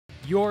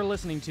You're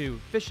listening to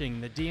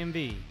Fishing the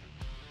DMV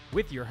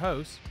with your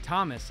hosts,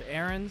 Thomas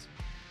Ahrens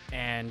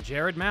and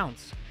Jared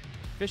Mounts.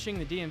 Fishing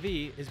the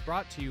DMV is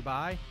brought to you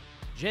by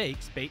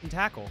Jake's Bait and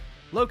Tackle,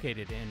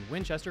 located in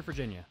Winchester,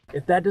 Virginia.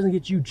 If that doesn't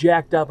get you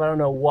jacked up, I don't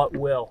know what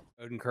will.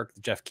 Odenkirk,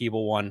 the Jeff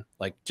Keeble one,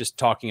 like just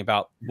talking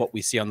about what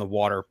we see on the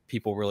water,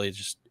 people really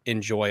just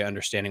enjoy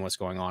understanding what's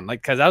going on.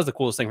 Like, because that was the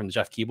coolest thing from the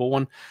Jeff Keeble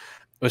one,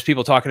 was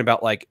people talking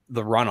about like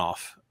the runoff.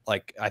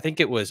 Like, I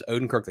think it was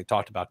Odenkirk that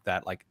talked about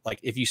that. Like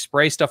if you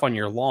spray stuff on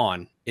your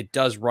lawn, it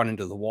does run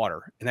into the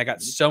water. And that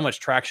got so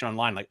much traction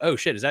online. Like, oh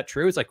shit, is that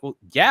true? It's like, well,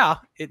 yeah,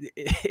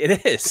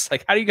 it is.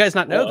 Like, how do you guys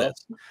not know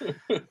this?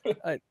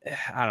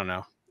 I don't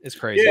know. It's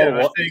crazy. Yeah,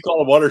 I think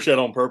call a watershed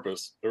on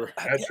purpose.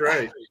 That's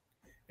right.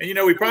 And, you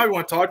know, we probably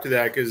want to talk to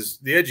that because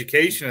the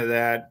education of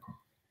that,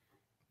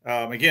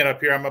 again,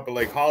 up here, I'm up at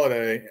Lake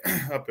Holiday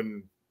up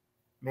in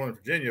Northern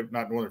Virginia,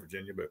 not Northern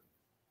Virginia, but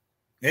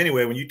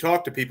anyway, when you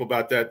talk to people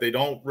about that, they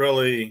don't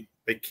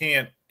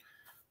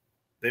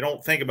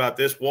think about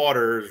this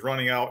water is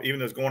running out, even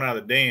though it's going out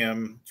of the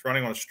dam, it's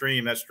running on a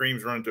stream. That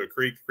stream's running to a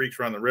creek, the creek's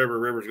running the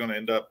river's going to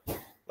end up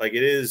like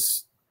it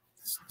is.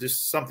 It's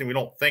just something we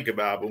don't think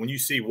about. But when you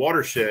see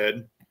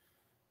watershed,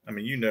 I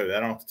mean, you know that. I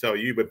don't have to tell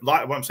you. But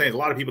what I'm saying is a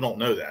lot of people don't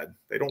know that.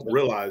 They don't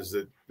realize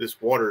that this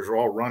water is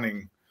all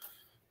running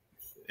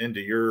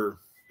into your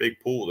big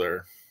pool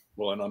there.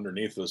 Well, and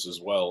underneath this as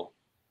well,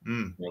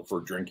 you know,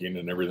 for drinking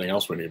and everything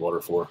else we need water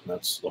for.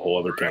 That's the whole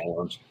other can of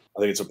worms.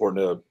 I think it's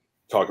important to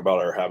talk about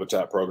our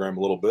habitat program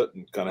a little bit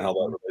and kind of how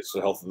that relates to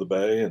the health of the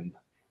bay. And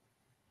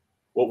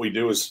what we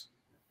do is,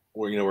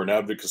 we're an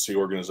advocacy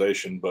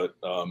organization, but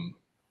our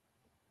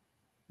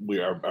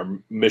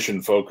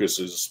mission focus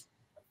is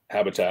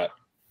habitat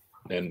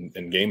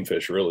and game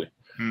fish, really,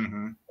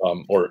 and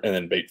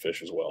then bait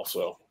fish as well.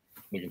 So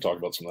we can talk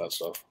about some of that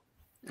stuff.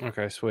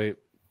 Okay, sweet.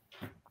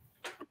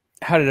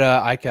 How did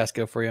ICAST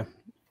go for you?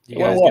 You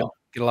guys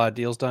get a lot of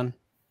deals done?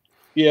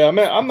 Yeah, I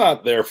mean, I'm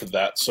not there for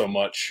that so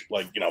much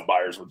like,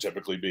 buyers would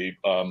typically be.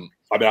 I mean,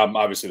 I'm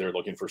obviously they're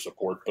looking for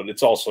support, but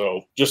it's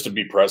also just to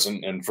be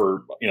present and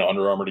for,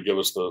 Under Armour to give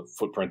us the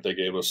footprint they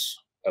gave us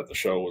at the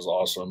show was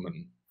awesome.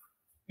 And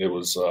it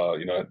was,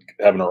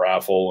 having a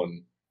raffle,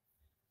 and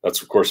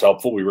that's of course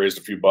helpful. We raised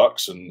a few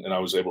bucks, and I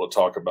was able to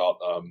talk about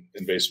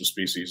invasive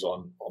species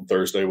on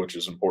Thursday, which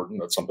is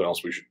important. That's something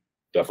else we should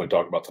definitely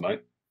talk about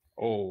tonight.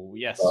 Oh,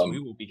 yes, we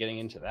will be getting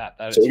into that.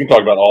 So we can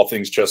talk about all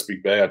things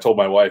Chesapeake Bay. I told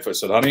my wife, I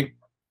said, honey,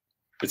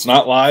 it's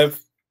not live,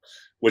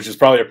 which is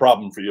probably a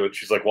problem for you. And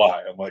she's like,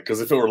 why? I'm like,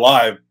 because if it were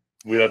live,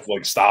 we'd have to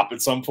stop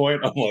at some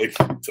point. I'm like,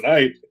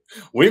 tonight,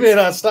 we may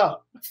not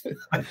stop.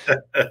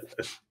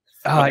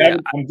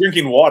 I'm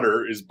drinking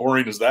water, as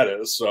boring as that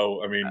is.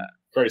 So, I mean,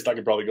 Christ, I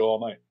could probably go all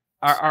night.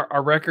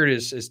 Our record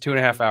is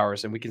 2.5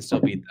 hours, and we can still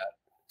beat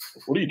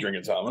that. What are you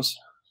drinking, Thomas?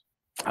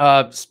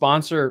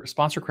 Sponsor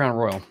Crown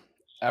Royal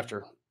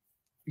after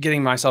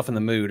getting myself in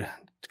the mood,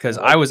 because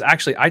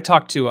I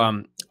talked to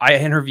I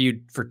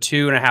interviewed for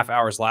 2.5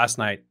 hours last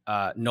night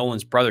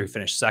Nolan's brother, who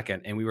finished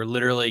second, and we were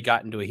literally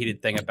got into a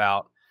heated thing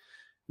about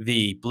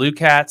the blue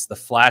cats, the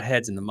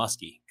flatheads, and the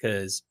muskie,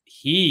 because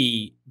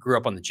he grew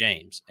up on the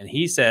James, and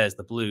he says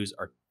the blues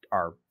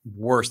are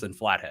worse than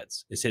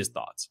flatheads, is his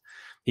thoughts.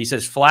 He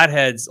says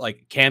flatheads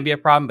can be a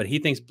problem, but he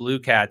thinks blue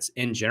cats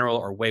in general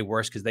are way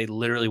worse because they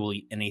literally will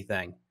eat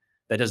anything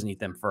that doesn't eat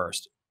them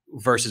first.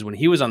 Versus when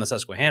he was on the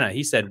Susquehanna,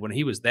 he said when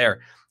he was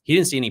there, he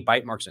didn't see any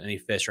bite marks on any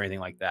fish or anything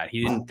like that.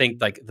 He didn't think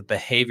the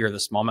behavior of the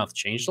smallmouth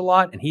changed a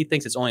lot. And he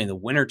thinks it's only in the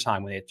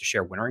wintertime when they have to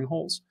share wintering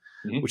holes,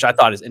 which I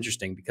thought is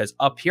interesting, because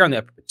up here on the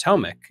Upper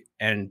Potomac,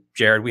 and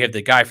Jared, we have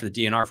the guy for the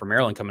DNR from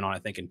Maryland coming on, I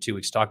think, in 2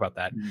 weeks to talk about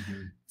that.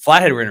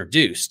 Flathead were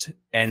introduced.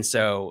 And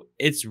so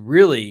it's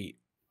really,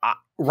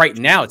 right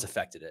now it's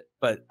affected it.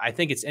 But I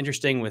think it's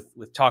interesting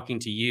with talking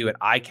to you at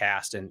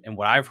ICAST and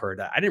what I've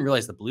heard, I didn't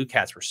realize the blue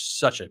cats were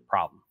such a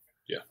problem.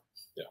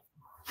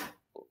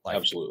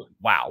 Absolutely.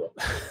 Wow.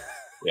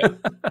 Yeah.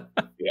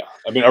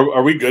 I mean,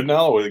 are we good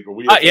now?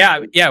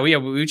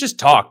 We just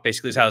talk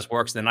basically is how this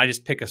works. And then I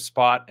just pick a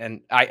spot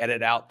and I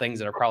edit out things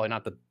that are probably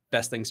not the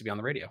best things to be on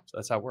the radio. So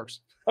that's how it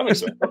works. That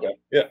makes sense. Okay.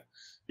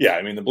 Yeah.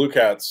 I mean, the blue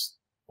cats,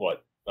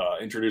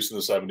 introduced in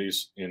the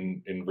 70s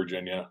in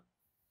Virginia.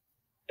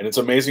 And it's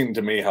amazing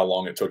to me how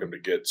long it took them to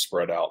get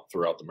spread out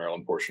throughout the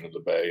Maryland portion of the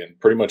bay and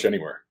pretty much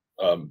anywhere.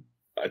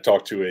 I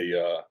talked to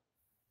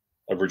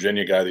a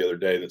Virginia guy the other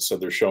day that said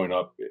they're showing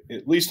up,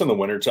 at least in the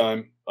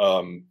wintertime,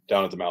 down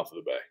at the mouth of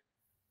the bay,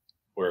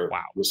 where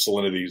the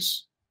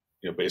salinity's,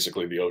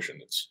 basically the ocean.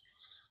 It's,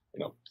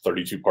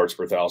 32 parts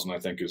per thousand, I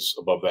think, is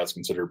above that's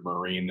considered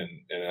marine.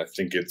 And I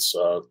think it's,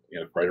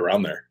 right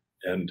around there.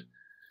 And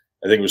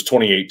I think it was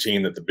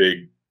 2018 that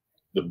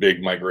the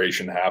big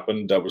migration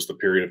happened. That was the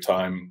period of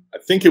time. I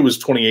think it was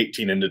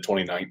 2018 into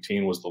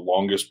 2019 was the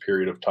longest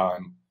period of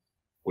time,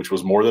 which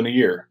was more than a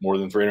year, more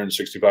than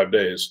 365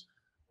 days.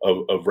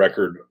 Of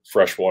record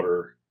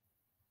freshwater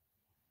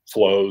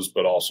flows,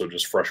 but also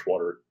just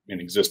freshwater in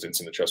existence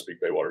in the Chesapeake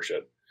Bay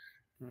watershed.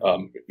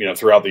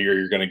 Throughout the year,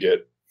 you're going to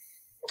get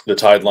the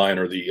tide line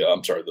or the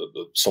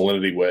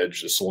salinity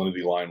wedge. The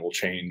salinity line will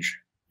change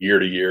year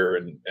to year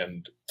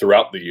and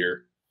throughout the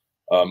year,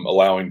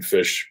 allowing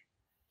fish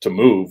to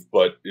move.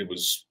 But it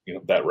was,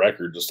 that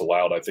record just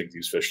allowed, I think,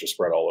 these fish to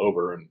spread all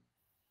over. And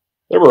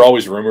there were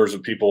always rumors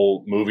of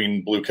people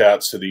moving blue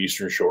cats to the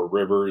eastern shore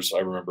rivers. I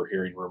remember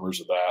hearing rumors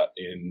of that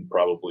in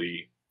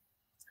probably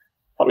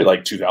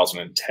like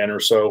 2010 or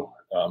so.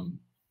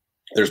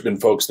 There's been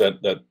folks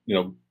that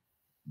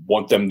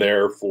want them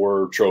there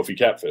for trophy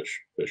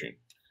catfish fishing.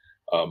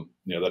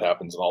 That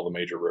happens in all the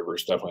major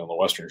rivers, definitely on the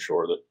western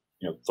shore, that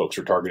folks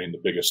are targeting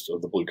the biggest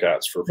of the blue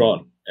cats for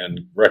fun and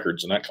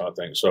records and that kind of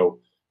thing. So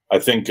I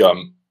think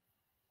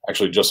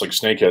actually, just like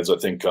snakeheads, I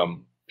think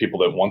people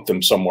that want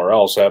them somewhere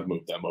else have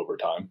moved them over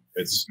time.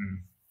 It's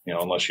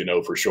unless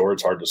for sure,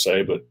 it's hard to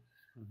say, but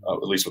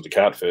at least with the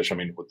catfish, I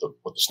mean, with the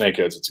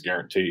snakeheads, it's a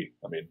guarantee.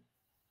 I mean,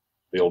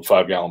 the old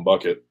 5-gallon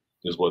bucket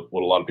is what a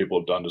lot of people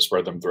have done to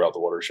spread them throughout the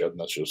watershed, and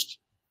that's just,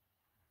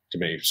 to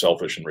me,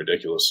 selfish and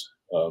ridiculous.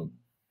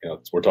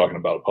 We're talking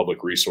about a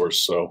public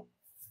resource, so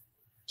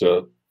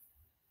to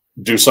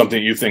do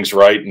something you think's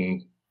right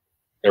and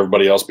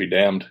everybody else be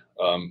damned,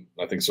 I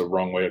think it's a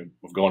wrong way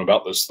of going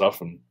about this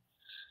stuff. And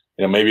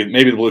maybe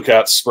the blue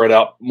cats spread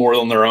out more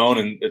on their own,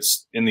 and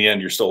it's, in the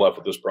end, you're still left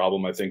with this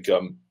problem. I think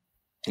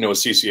with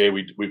CCA,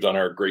 we've done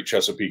our Great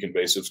Chesapeake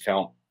Invasives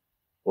Count.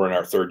 We're in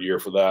our 3rd year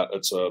for that.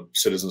 It's a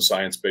citizen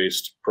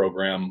science-based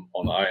program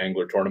on the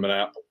iAngler tournament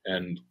app,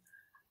 and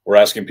we're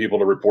asking people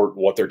to report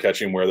what they're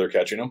catching, where they're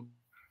catching them,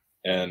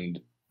 and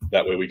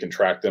that way we can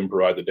track them,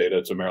 provide the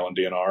data to Maryland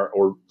DNR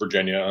or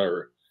Virginia,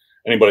 or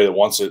anybody that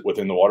wants it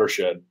within the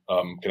watershed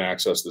can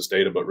access this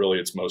data. But really,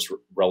 it's most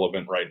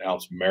relevant right now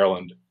to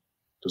Maryland,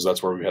 because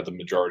that's where we had the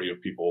majority of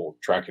people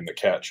tracking the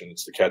catch, and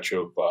it's the catch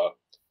of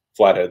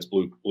flatheads,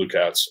 blue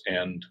cats,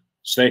 and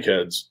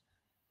snakeheads.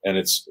 And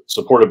it's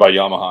supported by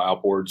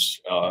Yamaha Outboards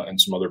and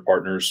some other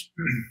partners,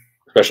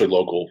 especially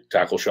local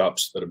tackle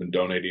shops that have been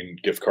donating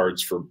gift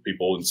cards for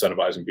people,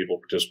 incentivizing people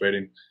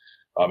participating.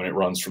 And it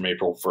runs from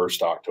April 1st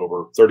to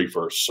October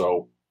 31st.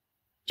 So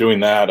doing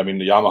that, I mean,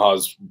 the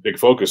Yamaha's big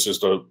focus is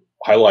to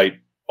highlight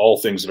all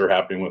things that are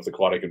happening with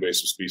aquatic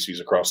invasive species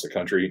across the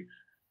country.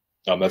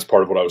 That's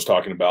part of what I was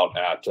talking about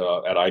at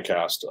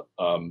ICAST.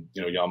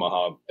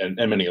 Yamaha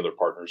and many other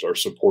partners are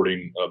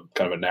supporting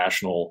kind of a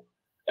national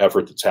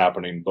effort that's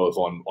happening both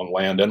on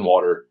land and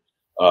water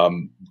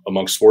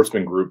amongst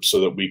sportsman groups, so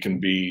that we can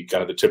be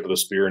kind of the tip of the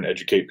spear and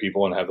educate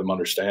people and have them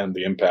understand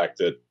the impact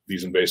that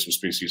these invasive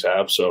species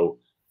have. So,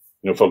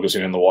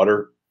 focusing in the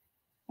water,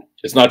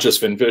 it's not just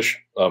finfish.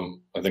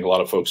 I think a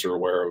lot of folks are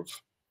aware of,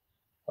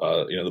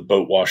 the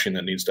boat washing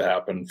that needs to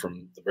happen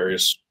from the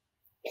various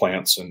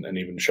plants and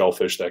even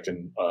shellfish that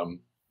can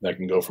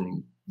go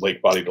from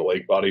lake body to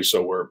lake body.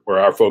 So where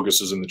our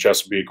focus is in the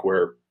Chesapeake,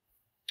 where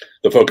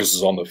the focus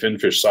is on the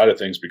finfish side of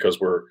things, because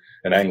we're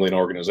an angling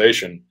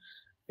organization,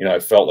 I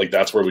felt like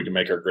that's where we can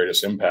make our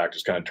greatest impact,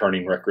 is kind of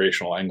turning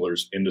recreational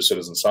anglers into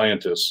citizen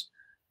scientists.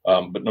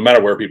 But no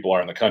matter where people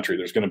are in the country,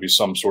 there's going to be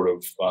some sort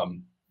of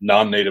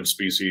non-native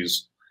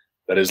species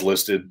that is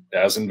listed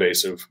as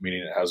invasive,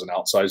 meaning it has an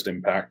outsized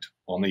impact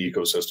on the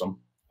ecosystem.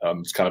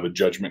 It's kind of a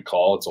judgment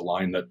call. It's a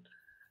line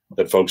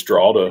that folks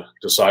draw to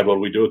decide what do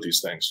we do with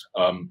these things.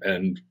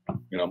 And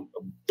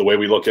the way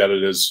we look at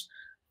it is,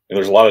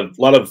 there's a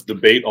lot of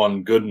debate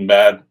on good and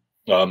bad,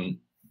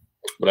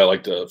 but I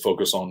like to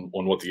focus on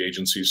what the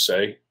agencies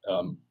say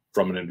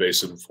from an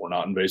invasive or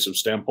not invasive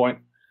standpoint,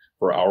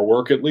 for our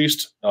work at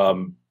least,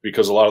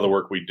 because a lot of the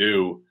work we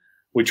do,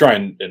 we try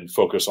and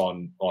focus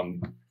on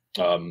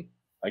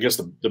I guess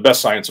the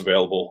best science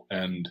available,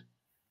 and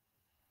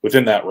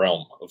within that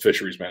realm of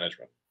fisheries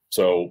management.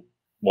 So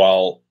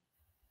while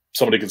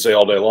somebody can say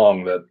all day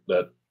long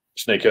that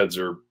snakeheads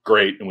are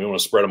great and we want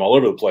to spread them all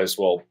over the place,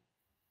 well,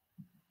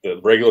 the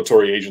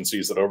regulatory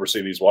agencies that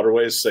oversee these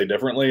waterways say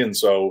differently. And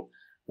so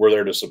we're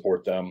there to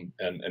support them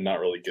and not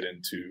really get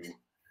into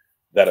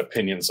that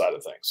opinion side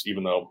of things,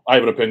 even though I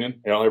have an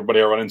opinion, everybody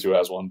I run into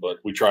has one, but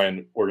we try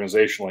and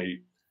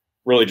organizationally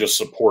really just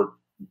support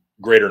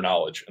greater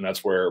knowledge. And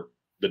that's where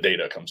the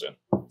data comes in.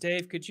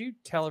 Dave, could you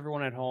tell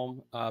everyone at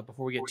home,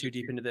 before we get too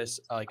deep into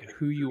this, like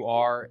who you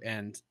are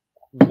and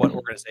what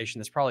organization?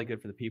 That's probably good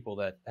for the people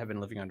that have been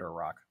living under a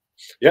rock.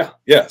 Yeah.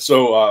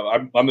 So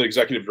I'm the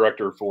executive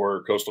director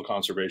for Coastal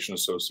Conservation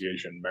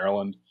Association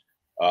Maryland,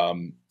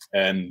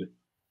 and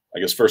I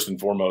guess first and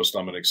foremost,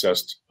 I'm an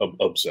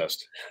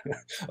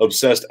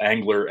obsessed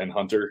angler and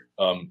hunter.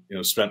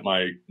 Spent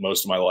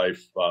most of my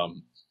life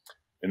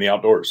in the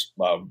outdoors,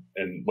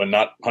 and when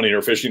not hunting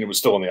or fishing, it was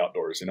still in the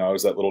outdoors. I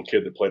was that little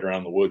kid that played around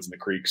in the woods and the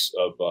creeks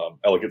of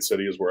Ellicott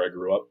City, is where I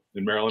grew up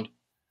in Maryland.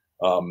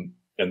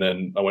 And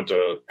then I went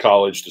to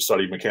college to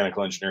study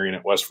mechanical engineering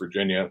at West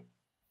Virginia,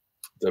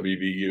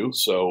 WVU.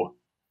 So,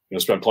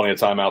 spent plenty of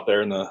time out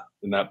there in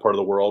that part of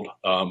the world.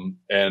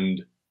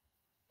 And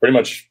pretty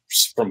much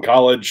from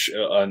college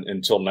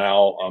until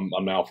now,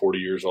 I'm now 40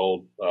 years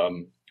old,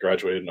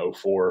 graduated in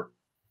 2004.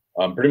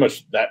 Pretty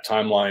much that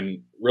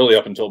timeline, really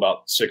up until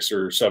about 6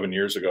 or 7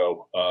 years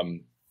ago,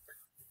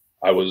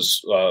 I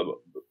was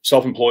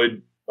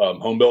self-employed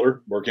home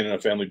builder, working in a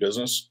family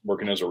business,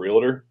 working as a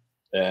realtor.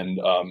 And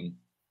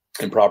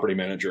and property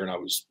manager, and I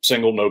was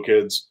single, no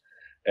kids,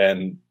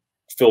 and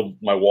filled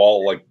my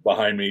wall like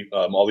behind me.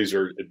 All these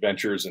are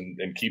adventures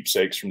and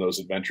keepsakes from those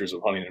adventures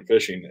of hunting and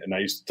fishing. And I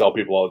used to tell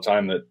people all the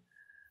time that,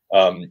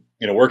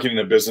 working in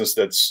a business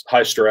that's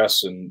high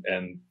stress and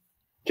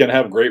can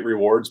have great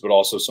rewards, but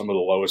also some of the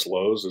lowest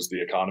lows as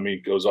the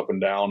economy goes up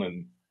and down.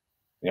 And,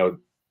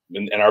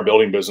 in our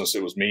building business,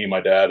 it was me,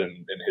 my dad,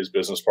 and his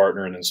business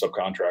partner, and then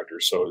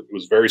subcontractors. So it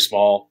was very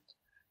small.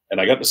 And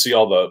I got to see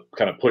all the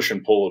kind of push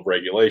and pull of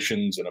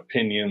regulations and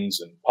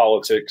opinions and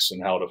politics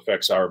and how it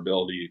affects our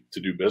ability to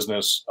do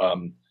business.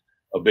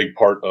 A big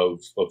part of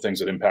things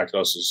that impact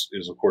us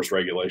is of course,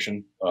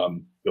 regulation.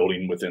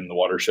 Building within the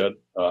watershed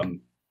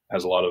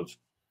has a lot of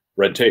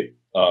red tape.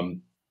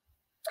 And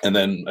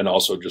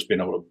also just being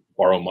able to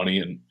borrow money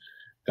and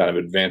kind of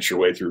advance your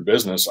way through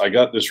business. I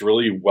got this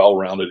really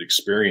well-rounded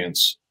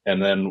experience.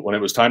 And then when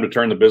it was time to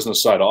turn the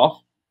business side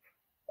off,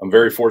 I'm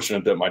very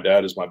fortunate that my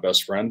dad is my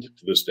best friend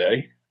to this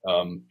day.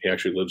 He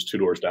actually lives 2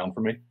 doors down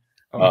from me.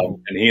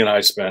 And he and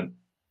I spent,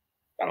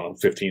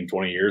 15,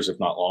 20 years, if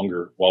not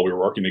longer, while we were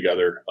working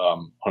together,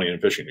 hunting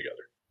and fishing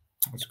together.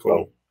 That's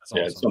cool. So,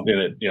 yeah, it's something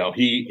that,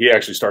 he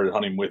actually started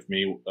hunting with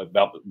me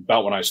about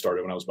when I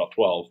started, when I was about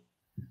 12.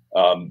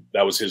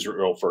 That was his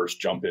real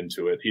first jump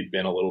into it. He'd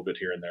been a little bit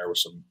here and there with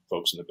some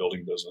folks in the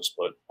building business,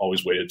 but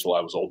always waited till I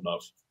was old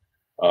enough.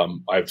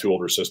 I have 2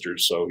 older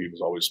sisters, so he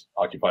was always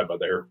occupied by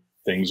their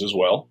things as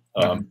well.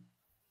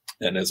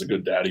 And as a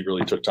good dad, he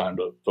really took time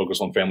to focus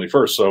on family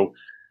first. So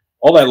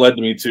all that led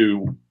me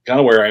to kind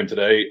of where I am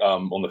today.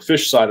 On the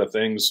fish side of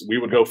things, we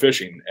would go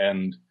fishing,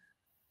 and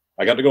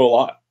I got to go a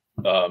lot.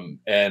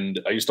 And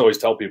I used to always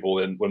tell people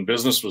that when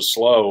business was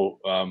slow,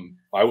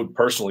 I would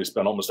personally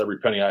spend almost every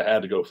penny I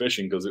had to go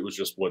fishing, because it was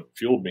just what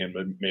fueled me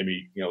and made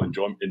me,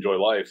 enjoy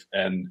life.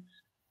 And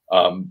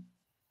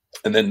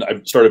then I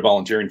started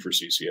volunteering for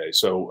CCA.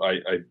 So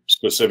I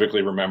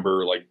specifically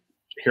remember like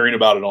hearing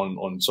about it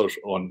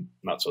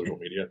not social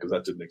media, because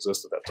that didn't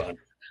exist at that time,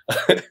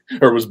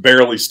 or was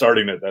barely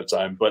starting at that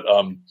time. But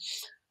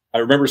I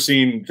remember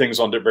seeing things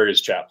on various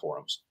chat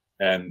forums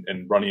and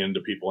running into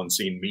people and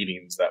seeing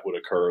meetings that would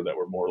occur that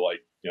were more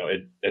like,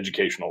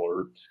 educational,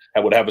 or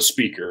would have a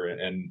speaker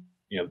and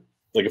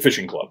like a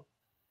fishing club.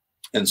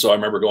 And so I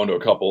remember going to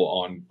a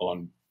couple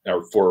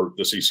for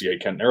the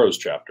CCA Kent Narrows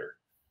chapter.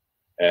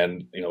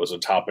 And, as a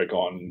topic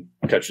on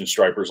catching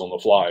stripers on the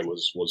fly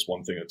was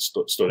one thing that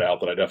stood out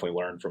that I definitely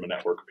learned from a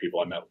network of people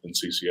I met within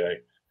CCA.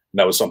 And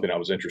that was something I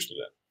was interested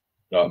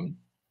in.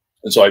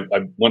 And so I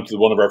went to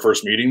one of our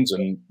first meetings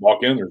and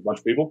walk in, there's a bunch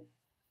of people,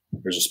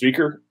 there's a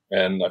speaker,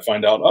 and I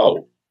find out,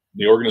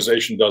 the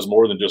organization does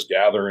more than just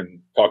gather and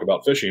talk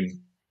about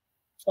fishing.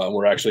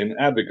 We're actually an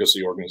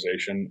advocacy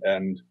organization,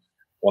 and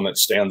one that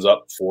stands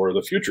up for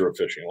the future of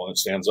fishing, one that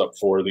stands up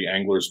for the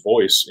angler's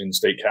voice in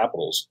state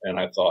capitals. And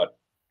I thought,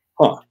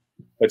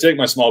 I take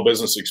my small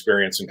business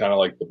experience and kind of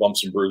like the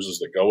bumps and bruises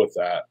that go with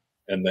that,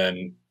 and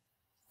then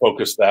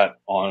focus that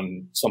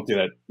on something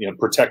that,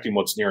 protecting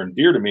what's near and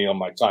dear to me on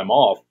my time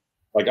off.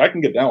 Like, I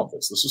can get down with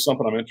this. This is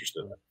something I'm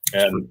interested in.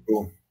 And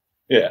cool.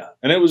 Yeah.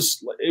 And it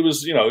was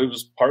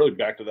partly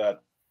back to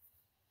that.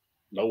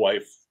 No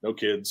wife, no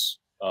kids.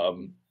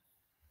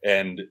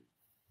 And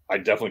I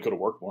definitely could have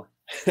worked more,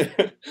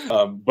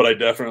 but I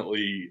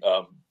definitely,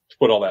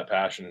 put all that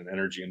passion and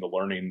energy into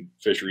learning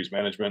fisheries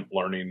management,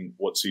 learning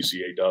what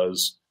CCA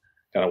does,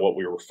 kind of what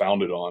we were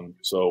founded on.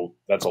 So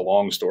that's a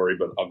long story,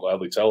 but I'll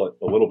gladly tell it,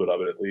 a little bit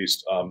of it at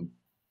least.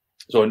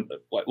 So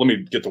let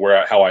me get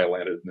to how I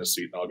landed in this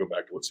seat, and I'll go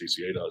back to what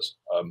CCA does.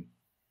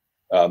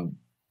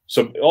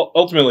 So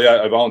ultimately,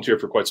 I volunteered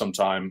for quite some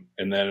time,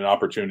 and then an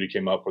opportunity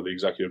came up where the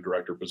executive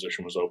director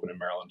position was open in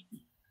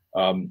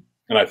Maryland.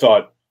 And I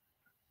thought,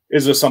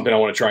 is this something I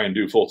want to try and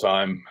do full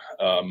time?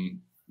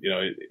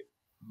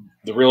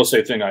 The real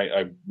estate thing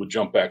I would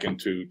jump back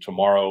into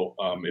tomorrow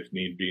if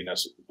need be,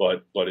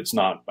 but it's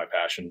not my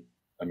passion.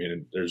 I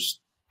mean,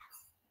 there's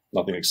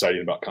nothing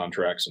exciting about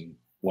contracts and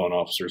loan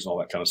officers and all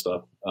that kind of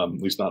stuff, at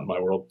least not in my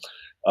world.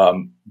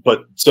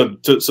 But so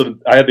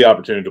I had the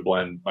opportunity to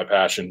blend my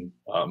passion,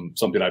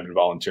 something I've been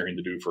volunteering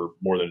to do for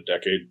more than a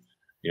decade,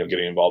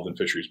 getting involved in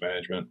fisheries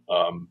management,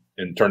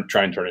 and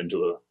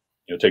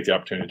take the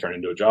opportunity to turn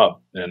into a job.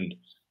 And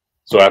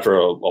so after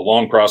a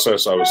long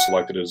process, I was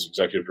selected as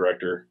executive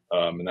director,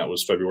 and that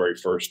was February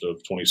 1st of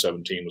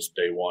 2017 was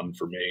day one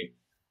for me,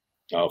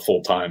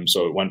 full time.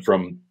 So it went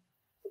from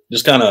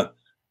just kind of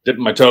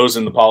dipping my toes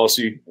in the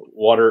policy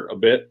water a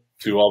bit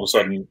to all of a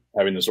sudden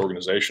having this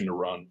organization to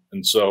run.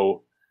 And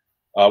so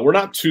we're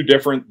not too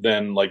different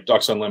than like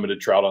Ducks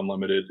Unlimited, Trout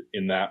Unlimited,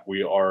 in that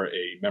we are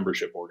a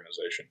membership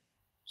organization.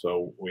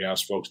 So we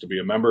ask folks to be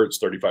a member.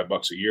 It's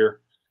 $35 a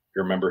year. If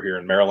you're a member here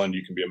in Maryland,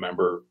 you can be a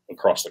member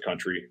across the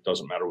country. It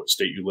doesn't matter what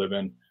state you live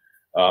in.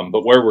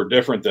 But where we're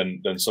different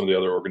than some of the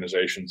other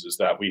organizations is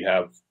that we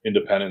have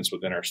independence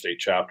within our state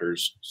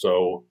chapters.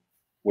 So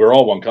we're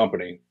all one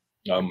company.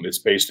 It's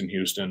based in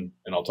Houston,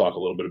 and I'll talk a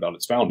little bit about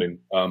its founding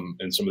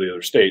in some of the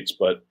other states.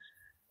 But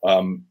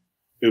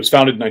it was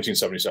founded in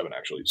 1977,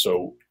 actually.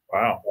 So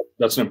wow,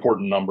 that's an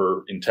important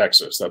number in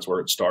Texas. That's where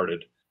it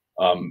started.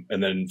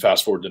 And then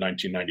fast forward to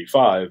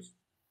 1995,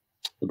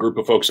 a group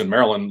of folks in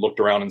Maryland looked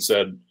around and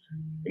said,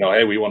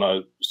 hey, we want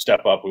to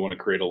step up. We want to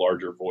create a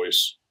larger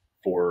voice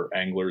for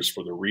anglers,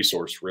 for the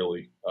resource,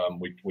 really.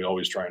 We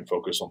always try and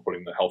focus on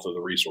putting the health of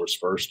the resource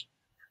first.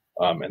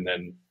 And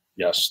then,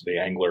 yes, the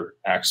angler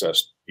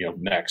access,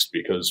 next,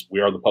 because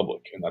we are the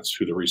public and that's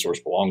who the resource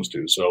belongs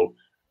to. So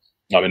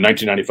in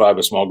 1995,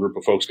 a small group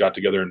of folks got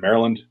together in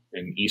Maryland,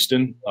 in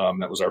Easton.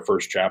 That was our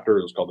first chapter.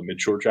 It was called the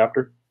Midshore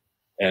chapter.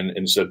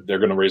 And said they're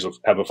going to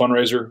have a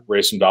fundraiser,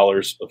 raise some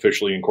dollars,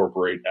 officially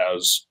incorporate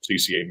as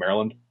CCA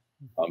Maryland.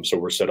 So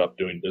we're set up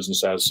doing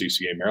business as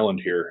CCA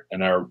Maryland here.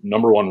 And our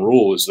number one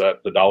rule is that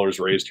the dollars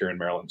raised here in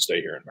Maryland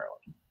stay here in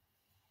Maryland.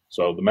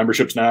 So the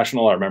membership's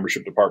national, our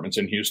membership department's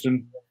in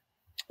Houston.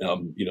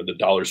 The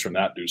dollars from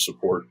that do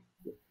support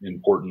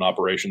important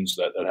operations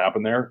that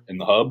happen there in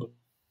the hub.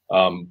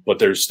 But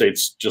there's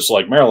states just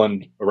like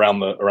Maryland around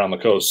the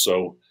coast.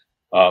 So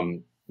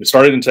it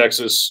started in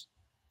Texas,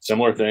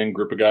 similar thing,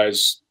 group of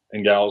guys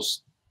and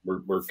gals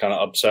were kind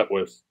of upset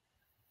with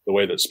the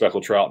way that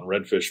speckled trout and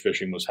redfish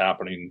fishing was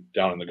happening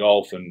down in the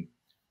Gulf. And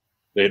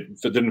they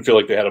didn't feel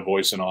like they had a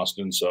voice in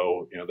Austin.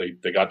 So,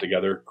 they got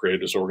together,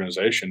 created this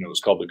organization. It was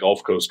called the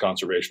Gulf Coast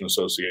Conservation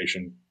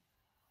Association.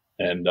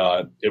 And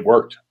it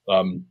worked.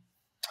 I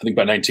think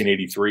by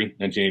 1983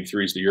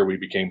 is the year we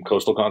became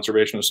Coastal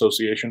Conservation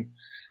Association.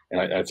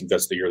 And I think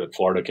that's the year that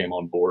Florida came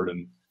on board.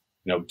 And,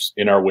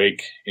 in our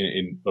wake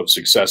of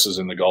successes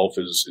in the Gulf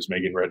is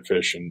making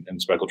redfish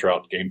and speckled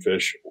trout game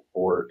fish,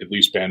 or at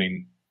least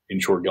banning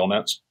inshore gill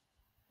nets,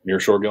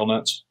 nearshore gill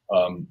nets.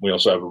 We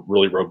also have a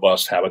really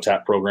robust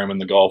habitat program in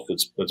the Gulf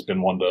that's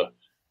been one to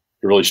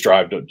really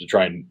strive to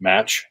try and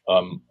match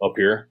up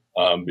here,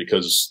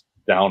 because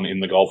down in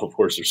the Gulf, of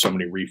course, there's so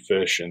many reef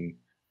fish, and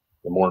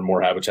the more and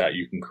more habitat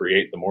you can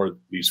create, the more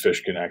these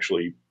fish can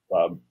actually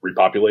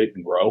repopulate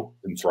and grow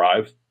and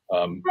thrive.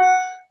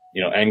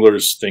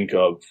 Anglers think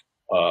of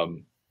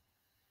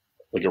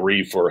like a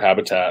reef or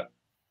habitat.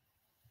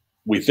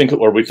 We think of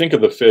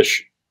the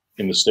fish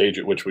in the stage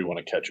at which we want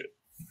to catch it,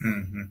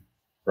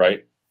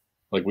 right?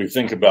 Like we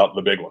think about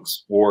the big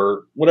ones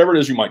or whatever it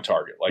is you might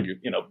target, like,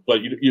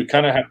 but you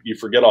kind of you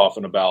forget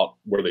often about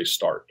where they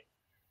start.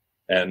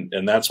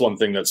 And that's one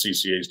thing that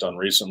CCA has done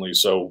recently.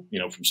 So,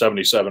 from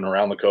 77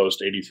 around the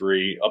coast,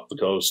 83 up the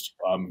coast,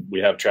 we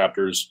have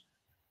chapters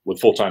with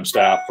full-time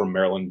staff from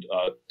Maryland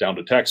down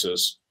to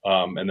Texas,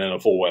 and then a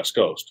full West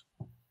Coast.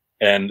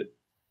 And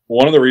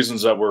one of the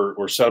reasons that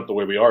we're set up the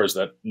way we are is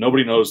that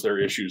nobody knows their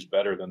issues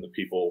better than the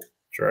people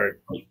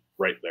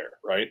right there,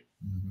 right?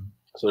 Mm-hmm.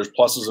 So there's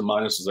pluses and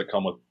minuses that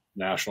come with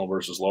national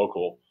versus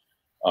local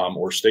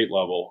or state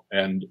level.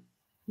 And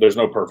there's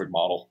no perfect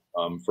model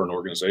for an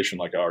organization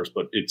like ours,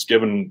 but it's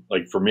given,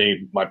 like for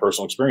me, my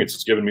personal experience,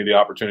 it's given me the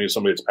opportunity of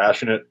somebody that's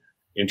passionate,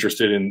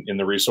 interested in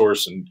the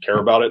resource and care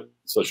about it.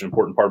 It's such an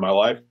important part of my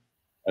life.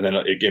 And then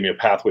it gave me a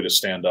pathway to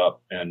stand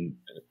up and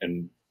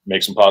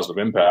make some positive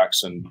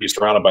impacts and be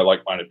surrounded by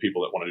like-minded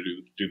people that want to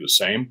do the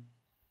same.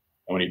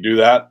 And when you do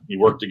that, you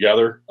work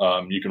together,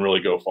 you can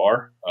really go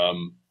far.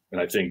 And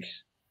I think,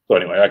 so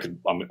anyway, I can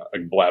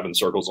blab in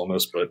circles on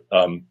this, but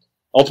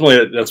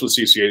ultimately that's what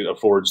CCA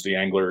affords the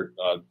angler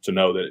to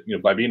know that,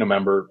 by being a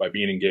member, by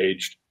being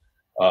engaged,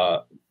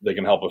 they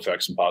can help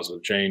affect some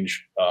positive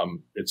change.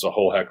 It's a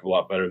whole heck of a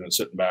lot better than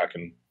sitting back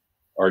and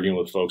arguing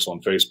with folks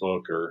on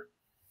Facebook or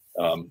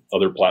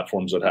other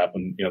platforms that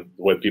happen, the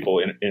way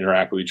people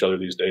interact with each other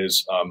these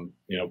days.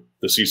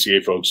 The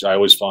CCA folks, I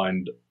always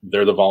find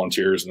they're the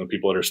volunteers and the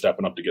people that are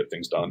stepping up to get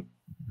things done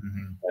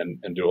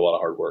and do a lot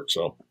of hard work.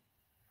 So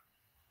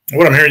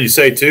what I'm hearing you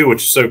say too,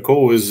 which is so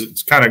cool, is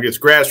it's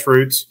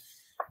grassroots,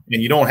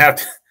 and you don't have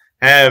to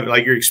have,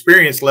 like, your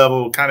experience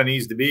level kind of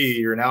needs to be,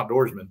 you're an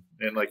outdoorsman.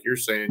 And like you're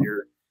saying,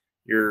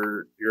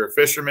 you're a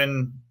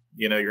fisherman,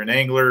 you're an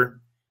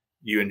angler,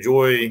 you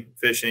enjoy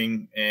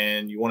fishing,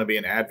 and you want to be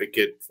an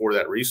advocate for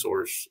that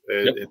resource.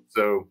 Yep. And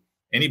so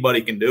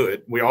anybody can do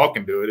it. We all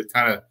can do it. It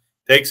kind of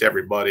takes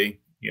everybody,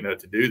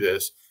 to do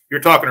this. You're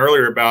talking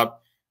earlier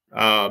about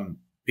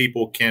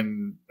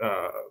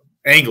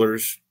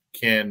anglers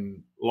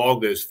can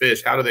log those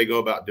fish. How do they go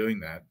about doing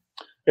that?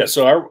 Yeah,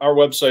 so our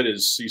website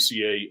is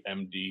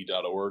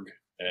ccamd.org.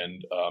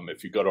 And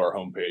if you go to our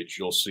homepage,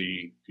 you'll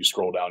see, if you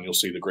scroll down, you'll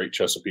see the Great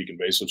Chesapeake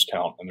Invasives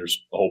Count, and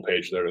there's a whole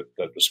page there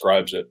that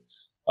describes it.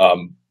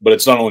 But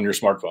it's not on your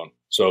smartphone.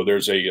 So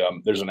there's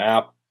an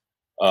app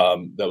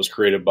that was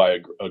created by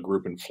a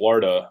group in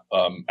Florida.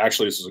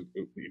 Actually, this is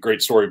a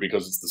great story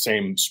because it's the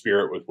same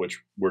spirit with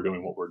which we're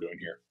doing what we're doing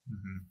here.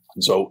 Mm-hmm.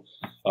 And so,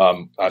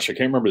 gosh, I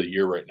can't remember the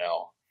year right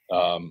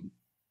now,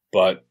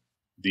 but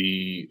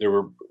there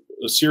were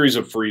a series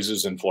of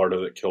freezes in Florida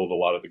that killed a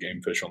lot of the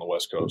game fish on the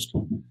West Coast.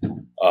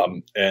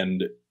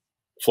 And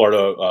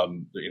Florida,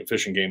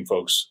 Fish and Game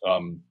folks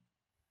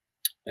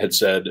had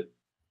said,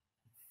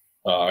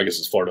 I guess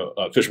it's Florida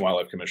Fish and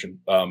Wildlife Commission,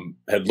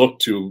 had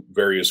looked to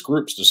various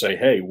groups to say,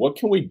 hey, what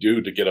can we do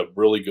to get a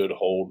really good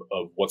hold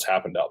of what's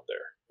happened out there?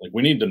 Like,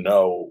 we need to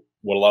know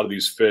what a lot of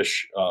these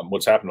fish,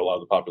 what's happened to a lot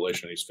of the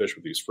population of these fish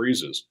with these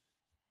freezes.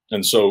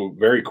 And so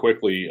very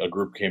quickly, a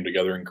group came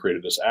together and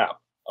created this app,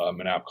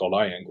 an app called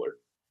iAngler.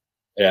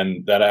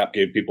 And that app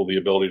gave people the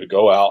ability to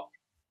go out,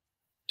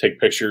 take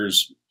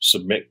pictures,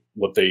 submit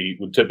what they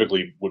would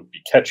typically would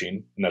be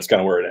catching. And that's kind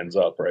of where it ends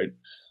up, right?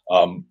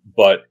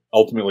 But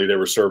ultimately, they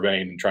were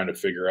surveying and trying to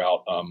figure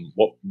out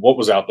what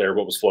was out there,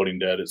 what was floating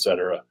dead, et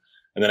cetera.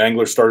 And then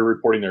anglers started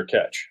reporting their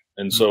catch.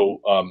 And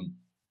so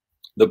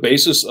the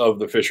basis of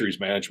the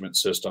fisheries management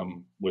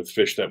system with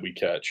fish that we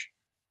catch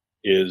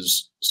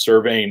is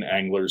surveying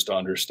anglers to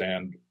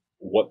understand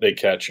what they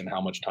catch and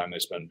how much time they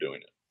spend doing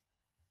it.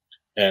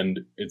 And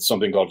it's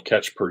something called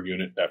catch per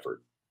unit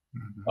effort.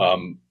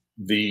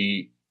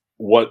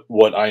 What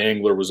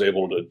iAngler was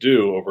able to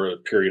do over a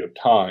period of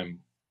time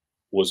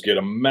was get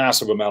a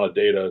massive amount of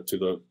data to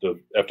the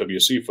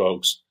FWC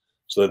folks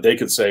so that they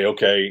could say,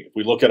 okay, if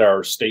we look at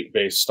our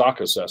state-based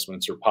stock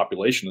assessments or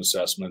population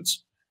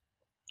assessments,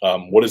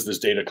 what is this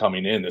data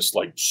coming in? This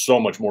like so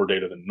much more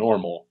data than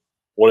normal.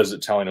 What is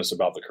it telling us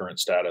about the current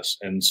status?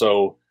 And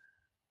so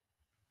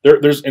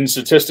there's in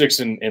statistics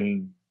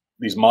and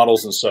these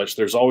models and such,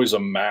 there's always a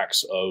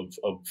max of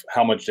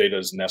how much data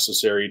is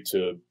necessary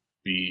to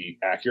be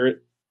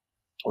accurate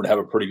or to have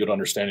a pretty good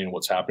understanding of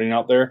what's happening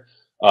out there.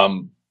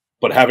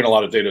 But having a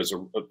lot of data is,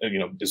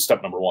 is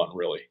step number one,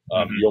 really.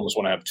 You almost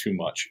want to have too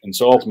much. And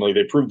so ultimately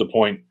they proved the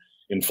point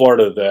in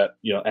Florida that,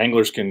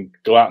 anglers can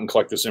go out and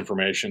collect this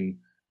information,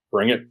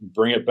 bring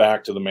it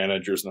back to the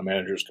managers, and the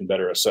managers can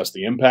better assess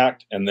the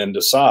impact and then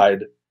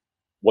decide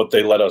what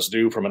they let us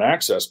do from an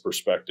access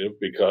perspective,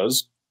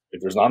 because if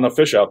there's not enough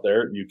fish out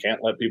there, you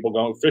can't let people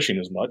go fishing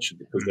as much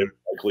because they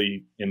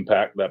likely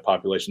impact that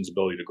population's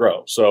ability to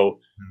grow. So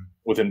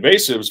with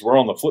invasives, we're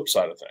on the flip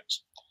side of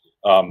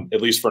things,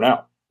 at least for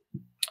now.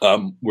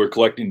 We're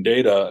collecting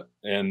data,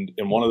 and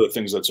one of the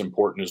things that's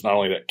important is not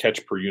only that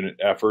catch per unit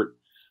effort.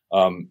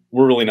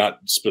 We're really not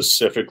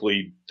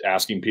specifically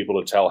asking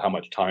people to tell how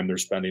much time they're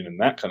spending and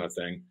that kind of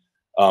thing.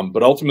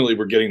 But ultimately,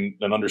 we're getting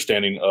an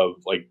understanding of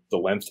like the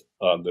length,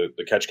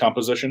 the catch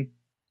composition.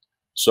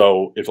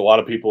 So if a lot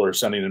of people are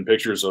sending in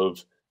pictures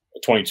of a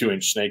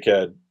 22-inch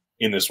snakehead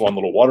in this one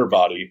little water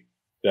body,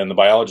 then the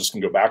biologist can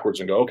go backwards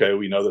and go, okay,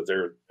 we know that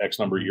they're X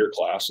number of year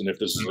class. And if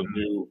this is a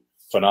new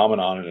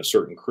phenomenon in a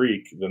certain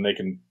creek, then they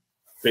can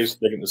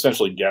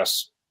essentially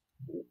guess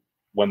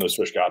when those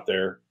fish got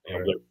there,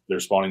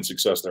 their spawning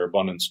success, their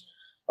abundance.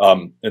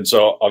 And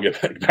so I'll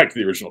get back to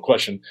the original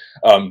question.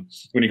 When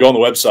you go on the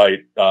website,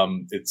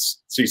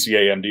 it's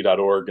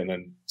ccamd.org, and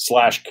then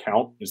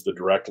 /count is the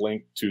direct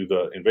link to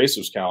the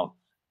invasives count.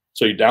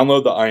 So you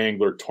download the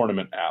iAngler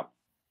tournament app,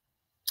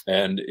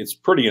 and it's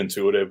pretty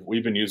intuitive.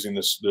 We've been using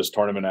this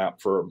tournament app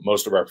for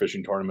most of our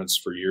fishing tournaments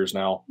for years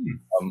now.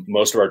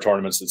 Most of our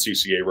tournaments that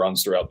CCA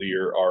runs throughout the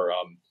year are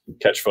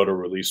catch, photo,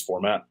 release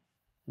format.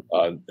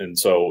 And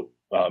so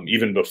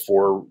even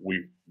before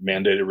we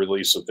mandated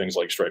release of things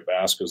like striped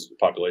bass because the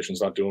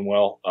population's not doing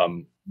well,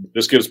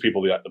 this gives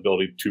people the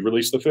ability to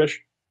release the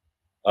fish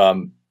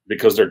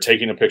because they're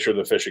taking a picture of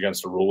the fish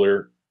against a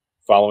ruler,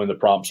 following the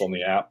prompts on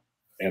the app,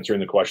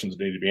 answering the questions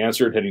that need to be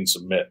answered, hitting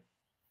submit.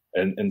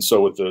 And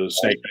so with the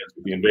snakeheads,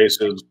 with the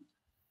invasives,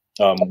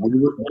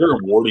 we're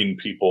rewarding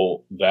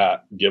people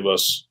that give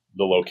us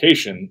the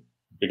location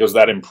because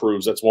that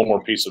improves. That's one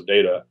more piece of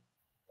data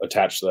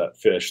attached to that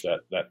fish,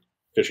 that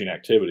fishing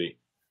activity.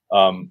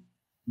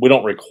 We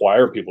don't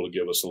require people to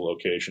give us the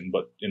location,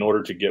 but in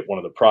order to get one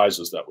of the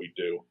prizes that we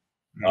do,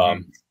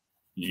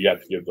 you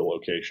have to give the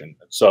location.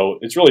 So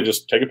it's really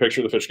just take a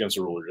picture of the fish against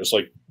a ruler, just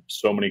like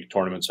so many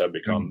tournaments have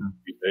become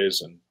these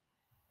days.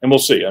 And we'll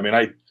see. I mean,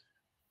 I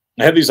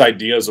have these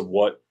ideas of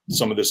what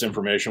some of this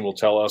information will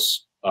tell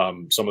us.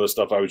 Some of the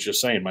stuff I was just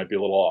saying might be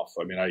a little off.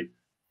 I mean,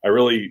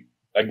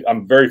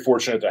 I'm very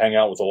fortunate to hang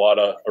out with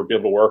or be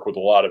able to work with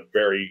a lot of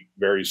very,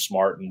 very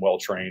smart and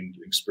well-trained,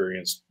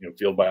 experienced,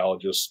 field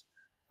biologists,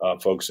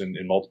 folks in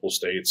multiple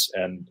states.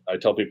 And I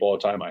tell people all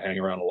the time, I hang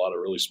around a lot of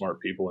really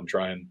smart people and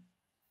try and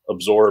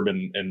absorb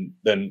and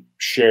then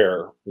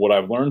share what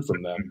I've learned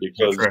from them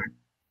because,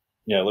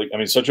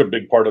 such a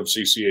big part of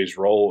CCA's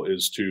role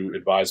is to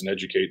advise and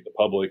educate the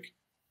public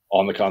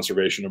on the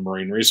conservation of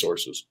marine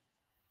resources.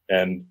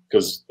 And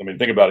because,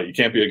 think about it, you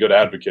can't be a good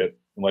advocate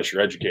unless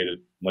you're educated,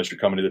 unless you're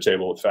coming to the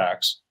table with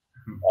facts.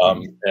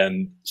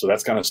 And so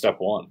that's kind of step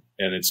one.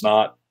 And it's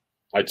not,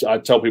 I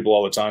tell people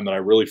all the time that I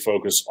really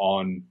focus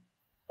on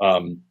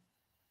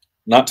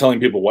not telling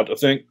people what to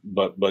think,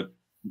 but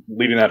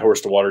leading that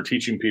horse to water,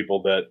 teaching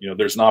people that,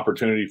 there's an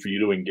opportunity for you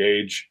to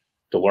engage,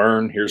 to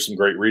learn. Here's some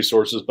great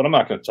resources, but I'm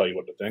not going to tell you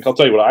what to think. I'll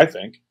tell you what I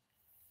think,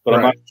 but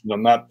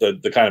I'm not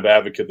the kind of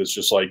advocate that's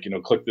just like,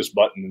 click this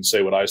button and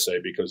say what I say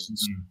because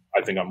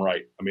I think I'm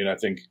right. I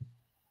think,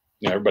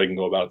 everybody can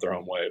go about it their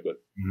own way, but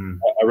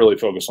I really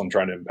focus on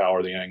trying to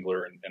empower the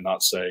angler and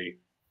not say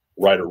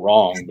right or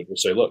wrong, but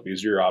just say, look,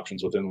 these are your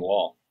options within the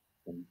law.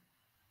 And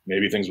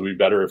maybe things would be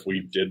better if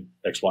we did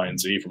X, Y, and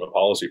Z from a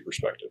policy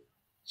perspective.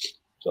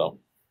 So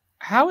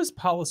how is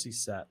policy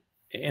set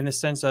in the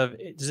sense of,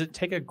 does it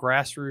take a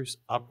grassroots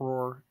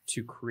uproar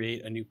to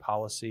create a new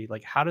policy?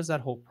 Like, how does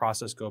that whole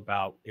process go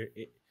about?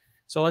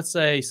 So let's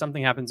say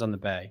something happens on the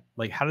bay.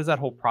 Like, how does that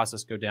whole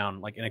process go down,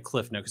 like in a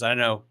cliff note? Because I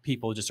know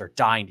people just are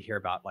dying to hear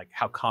about like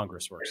how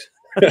Congress works.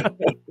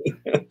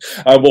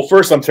 Well,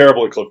 first, I'm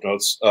terrible at cliff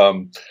notes,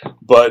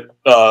 but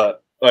I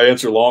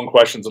answer long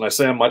questions, and I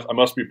say I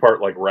must be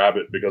part like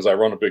rabbit because I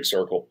run a big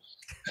circle.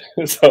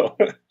 So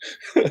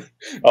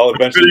I'll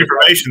eventually. Good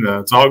information, though.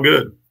 It's all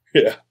good.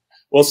 Yeah.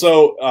 Well,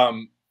 so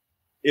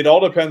it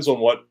all depends on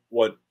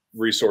what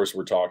resource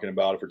we're talking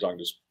about. If we're talking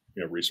just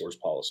resource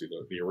policy,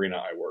 the arena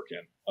I work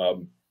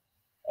in.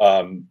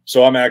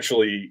 So I'm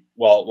actually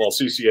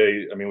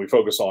CCA. I mean, we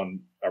focus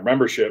on our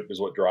membership is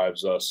what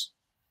drives us.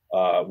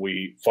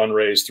 We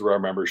fundraise through our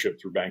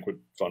membership through banquet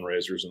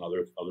fundraisers and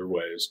other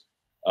ways,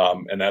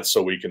 and that's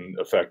so we can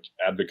affect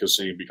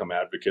advocacy, become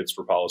advocates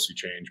for policy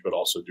change, but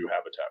also do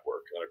habitat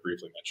work that I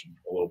briefly mentioned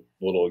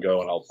a little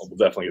ago, and I'll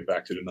definitely get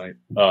back to tonight.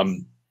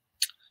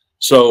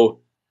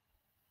 So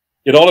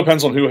it all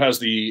depends on who has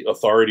the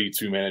authority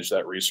to manage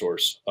that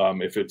resource.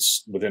 If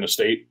it's within a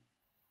state,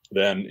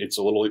 then it's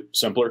a little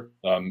simpler.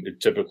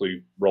 It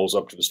typically rolls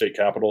up to the state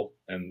capitol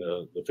and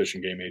the Fish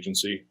and Game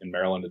Agency. In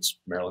Maryland, it's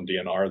Maryland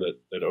DNR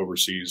that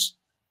oversees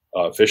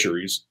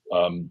fisheries.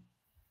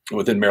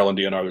 Within Maryland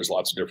DNR, there's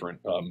lots of different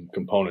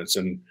components,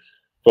 and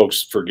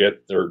folks forget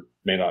or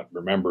may not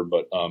remember,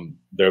 but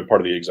they're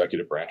part of the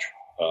executive branch,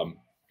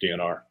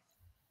 DNR.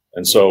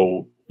 And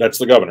so that's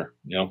the governor,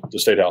 the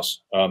state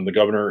house. The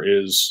governor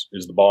is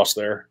the boss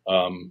there.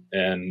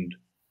 And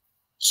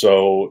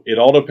so it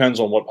all depends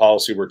on what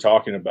policy we're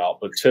talking about.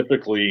 But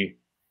typically,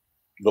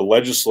 the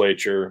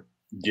legislature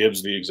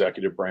gives the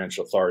executive branch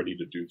authority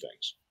to do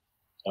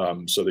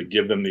things. So they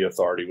give them the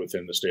authority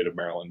within the state of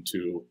Maryland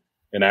to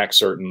enact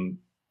certain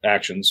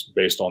actions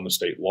based on the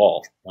state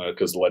law,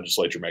 because the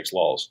legislature makes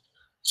laws.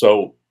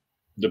 So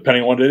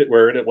depending on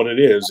what it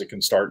is, it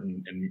can start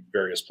in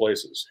various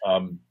places.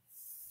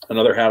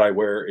 Another hat I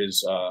wear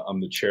is I'm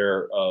the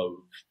chair of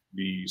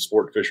the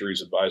Sport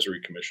Fisheries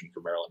Advisory Commission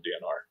for Maryland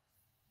DNR.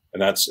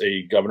 And that's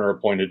a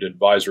governor-appointed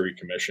advisory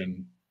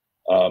commission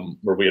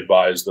where we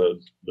advise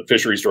the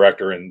fisheries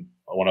director and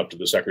I went up to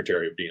the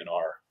secretary of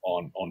DNR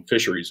on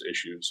fisheries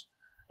issues.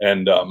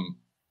 And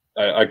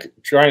I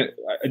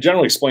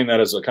generally explain that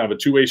as a kind of a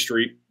two-way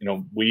street.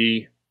 When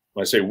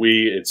I say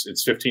we,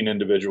 it's 15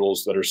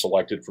 individuals that are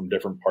selected from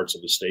different parts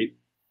of the state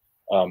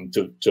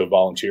to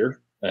volunteer.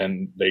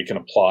 And they can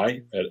apply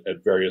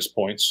at various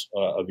points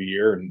of the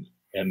year,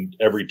 and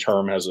every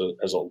term has a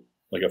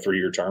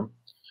 3-year term.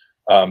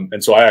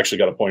 And so I actually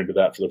got appointed to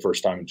that for the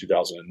first time in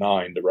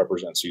 2009 to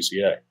represent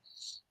CCA.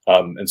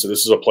 And so this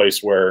is a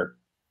place where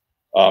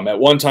at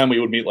one time we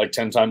would meet like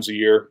 10 times a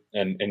year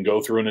and go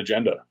through an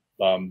agenda.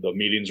 The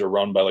meetings are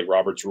run by like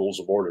Robert's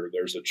Rules of Order.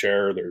 There's a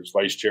chair, there's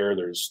vice chair,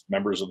 there's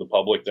members of the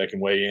public that can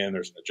weigh in.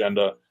 There's an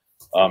agenda.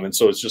 And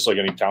so it's just like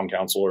any town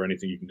council or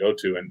anything you can go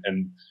to.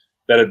 And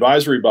that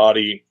advisory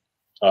body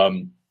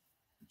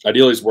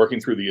ideally is working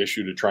through the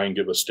issue to try and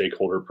give a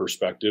stakeholder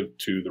perspective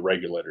to the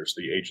regulators,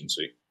 the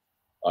agency,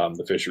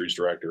 the fisheries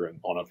director, and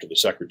on up to the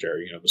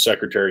secretary. The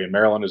secretary in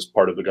Maryland is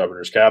part of the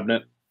governor's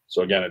cabinet.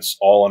 So again, it's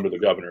all under the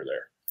governor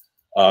there.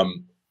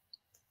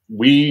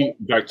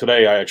 Back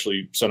today, I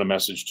actually sent a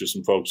message to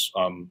some folks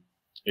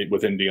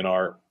within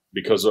DNR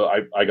because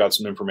I got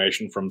some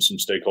information from some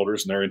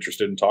stakeholders and they're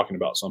interested in talking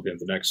about something at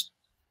the next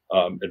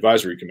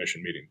advisory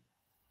commission meeting.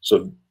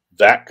 So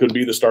that could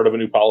be the start of a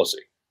new policy.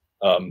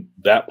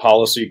 That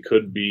policy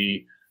could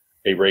be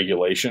a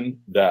regulation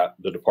that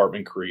the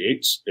department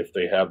creates if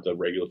they have the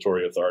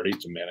regulatory authority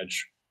to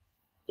manage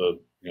the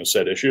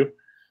said issue.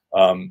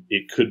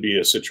 It could be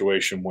a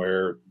situation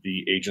where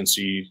the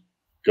agency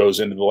goes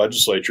into the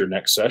legislature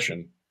next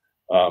session,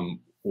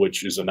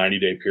 which is a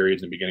 90-day period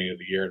in the beginning of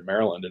the year in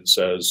Maryland, and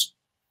says,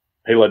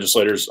 hey,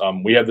 legislators,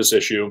 we have this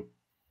issue.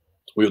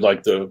 We would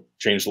like to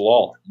change the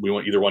law. We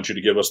either want you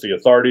to give us the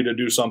authority to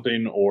do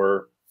something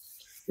or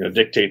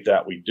dictate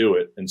that we do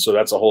it. And so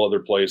that's a whole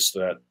other place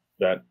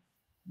that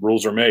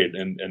rules are made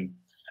and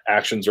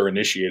actions are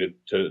initiated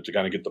to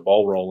kind of get the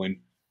ball rolling.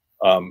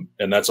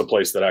 And that's a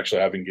place that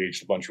actually I've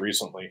engaged a bunch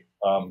recently.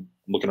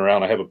 Looking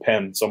around, I have a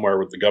pen somewhere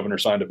with the governor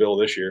signed a bill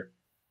this year.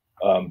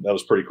 That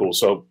was pretty cool.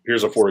 So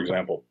here's a for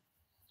example.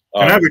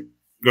 Go ahead.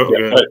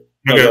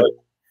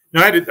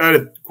 No, I had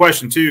a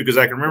question too, because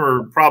I can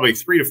remember probably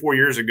 3 to 4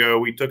 years ago,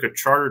 we took a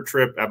charter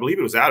trip. I believe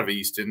it was out of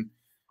Easton,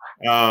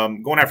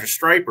 going after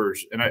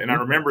stripers. And I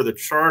remember the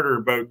charter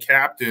boat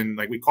captain,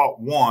 like we caught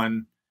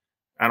one.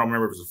 I don't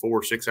remember if it was a 4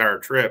 or 6 hour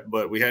trip,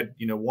 but we had,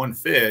 one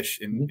fish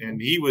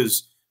and he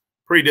was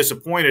pretty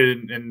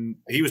disappointed. And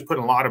he was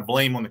putting a lot of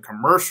blame on the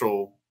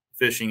commercial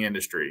fishing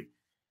industry.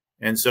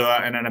 And so,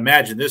 and I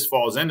imagine this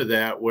falls into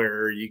that,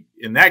 where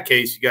in that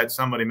case, you got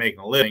somebody making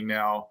a living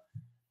now,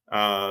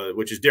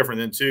 which is different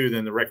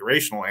than the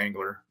recreational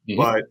angler,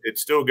 but it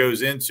still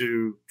goes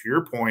into, to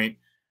your point,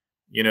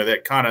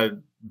 that kind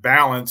of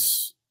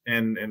balance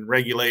and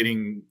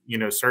regulating,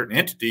 certain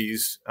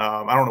entities.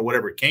 I don't know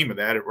whatever came of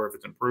that, or if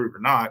it's improved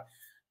or not.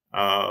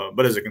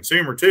 But as a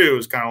consumer too,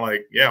 it's kind of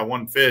like, yeah,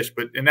 one fish,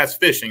 and that's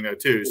fishing though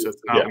too. So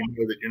it's not, we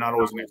know that you're not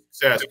always going to have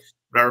success.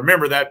 But I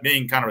remember that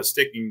being kind of a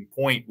sticking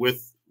point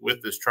with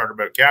with this charter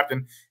boat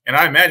captain. And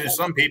I imagine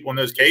some people in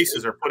those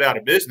cases are put out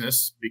of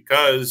business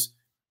because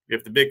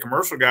if the big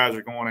commercial guys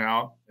are going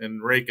out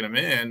and raking them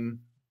in,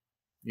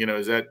 you know,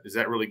 is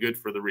that really good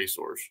for the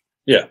resource?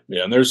 Yeah,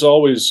 yeah. And there's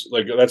always,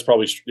 like, that's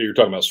probably, you're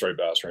talking about striped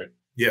bass, right?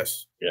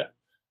 Yes. Yeah.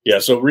 Yeah.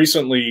 So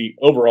recently,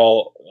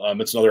 overall,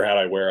 it's another hat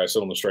I wear. I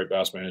sit on the Striped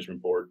Bass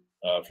Management Board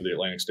for the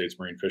Atlantic States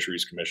Marine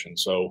Fisheries Commission.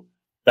 So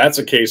that's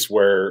a case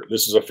where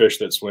this is a fish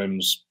that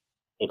swims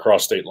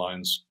across state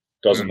lines,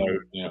 doesn't know,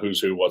 you know,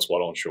 who's who, what's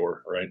what on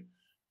shore, right?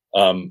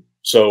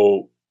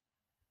 So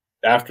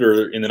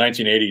after, in the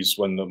 1980s,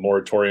 when the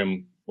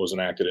moratorium was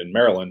enacted in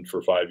Maryland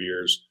for 5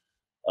 years,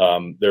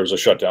 there was a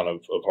shutdown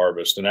of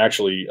harvest. And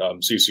actually,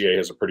 CCA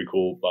has a pretty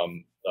cool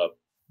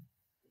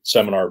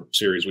seminar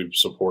series we've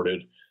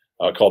supported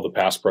called The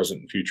Past,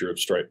 Present, and Future of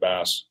Striped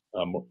Bass.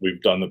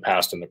 We've done the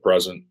past and the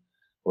present.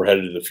 We're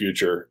headed to the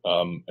future.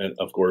 And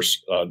of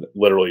course,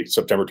 literally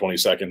September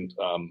 22nd,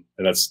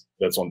 and that's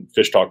on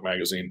Fish Talk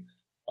magazine,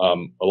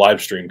 a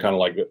live stream kind of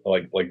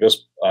like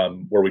this,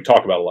 where we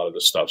talk about a lot of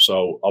this stuff.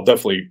 So I'll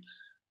definitely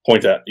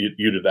point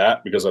you to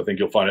that, because I think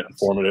you'll find it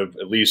informative,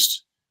 at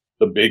least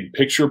the big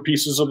picture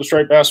pieces of the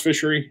striped bass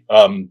fishery.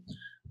 The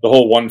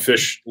whole one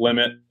fish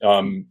limit,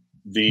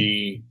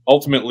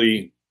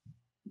 ultimately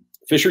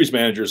fisheries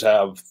managers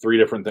have 3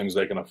 different things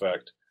they can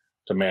affect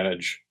to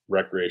manage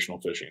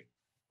recreational fishing.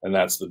 And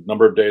that's the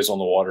number of days on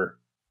the water,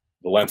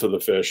 the length of the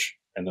fish,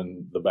 and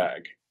then the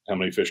bag. How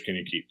many fish can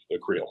you keep, the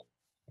creel?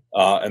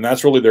 And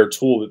that's really their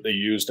tool that they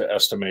use to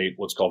estimate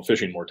what's called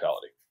fishing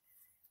mortality.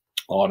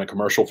 On a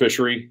commercial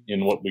fishery,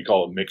 in what we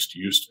call a mixed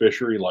use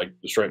fishery, like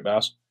the striped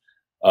bass,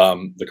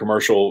 the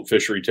commercial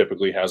fishery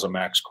typically has a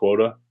max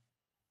quota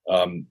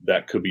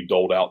that could be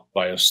doled out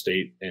by a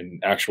state in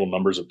actual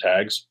numbers of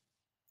tags,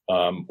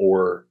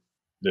 or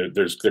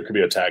there could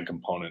be a tag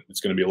component.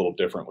 It's going to be a little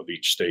different with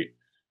each state.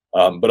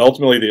 But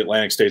ultimately, the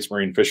Atlantic States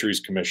Marine Fisheries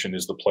Commission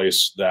is the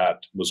place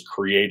that was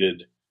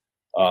created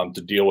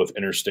to deal with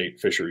interstate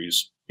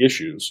fisheries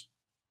issues,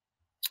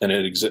 and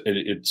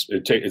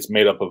it's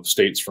made up of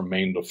states from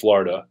Maine to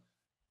Florida,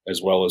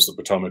 as well as the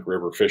Potomac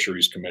River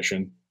Fisheries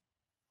Commission,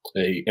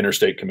 a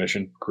interstate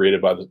commission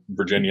created by the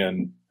Virginia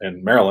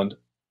and Maryland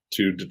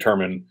to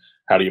determine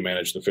how do you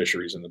manage the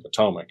fisheries in the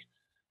Potomac.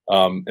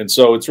 And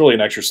so it's really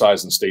an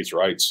exercise in states'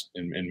 rights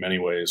in many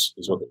ways,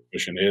 is what the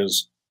commission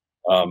is.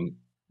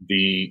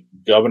 The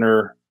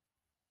governor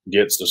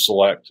gets to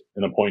select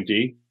an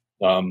appointee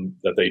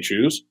that they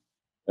choose,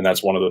 and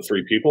that's one of the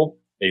 3 people.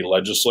 A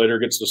legislator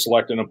gets to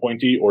select an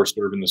appointee or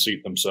serve in the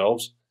seat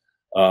themselves.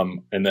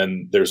 And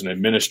then there's an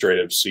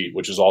administrative seat,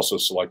 which is also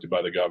selected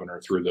by the governor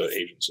through the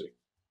agency.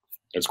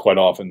 It's quite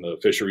often the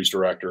fisheries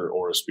director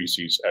or a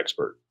species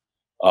expert.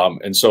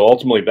 And so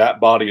ultimately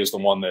that body is the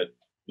one that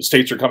the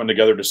states are coming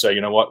together to say,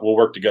 you know what, we'll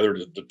work together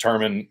to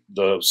determine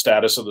the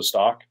status of the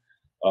stock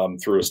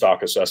through a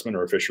stock assessment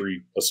or a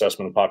fishery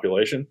assessment of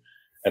population,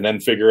 and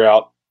then figure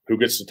out who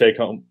gets to take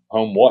home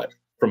what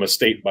from a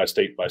state by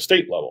state by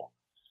state level.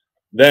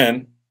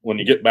 Then when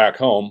you get back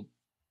home,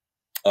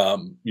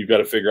 you've got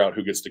to figure out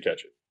who gets to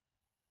catch it.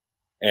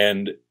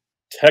 And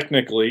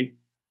technically,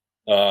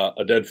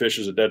 a dead fish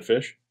is a dead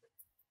fish.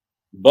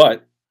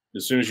 But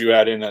as soon as you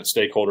add in that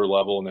stakeholder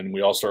level, and then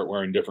we all start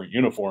wearing different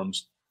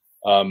uniforms,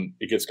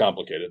 it gets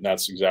complicated. And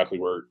that's exactly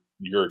where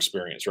your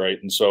experience, right?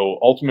 And so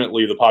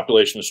ultimately, the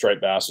population of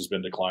striped bass has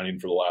been declining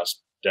for the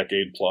last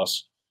decade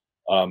plus.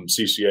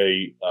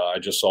 CCA, I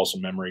just saw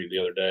some memory the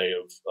other day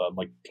of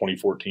like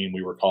 2014,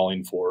 we were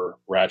calling for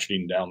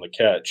ratcheting down the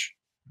catch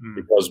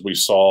because we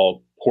saw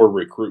poor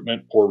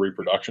recruitment, poor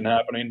reproduction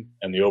happening,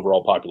 and the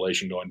overall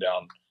population going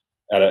down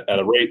at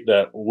a rate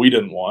that we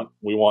didn't want.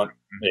 We want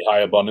a high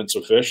abundance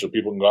of fish so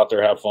people can go out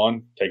there, have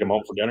fun, take them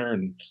home for dinner,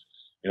 and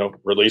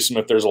release them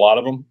if there's a lot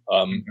of them.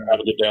 Have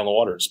a good day on the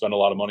water, spend a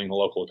lot of money in the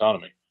local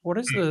economy. What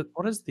is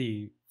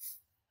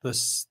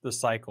the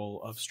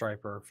cycle of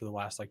striper for the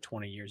last like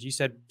 20 years? You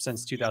said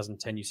since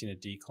 2010 you've seen a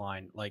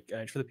decline. Like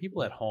for the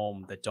people at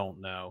home that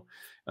don't know,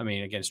 I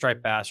mean, again,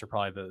 striped bass are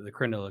probably the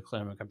creme de la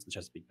creme when it comes to the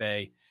Chesapeake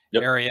Bay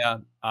area.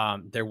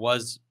 There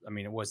was, I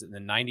mean, it was in the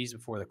 90s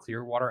before the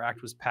Clearwater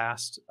Act was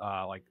passed.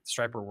 Like the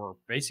striper were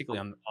basically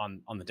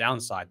on the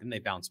downside, then they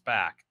bounced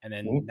back, and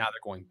then now they're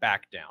going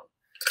back down.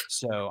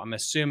 So I'm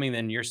assuming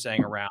then you're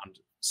saying, around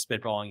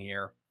spitballing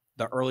here,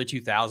 the early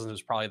 2000s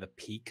was probably the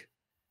peak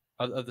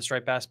of the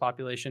striped bass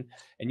population.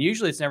 And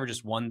usually it's never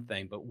just one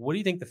thing, but what do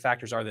you think the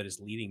factors are that is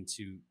leading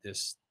to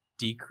this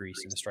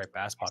decrease in the striped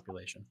bass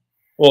population?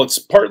 Well, it's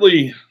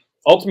partly,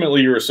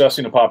 ultimately you're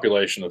assessing a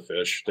population of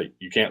fish that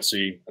you can't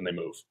see and they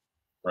move,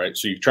 right?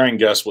 So you try and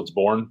guess what's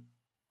born.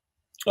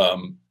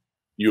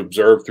 You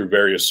observe through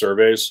various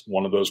surveys.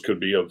 One of those could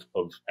be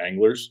of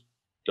anglers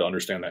to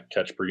understand that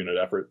catch per unit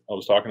effort I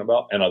was talking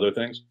about, and other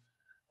things.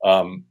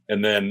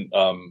 And then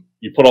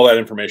you put all that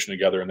information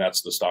together, and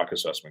that's the stock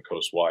assessment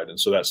coast-wide. And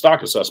so that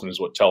stock assessment is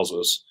what tells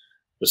us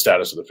the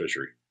status of the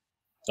fishery.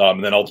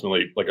 And then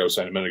ultimately, like I was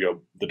saying a minute ago,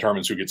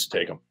 determines who gets to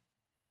take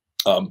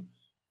them.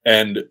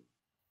 And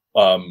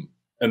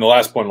the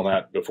last point on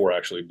that, before I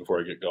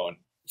get going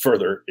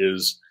further,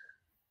 is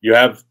you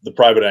have the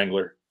private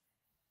angler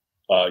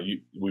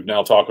We've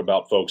now talked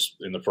about folks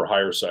in the for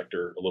hire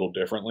sector a little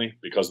differently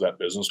because of that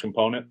business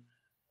component.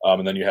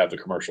 And then you have the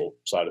commercial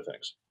side of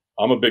things.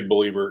 I'm a big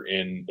believer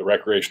in the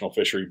recreational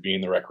fishery being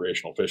the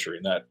recreational fishery.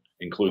 And that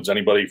includes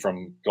anybody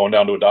from going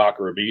down to a dock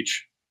or a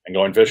beach and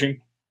going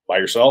fishing by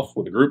yourself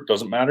with a group,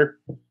 doesn't matter.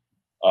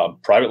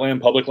 Private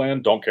land, public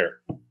land, don't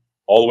care.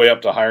 All the way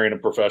up to hiring a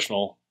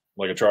professional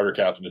like a charter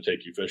captain to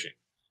take you fishing.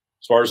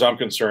 As far as I'm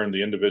concerned,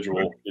 the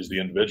individual is the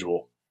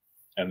individual.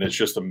 And it's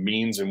just a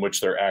means in which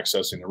they're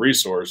accessing the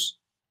resource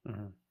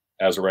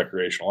as a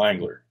recreational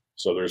angler.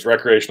 So there's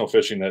recreational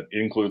fishing that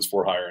includes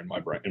for hire in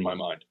my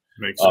mind.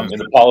 Makes sense. In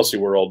the policy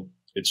world,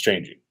 it's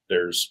changing.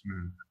 There's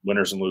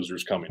winners and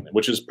losers coming,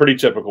 which is pretty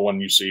typical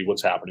when you see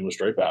what's happening with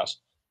straight bass.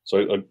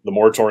 So the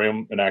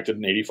moratorium enacted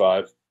in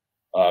 85,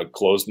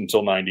 closed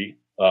until 90,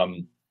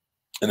 and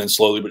then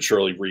slowly but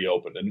surely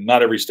reopened. And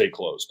not every state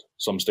closed.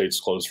 Some states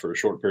closed for a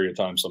short period of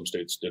time. Some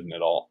states didn't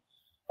at all.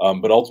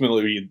 But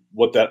ultimately,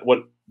 what that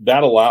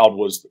allowed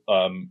was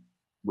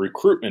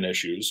recruitment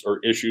issues or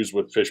issues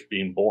with fish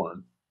being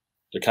born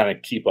to kind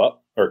of keep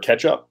up or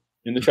catch up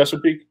in the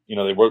Chesapeake. You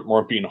know, they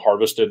weren't being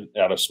harvested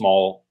at a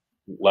small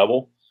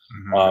level.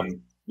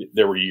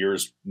 There were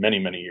years, many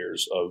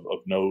years of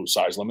no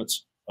size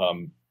limits.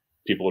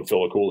 People would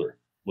fill a cooler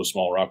with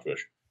small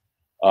rockfish.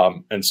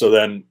 And so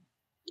then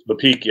the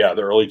peak,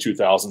 the early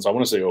 2000s, I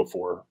want to say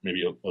 04,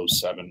 maybe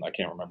 07. I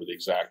can't remember the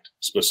exact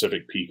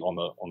specific peak on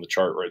the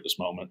chart right this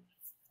moment.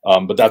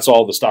 But that's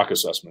all the stock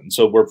assessment. And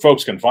so where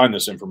folks can find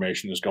this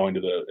information is going to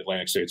the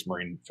Atlantic States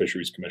Marine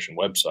Fisheries Commission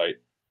website.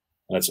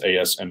 And that's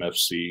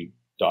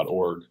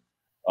asmfc.org.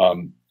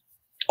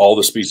 All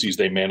the species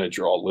they manage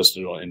are all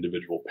listed on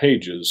individual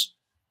pages,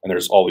 and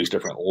there's all these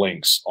different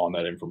links on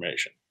that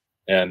information.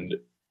 And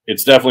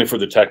it's definitely for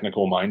the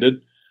technical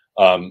minded.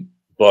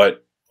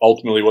 But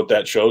ultimately what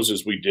that shows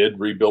is we did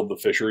rebuild the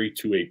fishery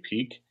to a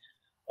peak.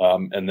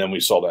 And then we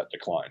saw that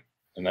decline.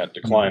 And that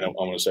decline, I'm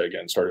going to say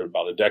again, started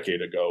about a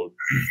decade ago,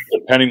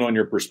 depending on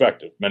your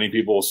perspective. Many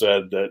people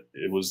said that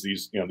it was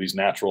these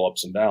natural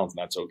ups and downs,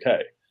 and that's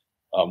okay.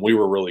 We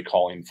were really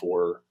calling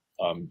for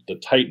the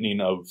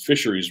tightening of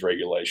fisheries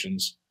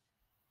regulations.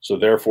 So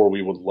therefore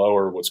we would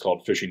lower what's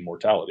called fishing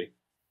mortality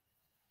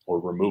or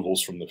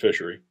removals from the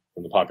fishery,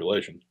 from the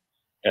population,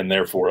 and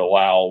therefore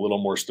allow a little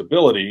more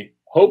stability.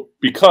 Hope,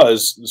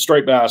 because the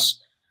striped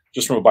bass,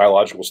 just from a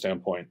biological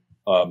standpoint,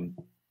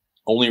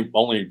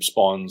 only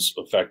spawns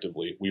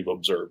effectively, we've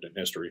observed in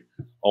history,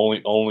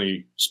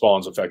 only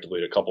spawns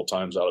effectively a couple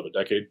times out of a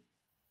decade.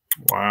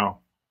 Wow.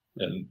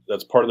 And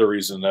that's part of the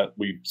reason that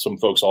some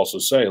folks also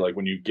say, like,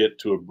 when you get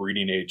to a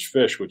breeding age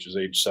fish, which is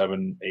age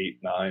 7, 8,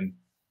 9,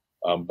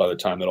 by the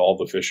time that all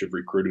the fish have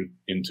recruited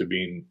into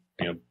being,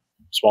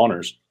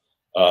 spawners,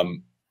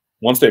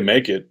 once they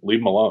make it, leave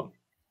them alone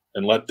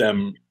and let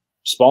them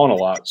spawn a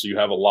lot. So you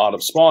have a lot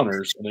of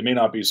spawners, and they may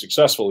not be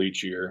successful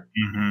each year.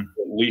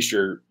 At least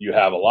you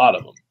have a lot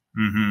of them.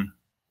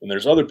 And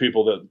there's other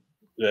people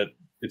that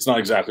it's not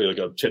exactly like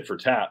a tit for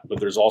tat, but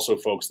there's also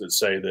folks that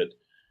say that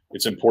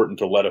it's important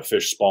to let a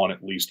fish spawn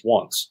at least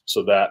once,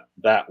 so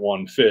that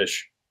one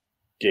fish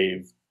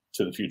gave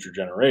to the future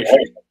generation.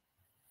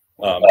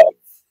 And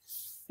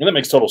that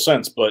makes total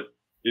sense. But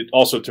it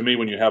also, to me,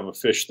 when you have a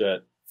fish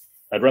that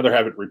I'd rather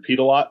have it repeat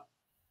a lot,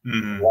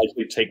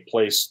 likely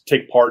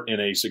take part in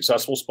a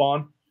successful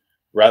spawn,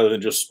 rather than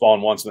just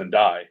spawn once and then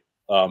die,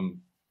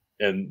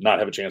 and not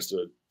have a chance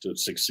to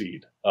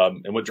succeed.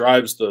 And what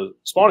drives the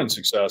spawning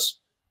success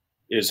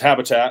is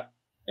habitat,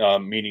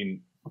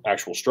 meaning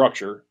actual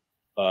structure,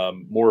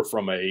 more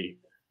from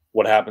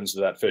what happens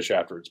to that fish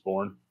after it's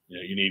born.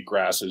 You need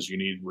grasses, you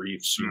need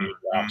reefs, you need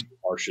rocks,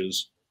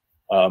 marshes,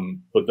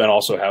 but then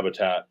also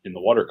habitat in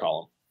the water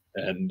column.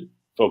 And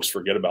folks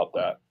forget about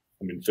that.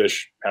 I mean,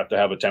 fish have to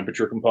have a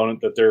temperature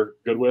component that they're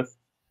good with.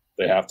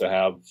 They have to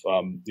have,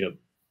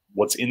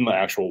 what's in the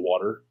actual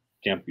water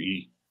can't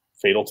be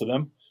fatal to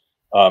them.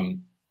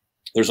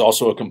 There's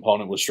also a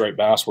component with striped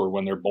bass where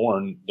when they're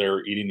born,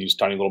 they're eating these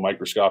tiny little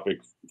microscopic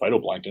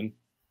phytoplankton.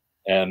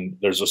 And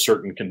there's a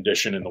certain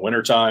condition in the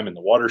wintertime in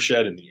the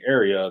watershed in the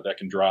area that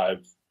can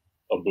drive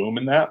a boom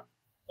in that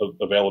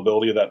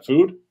availability of that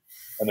food.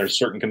 And there's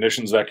certain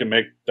conditions that can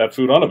make that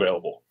food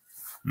unavailable.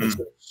 There's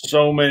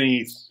so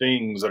many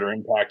things that are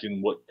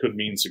impacting what could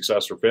mean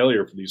success or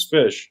failure for these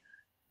fish.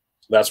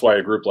 That's why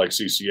a group like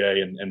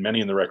CCA and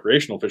many in the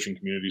recreational fishing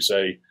community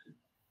say,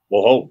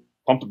 well,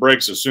 pump the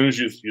brakes as soon as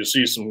you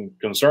see some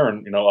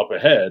concern, up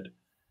ahead.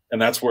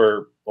 And that's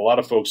where a lot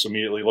of folks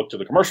immediately look to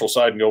the commercial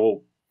side and go,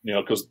 well,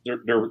 because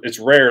it's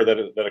rare that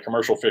a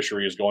commercial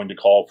fishery is going to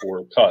call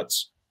for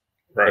cuts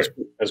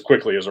as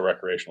quickly as a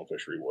recreational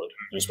fishery would,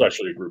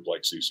 especially a group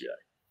like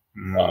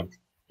CCA.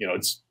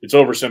 It's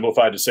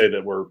oversimplified to say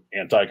that we're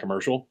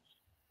anti-commercial.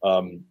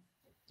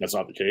 That's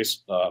not the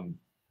case.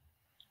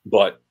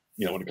 But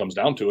when it comes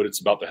down to it,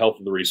 it's about the health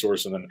of the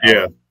resource, and then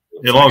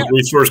as long as the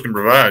resource can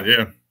provide.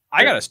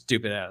 I got a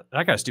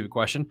stupid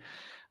question.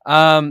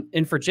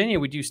 In Virginia,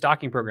 we do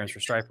stocking programs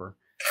for striper,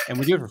 and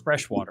we do it for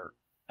freshwater.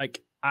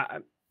 Like,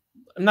 I'm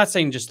not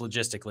saying just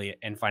logistically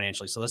and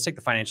financially. So let's take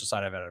the financial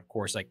side of it. Of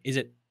course, like, is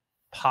it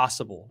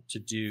possible to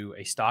do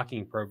a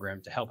stocking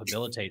program to help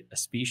habilitate a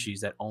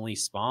species that only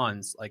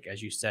spawns, like,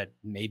 as you said,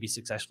 maybe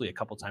successfully a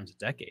couple times a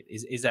decade?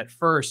 Is that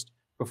first,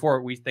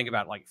 before we think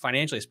about, like,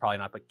 financially, it's probably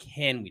not, but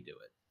can we do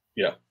it?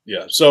 Yeah.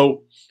 Yeah.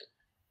 So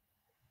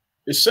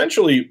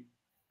essentially,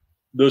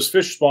 those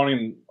fish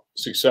spawning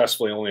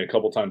successfully only a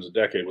couple times a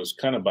decade was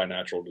kind of by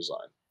natural design.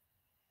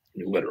 I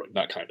mean, literally,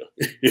 not kind of.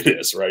 It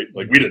is, right?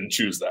 Like, we didn't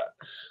choose that.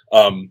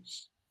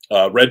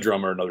 Red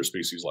drum are another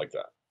species like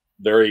that.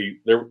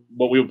 They're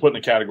what we would put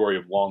in the category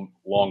of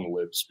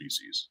long-lived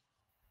species.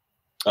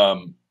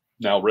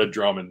 Now, red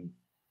drum and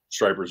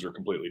stripers are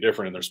completely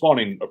different in their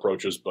spawning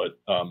approaches, but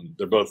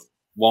they're both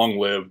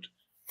long-lived,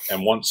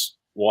 and once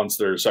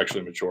they're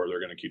sexually mature, they're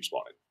going to keep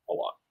spawning a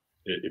lot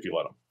if you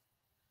let them.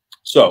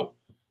 So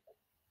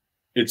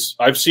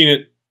I've seen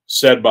it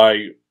said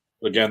by,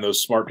 again,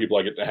 those smart people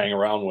I get to hang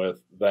around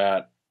with,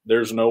 that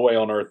there's no way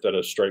on earth that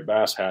a striped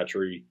bass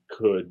hatchery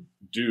could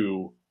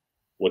do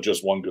what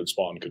just one good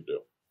spawn could do.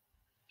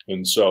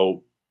 And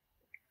so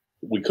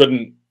we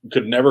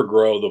could never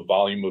grow the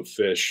volume of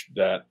fish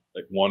that,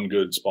 like, one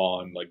good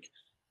spawn, like,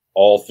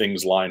 all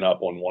things line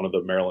up on one of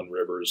the Maryland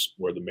rivers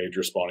where the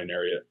major spawning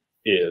area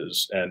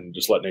is, and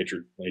just let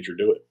nature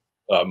do it.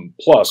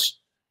 Plus,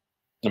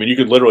 I mean, you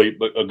could literally,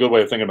 a good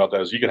way of thinking about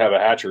that is you could have a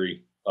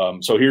hatchery.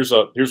 So here's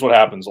what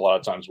happens a lot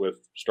of times with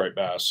striped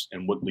bass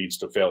and what leads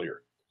to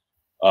failure.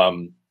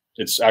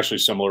 It's actually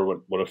similar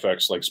what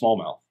affects, like,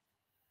 smallmouth.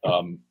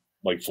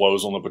 Like,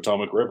 flows on the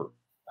Potomac River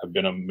have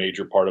been a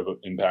major part of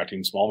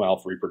impacting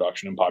smallmouth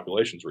reproduction and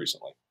populations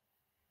recently.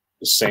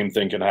 The same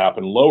thing can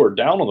happen lower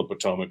down on the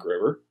Potomac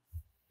River,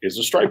 is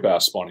a striped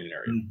bass spawning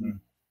area. Mm-hmm.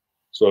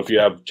 So if you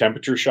have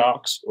temperature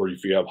shocks, or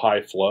if you have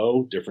high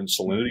flow, different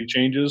salinity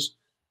changes,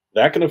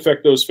 that can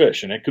affect those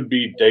fish. And it could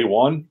be day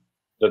one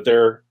that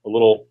they're a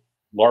little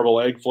larval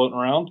egg floating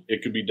around.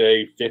 It could be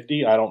day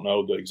 50. I don't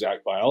know the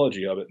exact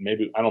biology of it.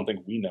 Maybe, I don't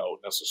think we know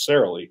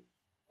necessarily.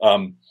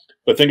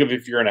 But think of,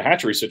 if you're in a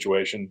hatchery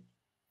situation,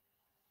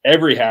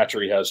 every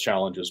hatchery has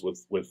challenges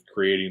with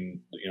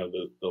creating,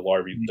 the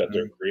larvae that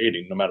they're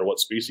creating, no matter what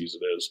species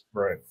it is.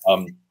 Right.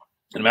 And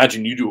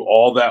imagine you do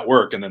all that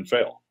work and then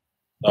fail.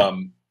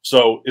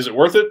 So is it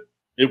worth it?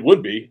 It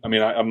would be. I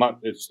mean, I'm not,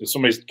 if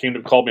somebody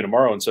called me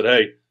tomorrow and said,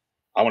 "Hey,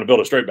 I want to build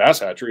a striped bass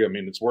hatchery," I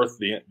mean, it's worth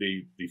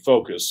the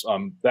focus.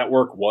 That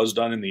work was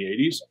done in the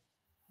 80s,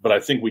 but I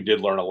think we did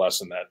learn a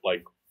lesson that,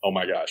 like, oh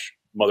my gosh,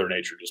 Mother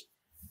Nature just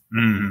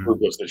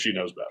proved us that she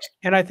knows best.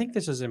 And I think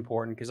this is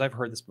important because I've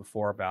heard this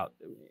before about,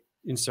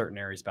 in certain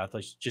areas, about,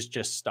 like,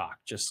 just stock,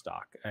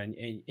 and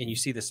you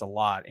see this a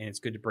lot, and it's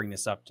good to bring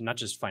this up to not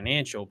just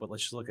financial, but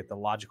let's just look at the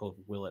logical,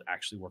 will it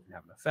actually work and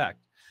have an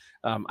effect?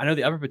 I know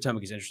the Upper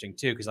Potomac is interesting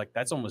too, because, like,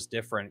 that's almost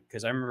different.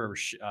 Because I remember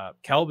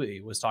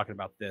Kelby was talking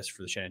about this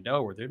for the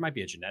Shenandoah, where there might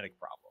be a genetic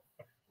problem.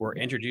 We're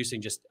introducing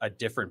just a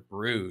different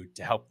brood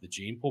to help the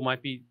gene pool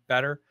might be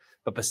better.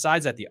 But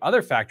besides that, the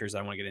other factors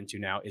I want to get into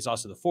now is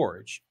also the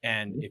forage.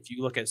 And if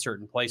you look at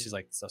certain places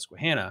like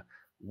Susquehanna,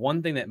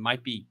 one thing that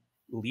might be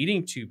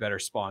leading to better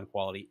spawn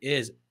quality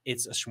is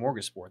it's a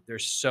smorgasbord.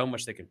 There's so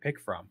much they can pick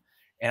from.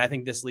 And I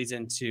think this leads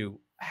into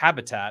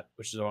habitat,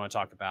 which is what I want to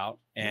talk about,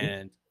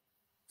 and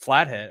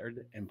flathead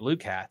and blue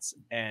cats.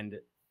 And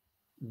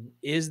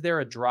is there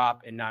a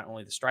drop in not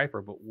only the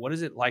striper, but what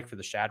is it like for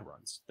the shad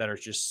runs that are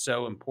just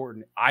so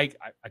important? I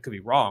could be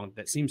wrong.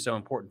 That seems so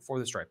important for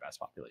the striped bass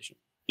population.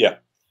 Yeah.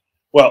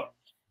 Well,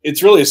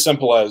 it's really as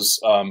simple as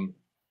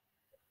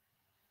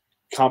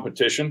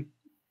competition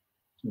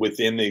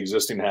within the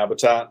existing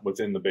habitat,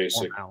 within the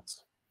basic,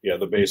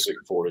 the basic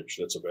forage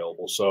that's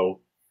available. So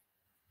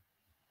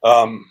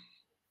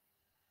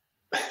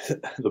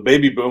the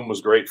baby boom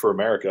was great for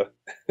America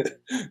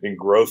in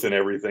growth and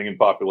everything, and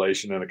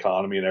population and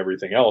economy and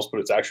everything else,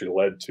 but it's actually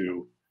led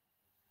to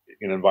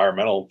an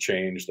environmental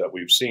change that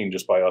we've seen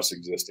just by us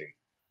existing.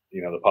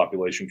 The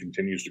population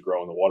continues to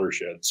grow in the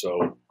watershed.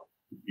 So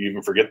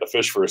even forget the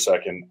fish for a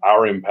second,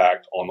 our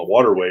impact on the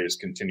waterways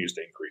continues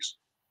to increase.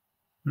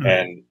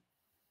 And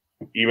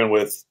even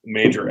with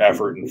major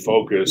effort and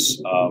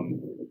focus,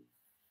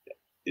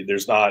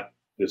 there's not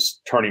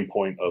this turning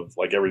point of,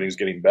 like, everything's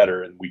getting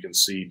better and we can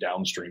see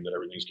downstream that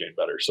everything's getting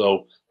better.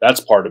 So that's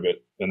part of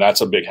it. And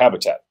that's a big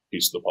habitat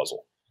piece of the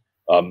puzzle.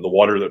 The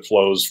water that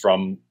flows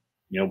from,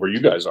 where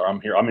you guys are, I'm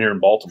here in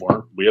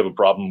Baltimore. We have a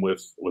problem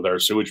with our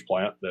sewage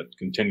plant that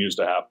continues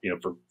to happen,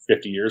 for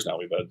 50 years now,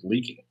 we've had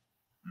leaking.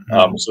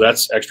 So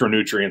that's extra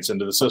nutrients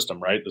into the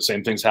system, right? The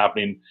same thing's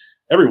happening.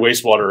 Every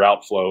wastewater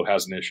outflow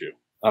has an issue.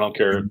 I don't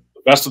care.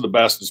 The best of the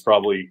best is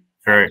probably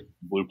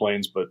Blue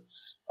Plains, but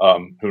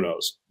who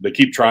knows? They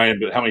keep trying,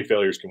 but how many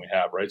failures can we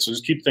have, right? So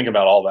just keep thinking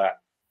about all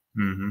that.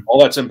 All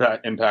that's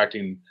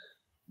impacting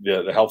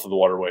the health of the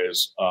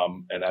waterways,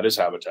 and that is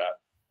habitat.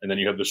 And then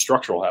you have the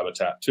structural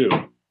habitat too,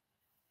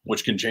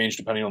 which can change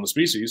depending on the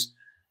species.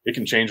 It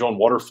can change on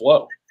water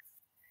flow,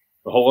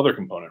 the whole other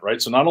component,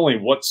 right? So not only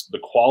what's the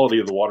quality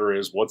of the water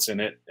is, what's in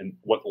it, and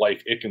what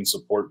life it can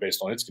support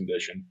based on its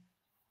condition,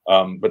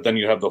 but then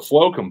you have the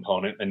flow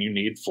component, and you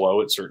need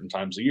flow at certain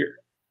times of year.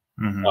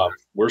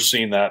 We're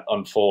seeing that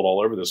unfold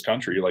all over this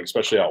country, like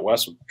especially out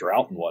west with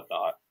drought and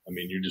whatnot. I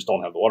mean, you just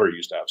don't have the water you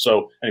used to have.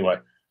 So anyway,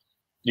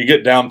 you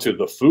get down to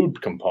the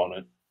food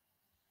component,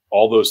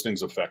 all those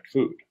things affect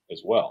food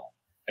as well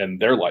and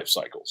their life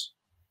cycles,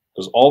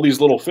 because all these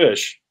little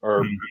fish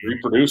are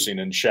reproducing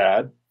in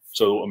shad.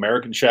 So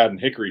American shad and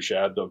hickory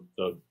shad,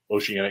 the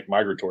oceanic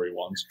migratory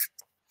ones,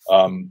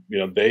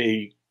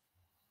 they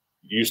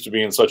used to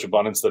be in such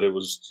abundance that it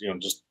was,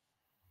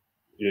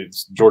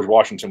 George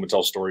Washington would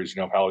tell stories,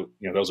 of how,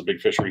 that was a big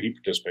fishery he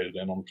participated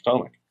in on the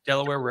Potomac.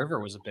 Delaware River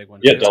was a big one.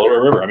 Yeah, too.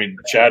 Delaware River. I mean,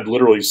 shad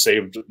literally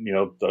saved,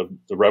 the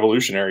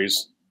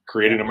revolutionaries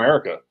creating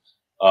America.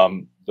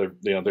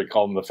 They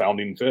call them the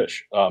founding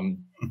fish.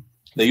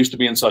 They used to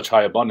be in such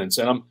high abundance.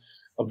 And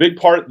a big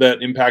part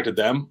that impacted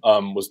them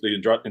was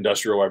the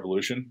industrial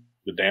revolution,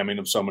 the damming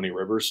of so many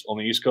rivers on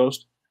the East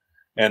Coast.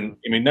 And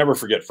I mean, never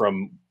forget,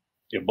 from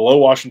below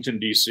Washington,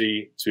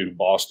 D.C. to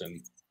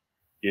Boston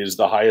is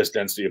the highest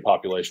density of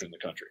population in the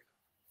country.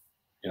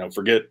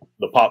 Forget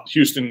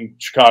Houston,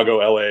 Chicago,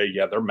 LA.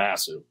 Yeah, they're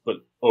massive. But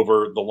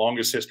over the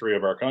longest history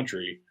of our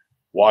country,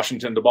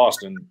 Washington to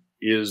Boston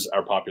is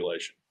our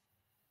population.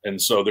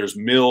 And so there's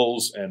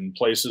mills and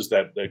places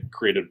that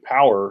created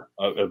power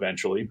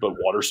eventually, but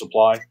water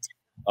supply.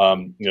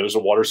 There's a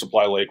water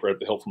supply lake right up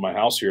the hill from my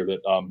house here that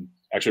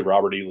actually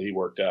Robert E. Lee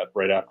worked at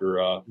right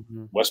after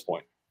West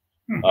Point.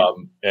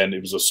 And it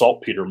was a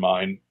saltpeter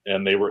mine,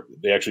 and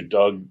they actually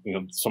dug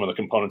some of the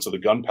components of the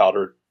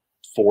gunpowder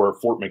for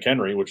Fort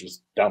McHenry, which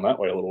is down that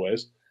way a little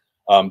ways,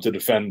 to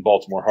defend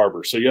Baltimore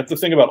Harbor. So you have to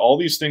think about all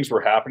these things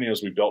were happening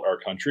as we built our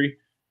country,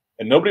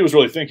 and nobody was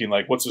really thinking,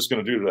 like, what's this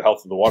going to do to the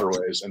health of the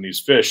waterways and these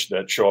fish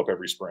that show up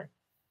every spring?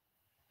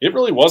 It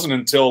really wasn't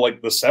until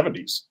like the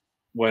 70s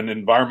when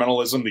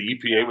environmentalism, the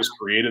EPA was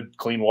created,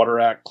 Clean Water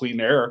Act, Clean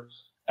Air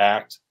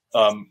Act,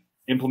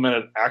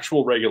 implemented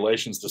actual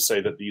regulations to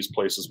say that these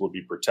places would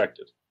be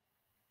protected.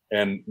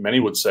 And many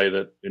would say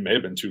that it may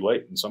have been too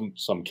late in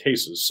some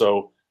cases.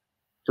 So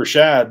for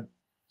shad,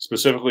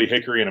 specifically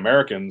hickory and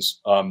Americans,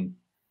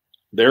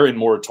 they're in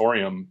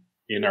moratorium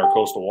in our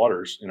coastal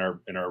waters, in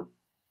our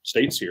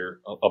states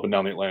here, up and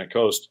down the Atlantic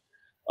coast.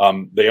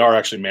 They are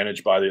actually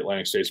managed by the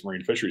Atlantic States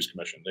Marine Fisheries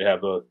Commission. They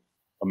have a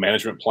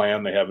management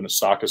plan. They have a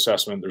stock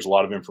assessment. There's a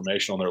lot of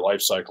information on their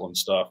life cycle and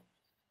stuff.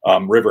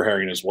 River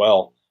herring as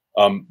well.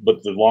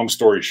 But the long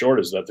story short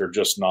is that they're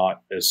just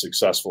not as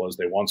successful as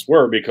they once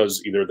were,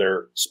 because either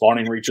their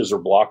spawning reaches are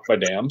blocked by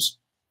dams.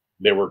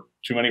 Too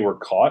many were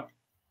caught.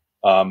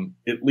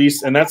 At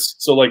least, and that's,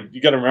 so like, you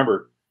got to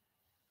remember,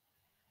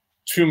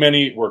 too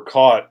many were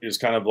caught is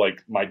kind of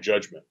like my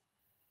judgment.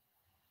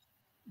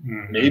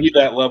 Maybe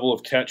that level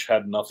of catch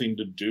had nothing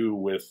to do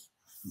with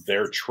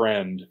their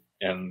trend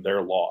and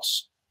their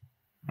loss.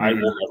 I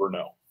will never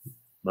know.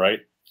 Right.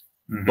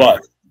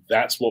 But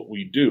that's what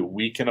we do.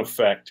 We can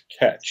affect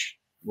catch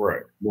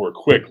more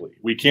quickly.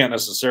 We can't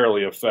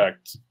necessarily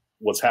affect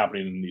what's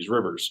happening in these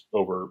rivers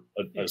over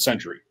a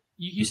century.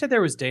 You said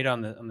there was data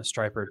on the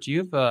striper. Do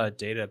you have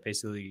data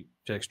basically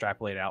to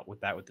extrapolate out with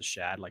the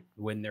shad, like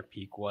when their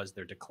peak was,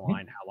 their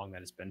decline, how long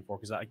that has been for?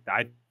 Because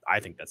I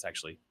think that's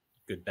actually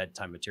good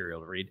bedtime material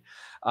to read.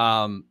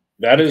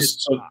 That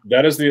is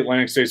the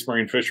Atlantic States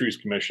Marine Fisheries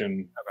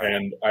Commission,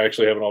 and I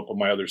actually have it up on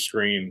my other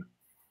screen.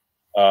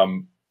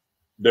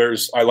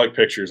 I like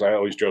pictures. I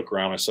always joke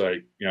around. I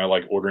say, I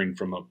like ordering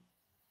from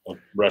a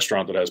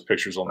restaurant that has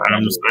pictures on.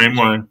 I'm the same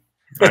way.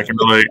 I can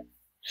relate.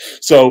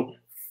 So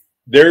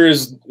there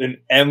is an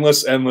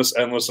endless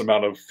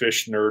amount of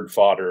fish nerd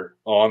fodder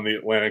on the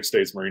Atlantic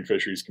States Marine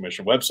Fisheries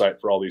Commission website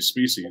for all these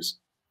species.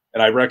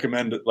 And I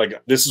recommend it. Like,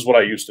 this is what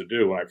I used to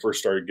do when I first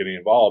started getting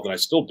involved, and I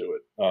still do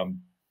it,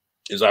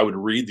 is I would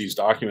read these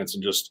documents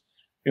and just,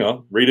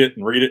 read it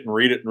and read it and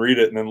read it and read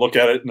it, and then look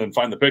at it and then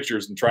find the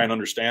pictures and try and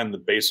understand the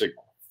basic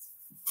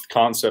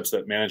concepts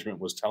that management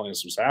was telling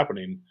us was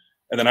happening.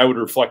 And then I would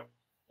reflect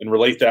and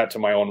relate that to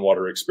my own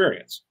water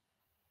experience,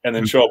 and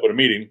then show up at a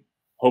meeting,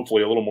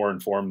 hopefully a little more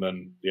informed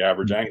than the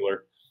average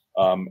angler,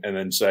 and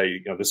then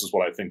say, this is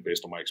what I think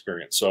based on my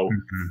experience. So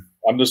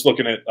I'm just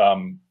looking at,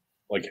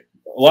 like,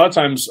 a lot of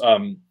times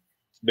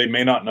they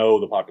may not know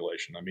the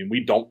population. I mean,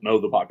 we don't know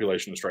the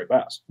population of striped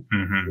bass.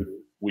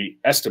 We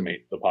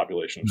estimate the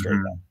population of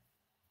striped bass.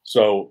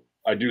 So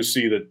I do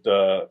see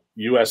that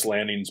U.S.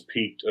 landings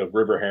peaked of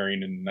river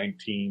herring in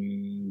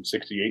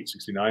 1968,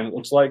 69, it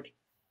looks like.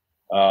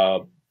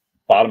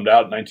 Bottomed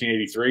out in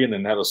 1983 and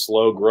then had a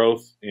slow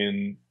growth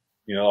in,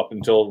 up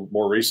until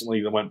more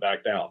recently, that went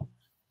back down.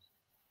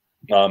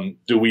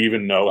 Do we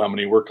even know how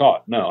many were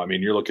caught? No. I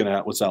mean, you're looking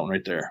at, what's that one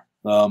right there?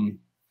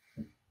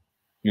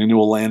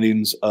 Annual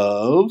landings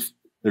of,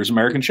 there's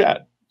American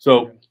shad.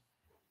 So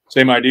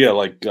same idea,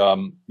 like,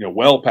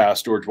 well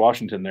past George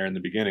Washington there in the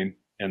beginning.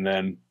 And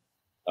then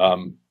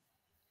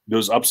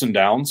those ups and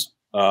downs,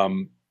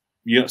 so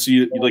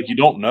you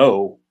don't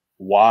know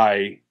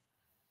why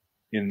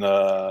in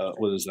the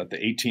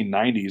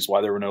 1890s,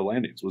 why there were no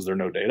landings. Was there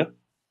no data?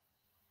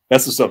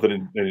 That's the stuff that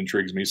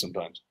intrigues me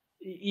sometimes.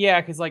 Yeah,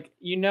 because like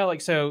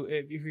like so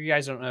if you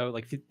guys don't know,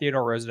 like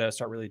Theodore Roosevelt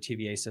started really a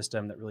TVA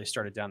system that really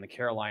started down the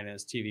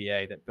Carolinas,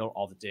 TVA that built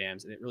all the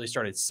dams, and it really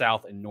started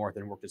south and north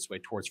and worked its way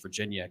towards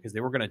Virginia because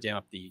they were going to dam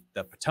up the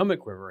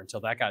Potomac River until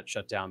that got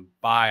shut down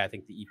by I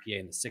think the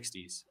EPA in the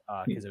 60s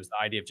because it was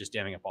the idea of just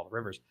damming up all the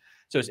rivers.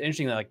 So it's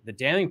interesting that like the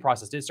damming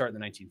process did start in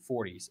the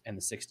 1940s and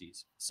the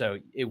 60s. So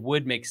it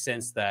would make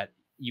sense that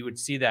you would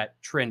see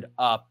that trend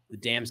up, the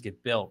dams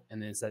get built,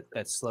 and then it's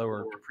that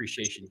slower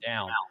depreciation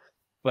down.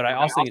 But I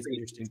also think it's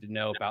interesting to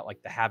know about like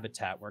the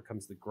habitat where it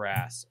comes to the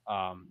grass,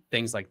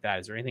 things like that.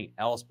 Is there anything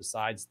else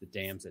besides the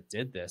dams that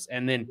did this?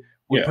 And then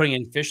we're putting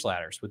in fish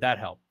ladders. Would that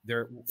help?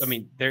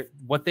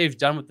 What they've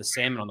done with the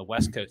salmon on the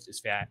West Coast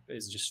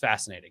is just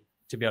fascinating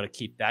to be able to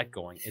keep that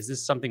going. Is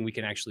this something we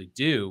can actually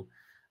do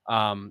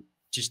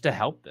just to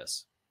help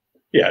this?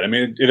 Yeah, I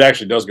mean, it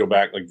actually does go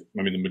back. Like,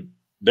 I mean,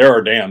 there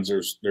are dams.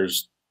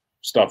 There's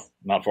stuff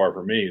not far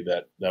from me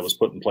that was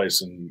put in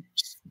place in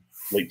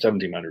late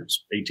 1700s,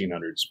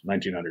 1800s,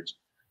 1900s.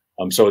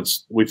 So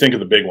we think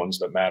of the big ones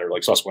that matter,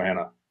 like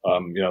Susquehanna,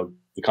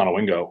 the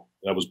Conowingo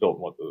that was built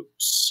in the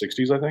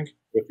 60s, I think,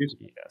 50s.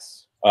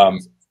 Yes.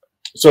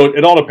 So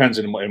it all depends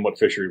in what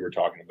fishery we're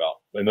talking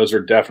about. And those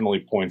are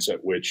definitely points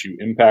at which you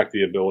impact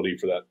the ability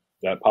for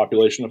that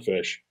population of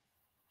fish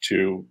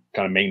to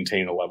kind of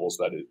maintain the levels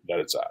that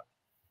it's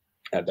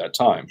at that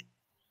time.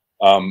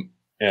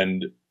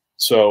 And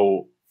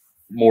so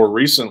more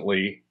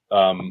recently,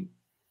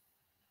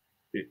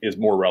 is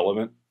more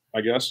relevant,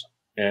 I guess.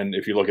 And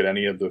if you look at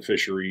any of the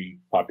fishery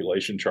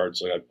population charts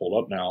that I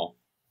pulled up now,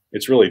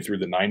 it's really through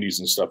the 90s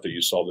and stuff that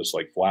you saw this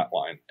like flat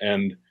line.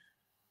 And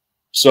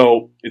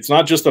so it's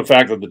not just the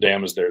fact that the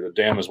dam is there. The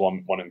dam is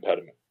one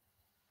impediment.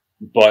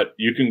 But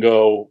you can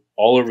go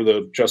all over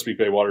the Chesapeake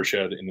Bay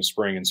watershed in the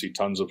spring and see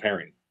tons of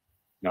herring.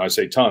 Now I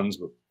say tons,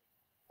 but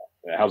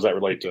how does that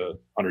relate to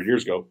 100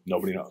 years ago?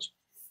 Nobody knows.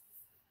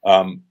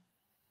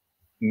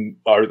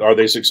 Are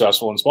they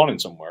successful in spawning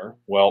somewhere?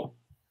 Well,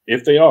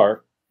 if they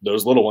are,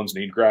 those little ones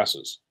need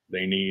grasses.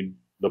 They need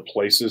the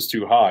places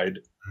to hide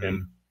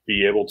and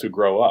be able to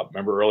grow up.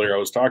 Remember earlier I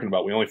was talking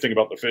about, we only think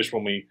about the fish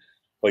when we,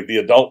 like the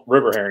adult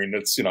river herring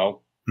that's,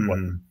 13,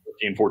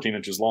 14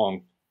 inches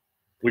long.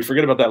 We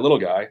forget about that little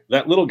guy.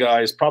 That little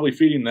guy is probably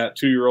feeding that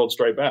 2-year-old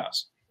striped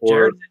bass.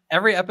 Jared,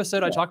 every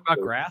episode I talk about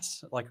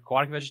grass, like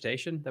aquatic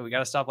vegetation, that we got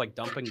to stop like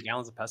dumping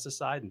gallons of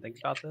pesticide and think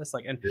about this.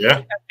 Like,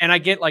 and I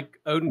get like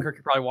Odenkirk,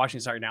 you're probably watching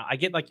this right now. I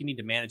get like you need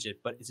to manage it,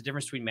 but it's a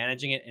difference between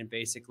managing it and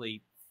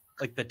basically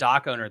like the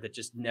dock owner that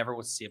just never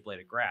wants to see a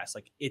blade of grass.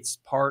 Like it's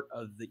part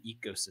of the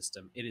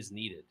ecosystem. It is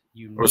needed.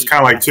 It was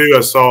kind of like too.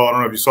 I don't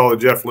know if you saw the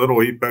Jeff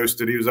Little. He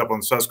posted. He was up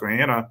on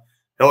Susquehanna.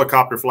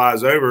 Helicopter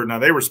flies over. Now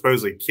they were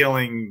supposedly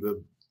killing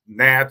the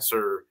gnats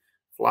or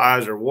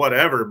flies or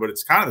whatever, but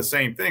it's kind of the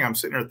same thing. I'm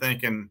sitting there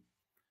thinking,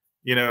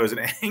 as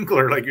an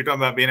angler, like you're talking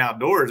about being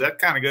outdoors, that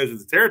kind of goes with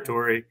the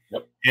territory.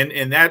 Yep.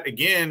 And that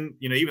again,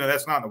 even though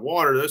that's not in the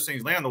water, those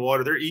things land in the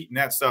water, they're eating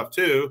that stuff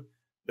too.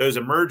 Those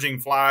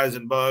emerging flies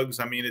and bugs.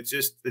 I mean,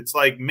 it's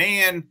like,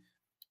 man,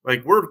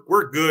 like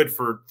we're good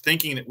for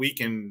thinking that we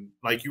can,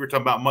 like you were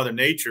talking about Mother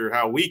Nature,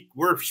 how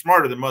we're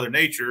smarter than Mother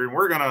Nature, and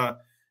we're gonna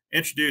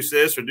introduce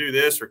this or do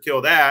this or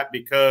kill that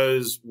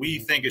because we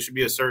think it should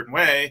be a certain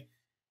way.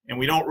 And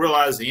we don't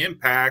realize the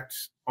impact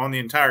on the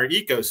entire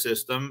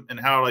ecosystem and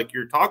how, like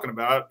you're talking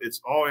about,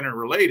 it's all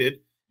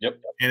interrelated. Yep.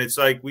 And it's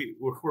like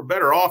we're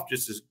better off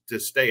just to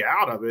stay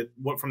out of it.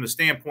 From the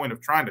standpoint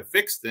of trying to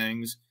fix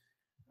things,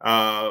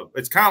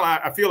 it's kind of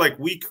like I feel like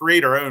we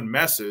create our own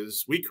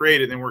messes. We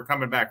create it, and we're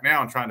coming back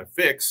now and trying to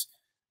fix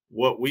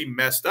what we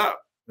messed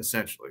up,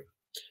 essentially.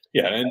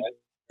 Yeah, and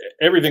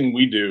everything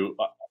we do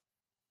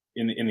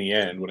in the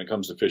end, when it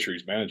comes to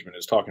fisheries management,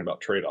 is talking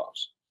about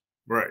trade-offs.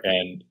 Right.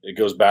 And it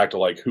goes back to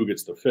like, who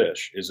gets the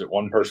fish? Is it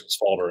one person's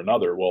fault or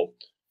another? Well,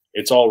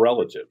 it's all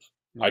relative.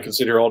 I can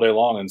sit here all day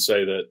long and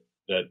say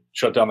that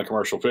shut down the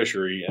commercial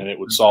fishery and it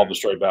would solve the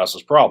striped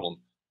bass's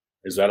problem.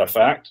 Is that a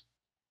fact?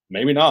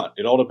 Maybe not.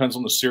 It all depends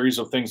on the series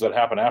of things that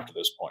happen after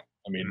this point.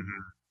 I mean,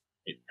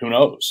 who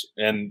knows?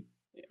 And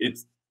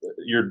it's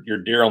your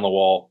deer on the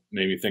wall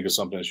made me think of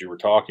something as you were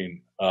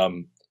talking.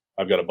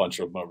 I've got a bunch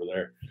of them over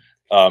there.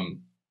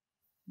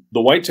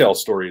 The whitetail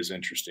story is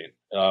interesting.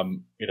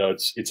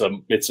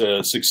 It's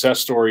a success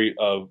story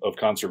of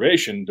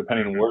conservation,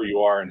 depending on where you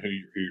are and who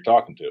you're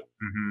talking to.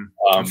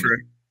 That's right.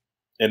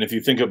 And if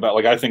you think about,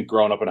 like, I think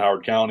growing up in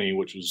Howard County,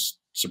 which was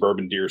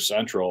suburban deer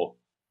central,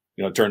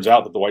 it turns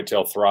out that the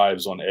whitetail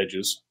thrives on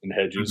edges and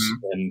hedges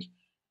and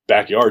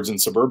backyards in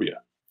suburbia.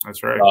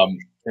 That's right.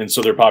 And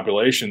so their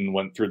population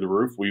went through the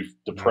roof. We've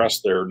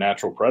depressed their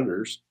natural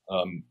predators,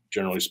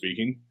 generally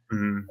speaking.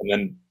 And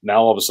then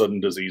now all of a sudden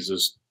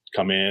diseases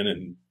come in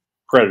and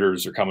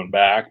predators are coming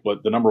back.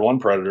 But the number one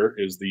predator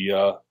is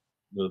the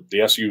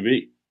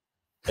SUV.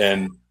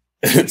 And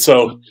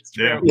so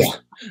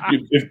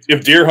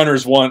if deer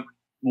hunters want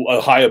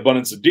a high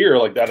abundance of deer,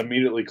 like that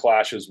immediately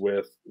clashes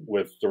with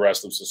the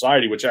rest of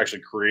society, which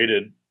actually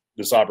created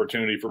this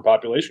opportunity for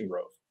population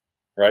growth,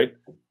 right?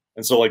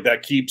 And so like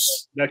that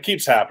keeps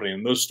happening.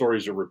 And those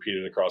stories are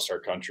repeated across our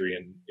country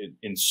and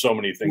in so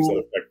many things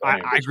that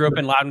affect. I grew up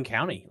in Loudoun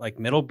County, like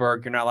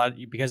Middleburg. You're not allowed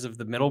because of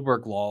the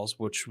Middleburg laws,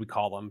 which we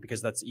call them,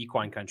 because that's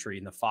equine country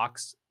and the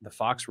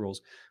fox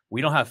rules.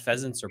 We don't have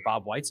pheasants or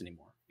bob whites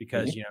anymore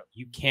because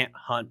you can't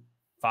hunt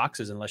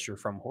foxes unless you're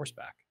from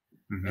horseback.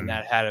 And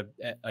that had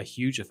a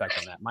huge effect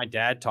on that. My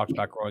dad talked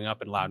about growing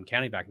up in Loudoun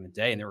County back in the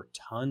day, and there were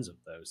tons of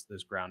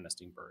those ground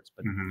nesting birds,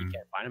 but you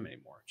can't find them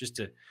anymore. Just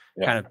to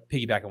kind of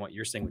piggyback on what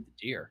you're saying with the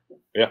deer.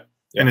 Yeah.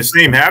 And the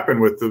same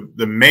happened with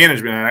the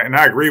management. And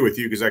I agree with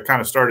you because I kind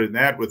of started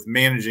that with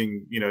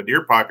managing,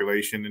 deer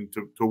population and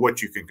to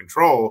what you can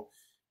control.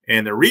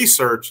 And the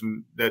research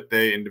and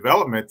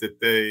development that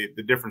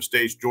the different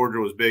states, Georgia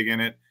was big in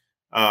it,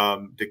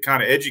 to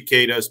kind of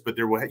educate us. But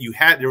there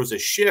was a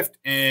shift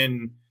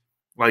in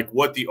like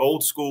what the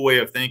old school way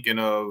of thinking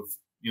of,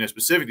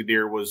 specific to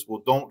deer was,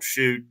 well, don't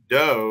shoot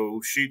doe,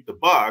 shoot the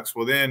bucks.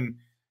 Well, then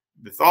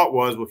the thought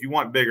was, well, if you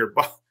want bigger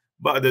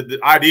but the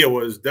idea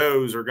was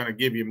does are going to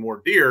give you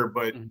more deer.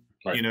 But,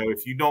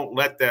 if you don't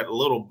let that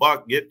little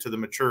buck get to the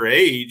mature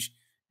age,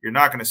 you're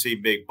not going to see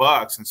big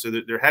bucks. And so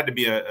there had to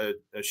be a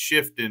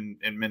shift in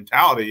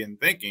mentality and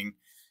thinking.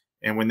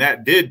 And when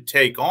that did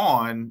take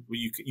on,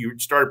 you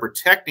started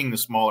protecting the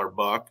smaller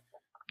buck.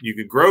 You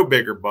could grow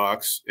bigger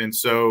bucks. And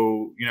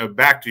so,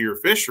 back to your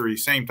fishery,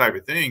 same type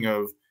of thing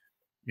of,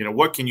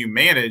 what can you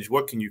manage?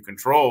 What can you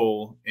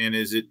control? And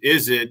is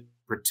it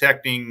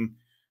protecting,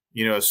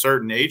 a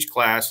certain age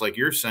class, like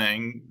you're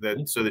saying,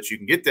 that so that you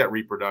can get that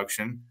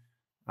reproduction?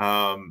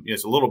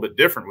 It's a little bit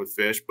different with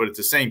fish, but it's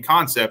the same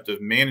concept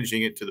of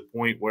managing it to the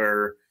point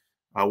where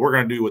we're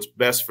going to do what's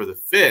best for the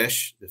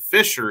fish, the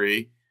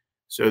fishery,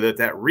 so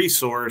that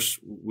resource,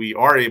 we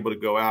are able to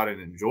go out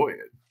and enjoy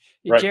it.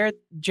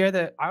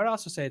 Jared, I would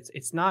also say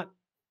it's not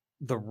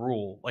the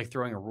rule, like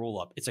throwing a rule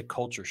up. It's a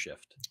culture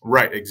shift.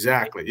 Right.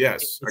 Exactly.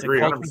 Yes. It's agree.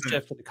 A culture 100%.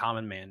 shift for the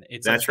common man.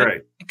 That's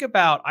right. Think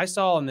about, I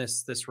saw in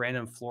this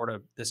random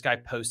Florida, this guy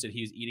posted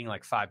he was eating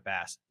like 5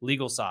 bass,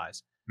 legal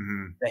size.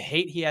 The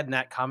hate he had in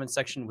that comment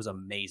section was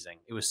amazing.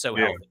 It was so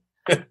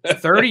healthy.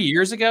 30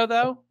 years ago,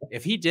 though,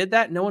 if he did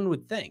that, no one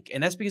would think.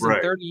 And that's because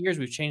in 30 years,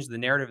 we've changed the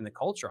narrative and the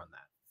culture on that.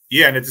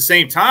 Yeah, and at the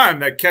same time,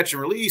 that catch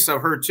and release,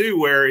 I've heard too,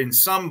 where in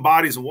some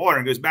bodies of water,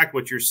 and it goes back to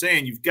what you're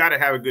saying, you've got to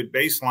have a good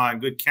baseline,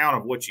 good count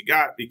of what you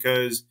got,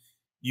 because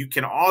you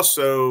can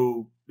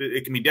also,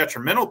 it can be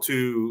detrimental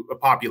to a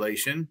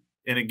population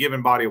in a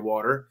given body of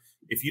water.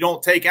 If you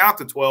don't take out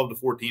the 12 to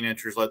 14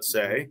 inches, let's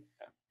say,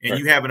 and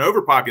you have an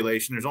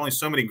overpopulation, there's only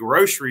so many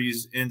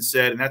groceries in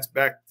said, and that's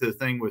back to the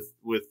thing with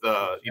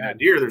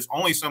deer, there's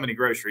only so many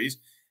groceries.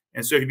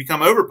 And so if you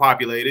become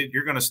overpopulated,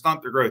 you're going to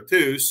stunt their growth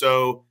too.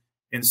 So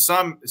in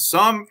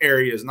some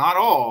areas, not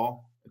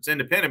all, it's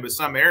independent, but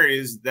some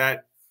areas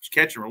that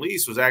catch and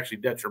release was actually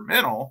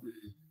detrimental.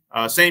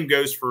 Same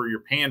goes for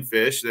your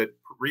panfish that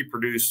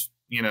reproduce,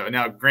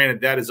 now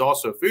granted that is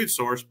also a food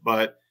source,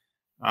 but,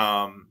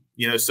 so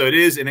it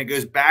is, and it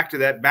goes back to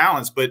that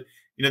balance. But,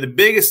 the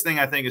biggest thing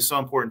I think is so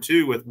important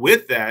too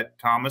with that,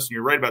 Thomas, and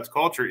you're right about the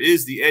culture,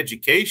 is the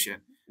education.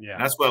 Yeah.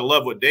 And that's what I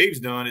love what Dave's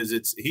doing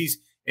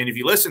and if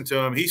you listen to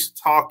him, he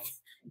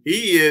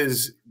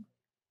is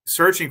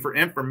searching for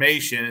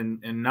information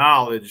and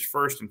knowledge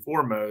first and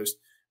foremost,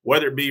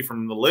 whether it be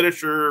from the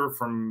literature,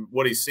 from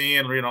what he's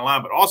seeing, reading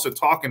online, but also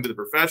talking to the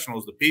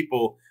professionals, the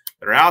people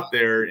that are out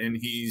there, and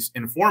he's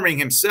informing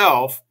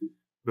himself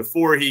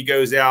before he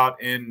goes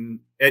out and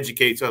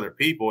educates other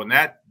people. And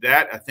that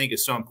I think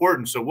is so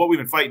important. So what we've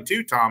been fighting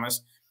too,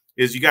 Thomas,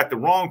 is you got the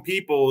wrong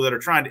people that are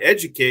trying to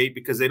educate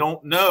because they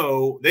don't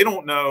know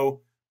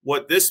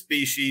what this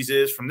species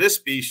is from this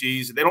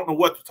species. They don't know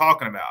what they're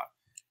talking about.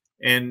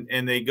 And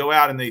they go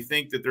out and they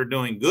think that they're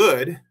doing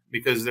good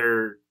because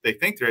they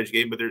think they're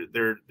educated, but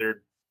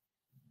they're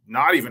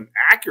not even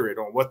accurate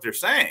on what they're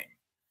saying.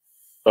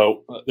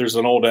 So there's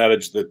an old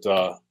adage that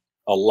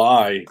a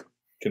lie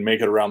can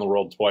make it around the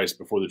world twice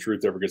before the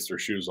truth ever gets their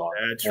shoes on.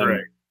 That's right.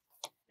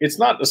 It's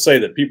not to say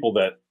that people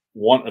that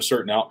want a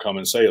certain outcome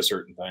and say a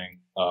certain thing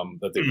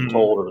that they've been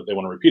told or they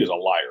want to repeat is a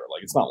liar.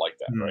 Like, it's not like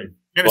that, right?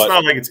 And it's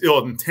not like it's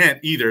ill intent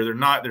either.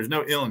 There's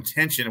no ill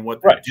intention in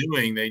what they're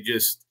doing. They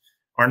just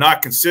are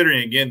not considering,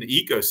 again, the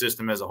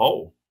ecosystem as a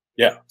whole.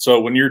 Yeah. So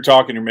when you're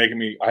talking, you're making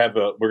me,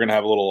 we're going to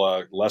have a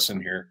little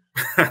lesson here.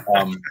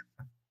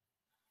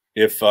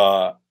 If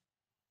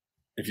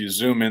you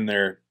zoom in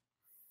there,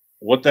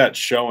 what that's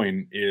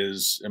showing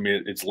is,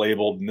 it's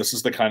labeled, and this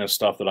is the kind of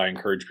stuff that I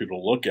encourage people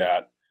to look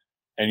at,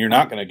 and you're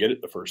not going to get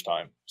it the first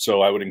time.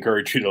 So I would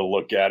encourage you to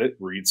look at it,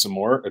 read some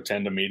more,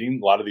 attend a meeting.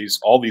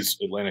 All these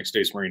Atlantic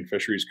States Marine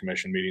Fisheries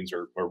Commission meetings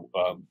are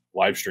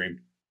live streamed.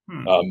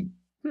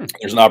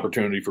 There's an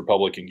opportunity for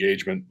public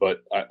engagement,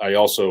 but I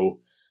also,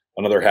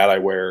 another hat I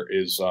wear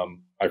is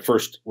I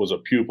first was a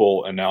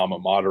pupil and now I'm a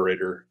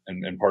moderator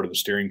and part of the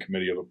steering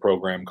committee of a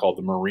program called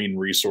the Marine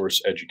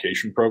Resource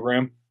Education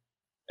Program.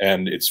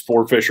 And it's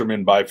for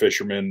fishermen, by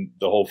fishermen.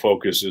 The whole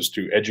focus is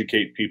to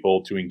educate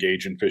people to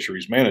engage in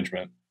fisheries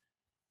management.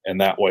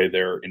 And that way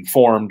they're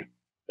informed,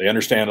 they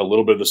understand a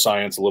little bit of the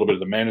science, a little bit of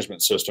the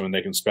management system, and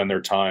they can spend their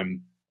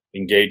time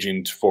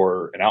engaging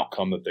for an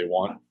outcome that they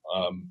want,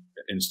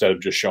 instead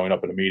of just showing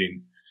up at a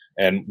meeting.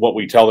 And what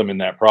we tell them in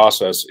that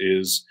process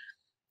is,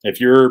 if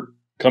you're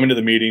coming to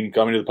the meeting,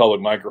 coming to the public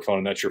microphone,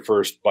 and that's your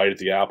first bite at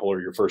the apple or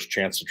your first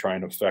chance to try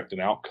and affect an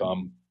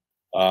outcome,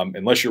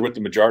 unless you're with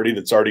the majority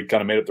that's already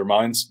kind of made up their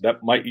minds,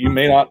 you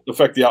may not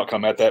affect the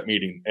outcome at that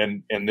meeting.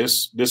 And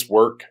this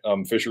work,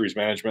 fisheries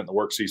management, the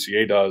work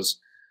CCA does,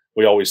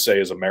 we always say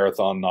is a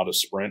marathon, not a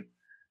sprint.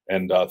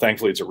 And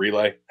thankfully, it's a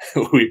relay.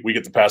 we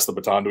get to pass the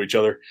baton to each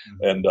other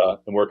and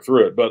work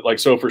through it. But like,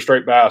 so for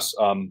striped bass,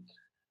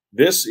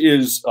 this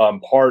is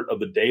part of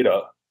the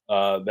data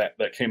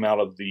that came out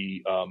of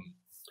the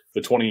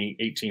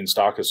 2018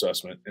 stock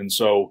assessment. And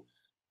so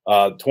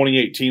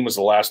 2018 was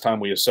the last time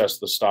we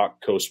assessed the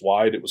stock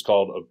coast-wide. It was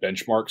called a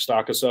benchmark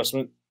stock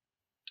assessment.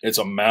 It's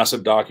a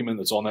massive document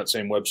that's on that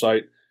same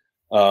website.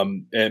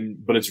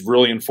 But it's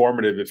really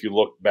informative if you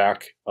look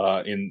back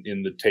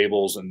in the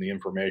tables and the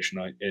information,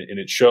 and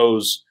it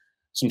shows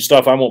some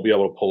stuff I won't be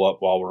able to pull up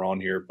while we're on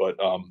here, but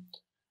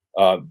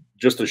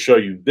just to show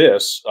you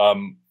this,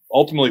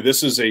 ultimately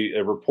this is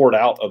a report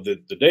out of the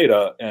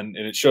data, and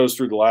it shows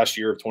through the last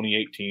year of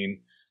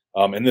 2018.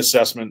 And this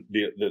assessment,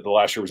 the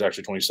last year was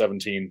actually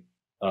 2017,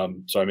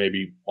 so I may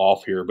be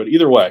off here, but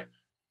either way,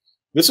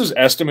 this is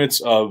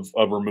estimates of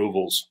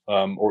removals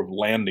or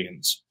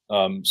landings.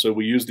 So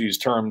we use these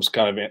terms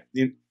kind of,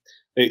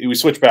 we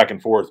switch back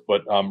and forth,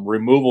 but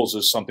removals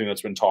is something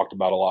that's been talked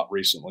about a lot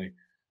recently.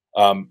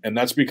 And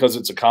that's because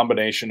it's a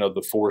combination of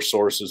the 4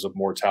 sources of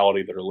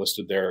mortality that are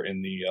listed there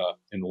in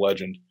the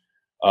legend.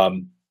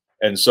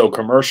 And so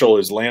commercial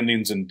is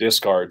landings and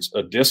discards.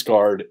 A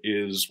discard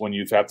is when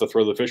you have to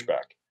throw the fish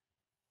back.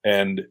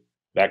 And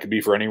that could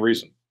be for any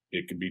reason.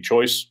 It could be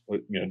choice.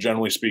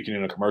 Generally speaking,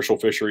 in a commercial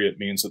fishery, it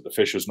means that the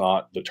fish is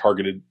not the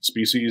targeted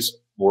species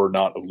or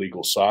not of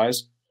legal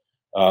size.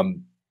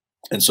 And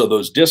so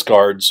those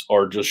discards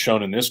are just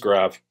shown in this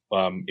graph,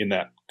 in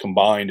that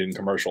combined in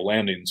commercial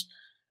landings.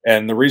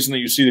 And the reason that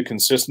you see the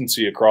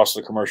consistency across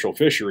the commercial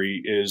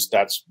fishery is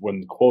that's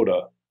when the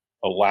quota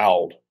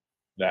allowed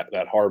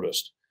that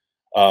harvest.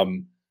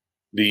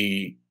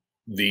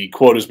 The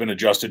quota has been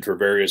adjusted for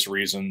various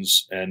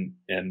reasons, and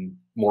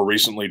more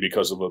recently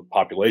because of a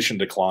population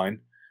decline.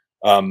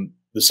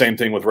 The same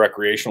thing with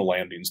recreational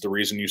landings. The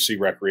reason you see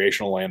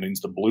recreational landings,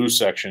 the blue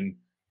section,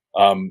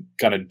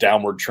 kind of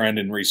downward trend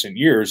in recent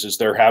years, is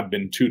there have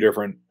been 2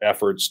 different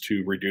efforts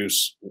to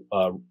reduce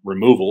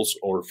removals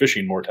or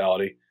fishing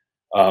mortality.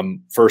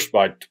 First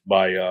by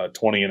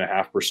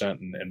 20.5%,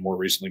 and more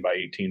recently by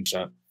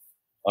 18%.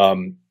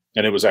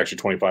 And it was actually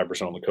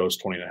 25% on the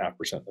coast,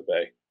 20.5% in the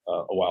bay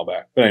a while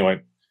back. But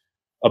anyway,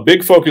 a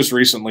big focus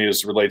recently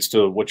relates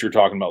to what you're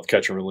talking about with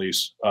catch and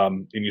release.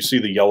 And you see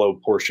the yellow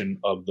portion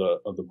of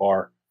the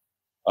bar.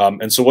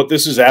 And so what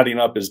this is adding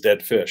up is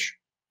dead fish.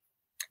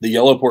 The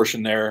yellow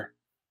portion there,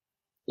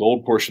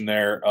 gold portion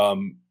there,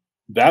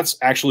 that's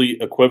actually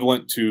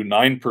equivalent to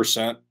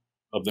 9%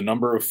 of the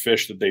number of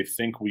fish that they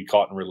think we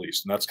caught and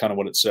released. And that's kind of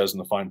what it says in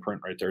the fine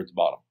print right there at the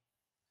bottom.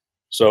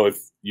 So if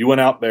you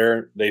went out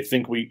there, they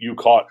think you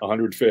caught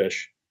 100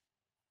 fish,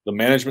 the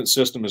management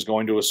system is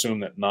going to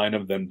assume that 9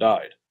 of them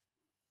died.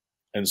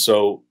 And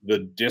so the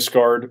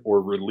discard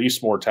or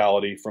release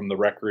mortality from the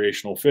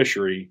recreational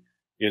fishery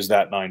is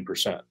that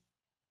 9%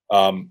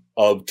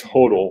 of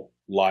total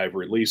live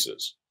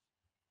releases.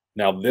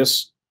 Now,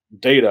 this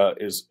data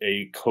is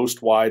a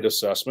coast-wide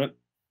assessment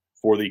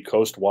for the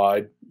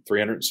coast-wide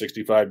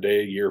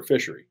 365-day-a-year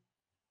fishery.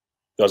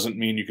 Doesn't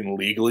mean you can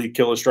legally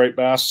kill a striped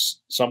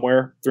bass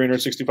somewhere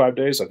 365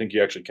 days. I think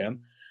you actually can,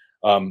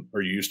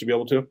 or you used to be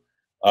able to.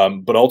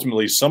 But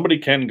ultimately, somebody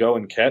can go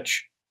and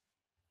catch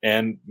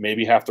and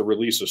maybe have to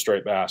release a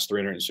striped bass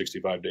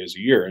 365 days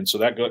a year. And so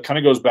that kind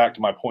of goes back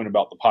to my point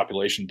about the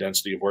population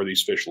density of where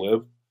these fish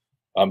live.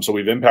 So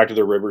we've impacted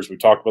their rivers. We've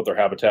talked about their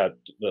habitat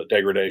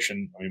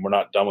degradation. I mean, we're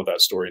not done with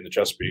that story in the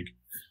Chesapeake.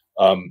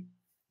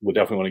 We'll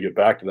definitely want to get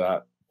back to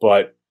that.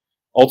 But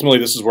ultimately,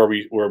 this is where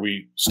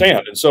we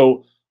stand. And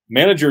so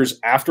managers,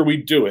 after we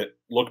do it,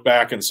 look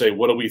back and say,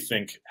 what do we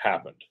think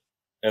happened?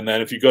 And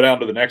then if you go down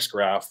to the next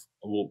graph,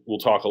 we'll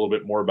talk a little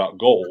bit more about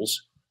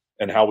goals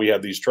and how we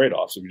have these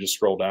trade-offs. If you just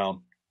scroll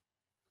down.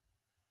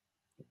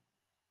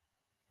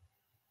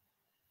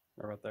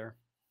 Right there.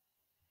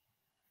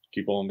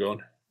 Keep on going.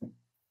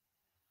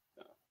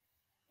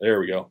 There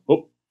we go.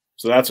 Oh,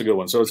 so that's a good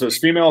one. So it says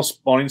female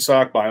spawning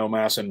stock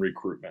biomass and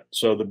recruitment.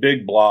 So the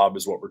big blob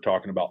is what we're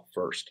talking about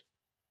first.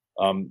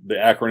 The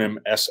acronym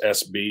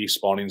SSB,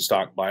 spawning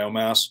stock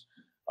biomass.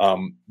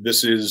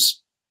 This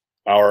is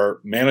our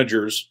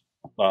managers,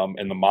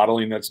 and the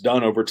modeling that's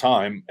done over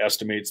time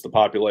estimates the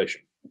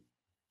population.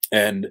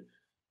 And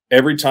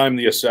every time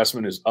the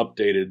assessment is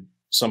updated,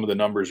 some of the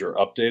numbers are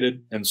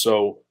updated. And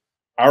so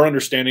our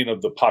understanding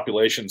of the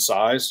population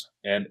size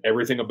and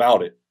everything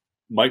about it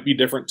might be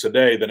different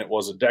today than it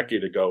was a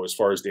decade ago as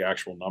far as the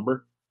actual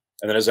number.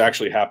 And that has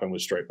actually happened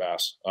with striped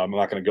bass. I'm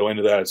not going to go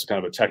into that. It's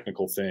kind of a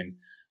technical thing,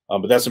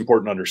 but that's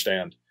important to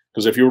understand,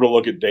 because if you were to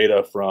look at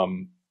data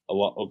from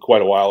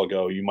quite a while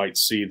ago, you might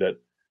see that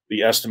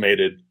the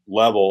estimated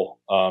level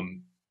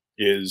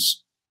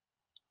is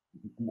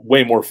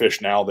way more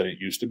fish now than it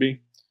used to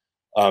be.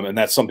 And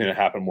that's something that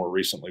happened more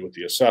recently with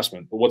the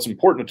assessment. But what's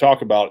important to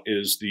talk about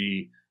is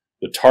the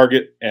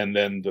target and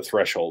then the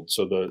threshold.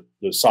 So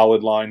the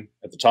solid line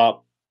at the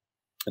top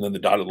and then the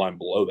dotted line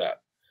below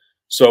that.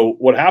 So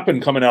what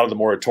happened coming out of the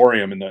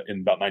moratorium in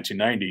about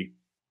 1990,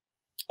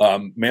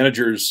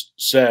 managers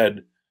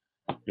said,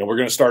 we're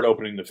going to start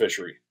opening the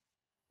fishery.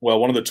 Well,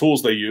 one of the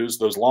tools they use,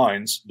 those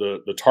lines,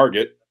 the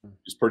target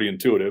is pretty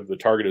intuitive. The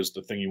target is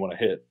the thing you want to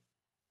hit.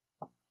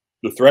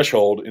 The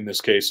threshold in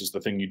this case is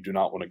the thing you do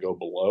not want to go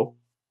below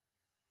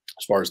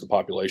as far as the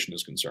population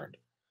is concerned.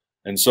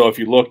 And so if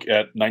you look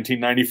at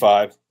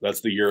 1995, that's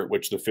the year at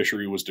which the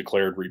fishery was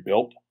declared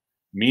rebuilt,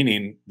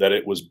 meaning that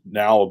it was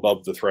now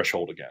above the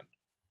threshold again.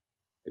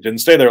 It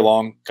didn't stay there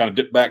long, kind of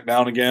dipped back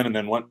down again, and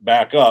then went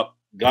back up,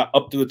 got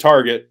up to the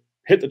target,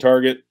 hit the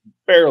target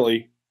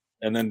barely,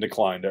 and then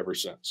declined ever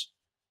since.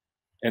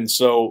 And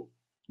so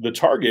the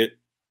target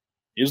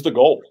is the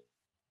goal.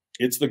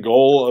 It's the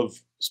goal of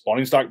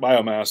spawning stock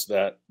biomass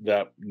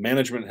that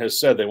management has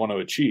said they want to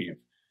achieve.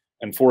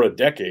 And for a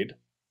decade,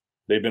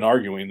 they've been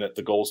arguing that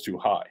the goal is too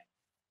high.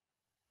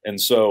 And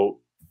so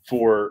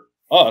for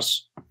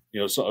us,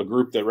 so a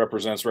group that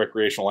represents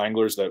recreational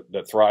anglers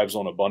that thrives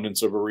on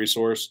abundance of a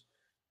resource,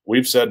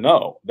 we've said,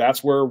 no,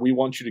 that's where we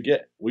want you to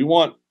get. We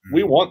want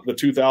the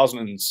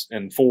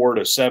 2004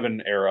 to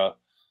 7 era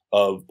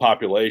of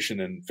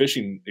population and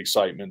fishing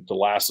excitement to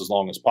last as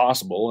long as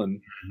possible.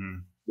 And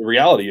the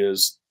reality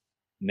is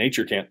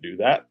nature can't do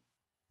that,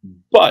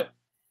 but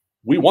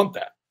we want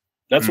that.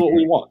 That's what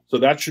we want. So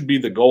that should be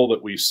the goal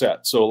that we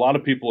set. So a lot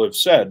of people have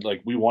said,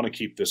 like, we want to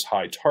keep this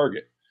high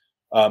target.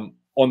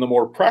 On the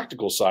more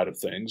practical side of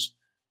things,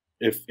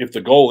 if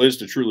the goal is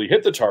to truly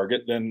hit the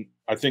target, then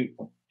I think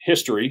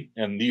history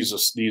and these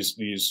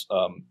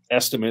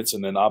estimates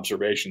and then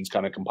observations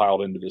kind of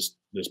compiled into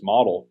this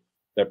model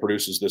that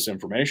produces this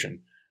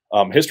information.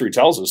 History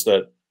tells us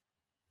that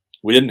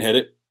we didn't hit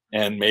it,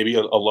 and maybe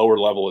a lower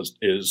level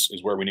is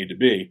where we need to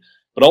be.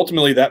 But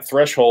ultimately, that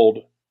threshold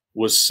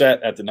was set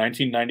at the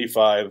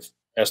 1995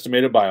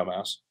 estimated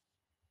biomass.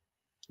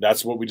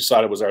 That's what we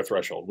decided was our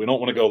threshold. We don't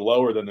want to go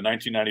lower than the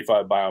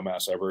 1995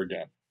 biomass ever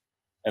again.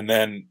 And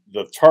then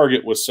the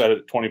target was set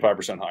at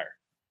 25% higher.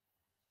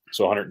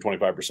 So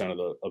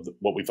 125% of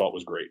what we thought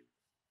was great.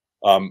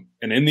 And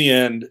in the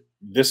end,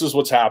 this is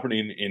what's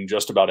happening in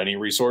just about any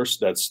resource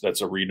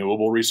that's a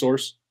renewable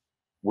resource.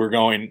 We're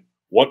going,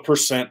 what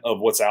percent of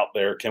what's out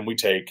there can we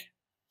take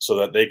so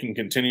that they can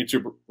continue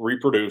to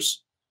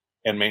reproduce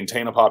and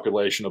maintain a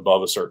population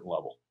above a certain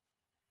level?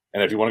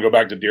 And if you want to go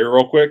back to deer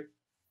real quick,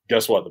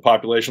 guess what? The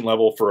population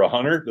level for a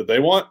hunter that they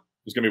want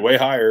is going to be way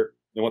higher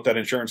than what that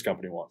insurance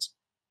company wants.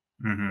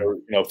 Or,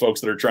 folks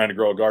that are trying to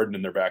grow a garden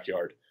in their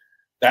backyard.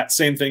 That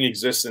same thing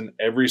exists in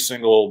every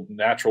single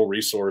natural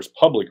resource,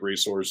 public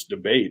resource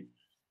debate.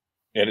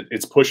 And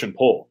it's push and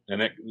pull.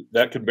 And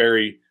that could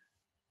vary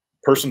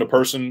person to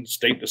person,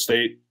 state to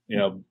state,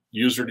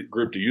 user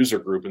group to user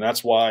group. And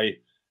that's why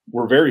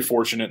we're very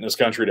fortunate in this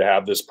country to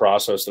have this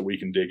process that we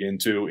can dig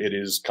into. It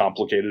is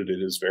complicated.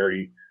 It is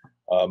very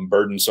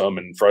burdensome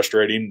and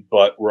frustrating,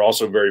 but we're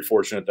also very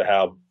fortunate to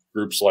have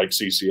groups like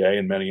CCA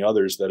and many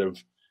others that have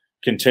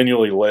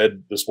continually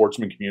led the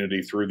sportsman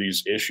community through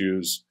these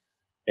issues.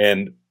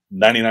 And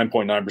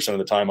 99.9% of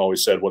the time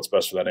always said, what's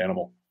best for that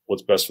animal?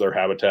 What's best for their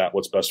habitat?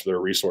 What's best for their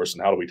resource?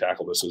 And how do we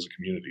tackle this as a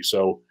community?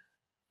 So,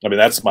 I mean,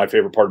 that's my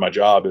favorite part of my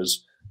job,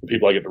 is the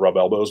people I get to rub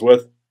elbows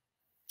with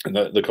and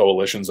the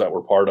coalitions that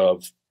we're part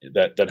of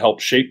that help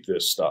shape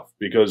this stuff,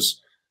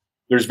 because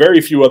there's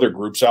very few other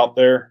groups out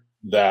there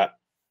that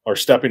are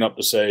stepping up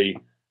to say,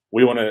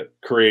 we want to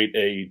create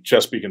a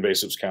Chesapeake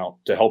invasives count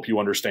to help you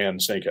understand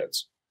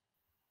snakeheads.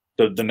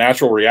 The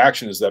natural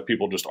reaction is that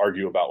people just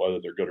argue about whether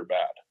they're good or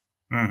bad.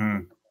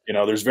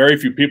 There's very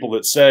few people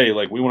that say,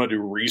 like, we want to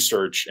do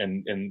research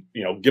and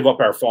give up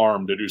our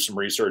farm to do some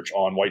research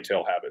on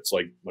whitetail habits,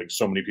 like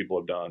so many people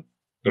have done,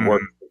 that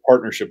work in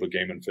partnership with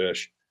Game and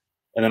Fish.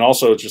 And then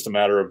also it's just a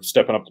matter of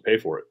stepping up to pay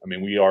for it. I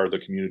mean, we are the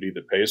community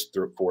that pays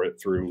for it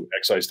through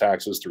excise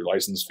taxes, through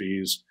license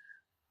fees,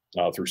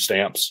 through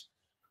stamps.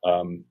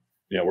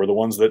 We're the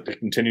ones that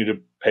continue to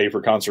pay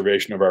for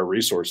conservation of our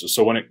resources.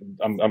 So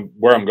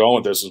where I'm going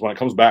with this is when it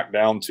comes back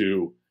down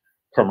to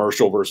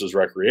commercial versus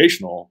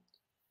recreational,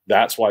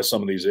 that's why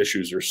some of these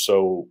issues are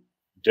so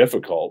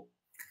difficult.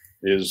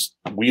 Is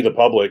we, the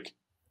public,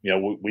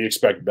 we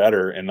expect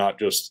better, and not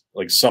just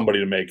like somebody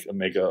to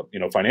make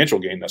a financial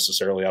gain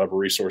necessarily out of a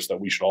resource that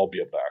we should all be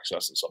able to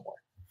access in some way.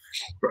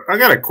 I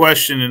got a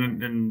question,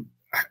 and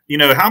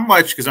how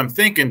much, because I'm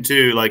thinking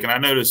too, like, and I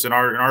noticed in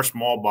our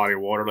small body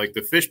of water, like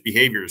the fish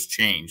behavior has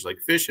changed. Like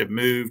fish have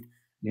moved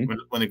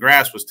when the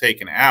grass was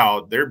taken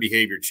out, their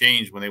behavior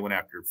changed when they went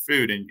after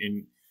food.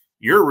 And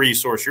your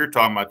resource, you're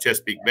talking about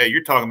Chesapeake Bay,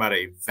 you're talking about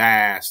a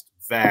vast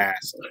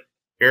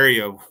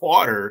area of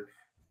water.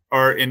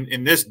 Or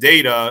in this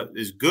data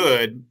is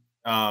good.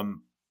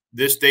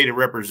 This data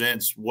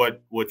represents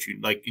what you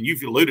like, and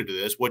you've alluded to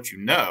this, what you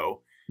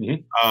know.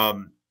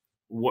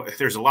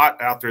 There's a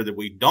lot out there that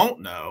we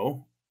don't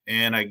know,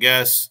 and I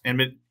guess,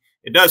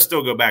 it does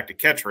still go back to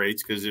catch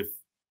rates, because if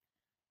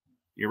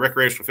your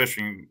recreational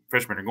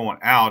fishermen are going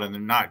out and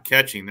they're not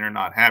catching, they're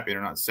not happy,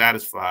 they're not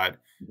satisfied.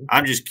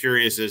 I'm just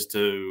curious as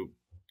to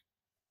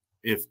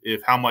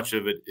if how much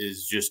of it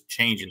is just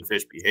changing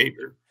fish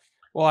behavior.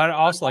 Well, I'd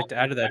also like to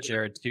add to that,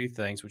 Jared, two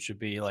things, which would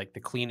be like the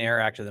Clean Air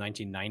Act of the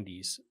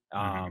 1990s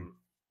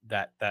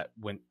that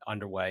went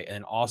underway,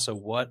 and also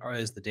what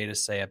is the data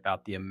say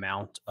about the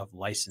amount of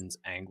licensed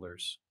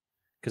anglers?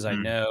 Because I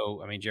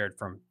know, I mean, Jared,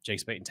 from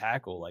Jake's Bait and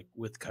Tackle, like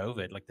with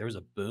COVID, like there was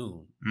a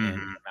boom in the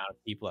amount of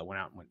people that went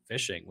out and went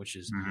fishing, which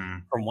is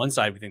from one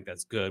side we think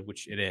that's good,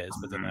 which it is,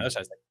 but then the other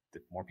side is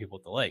like more people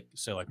at the lake.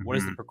 So like, what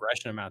is the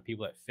progression amount of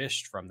people that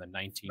fished from the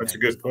 1990s? That's a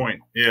good point.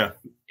 Yeah.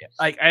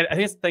 Like I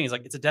think it's the thing is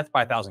like it's a death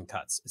by 1,000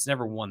 cuts. It's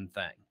never one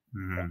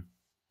thing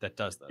that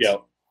does this. Yeah,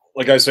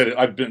 like I said,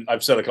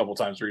 I've said a couple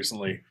times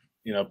recently.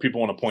 You know,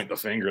 people want to point the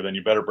finger, then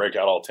you better break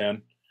out all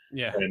 10.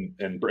 Yeah,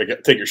 and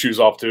take your shoes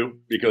off too,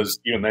 because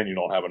even then you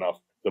don't have enough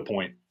to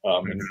point.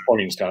 And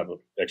pointing is kind of an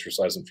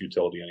exercise in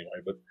futility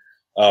anyway. But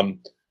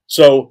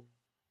so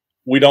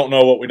we don't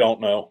know what we don't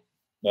know.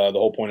 The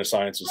whole point of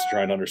science is to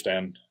try and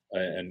understand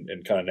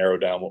and kind of narrow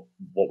down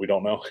what we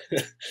don't know,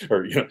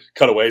 or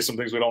cut away some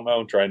things we don't know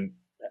and try and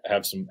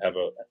have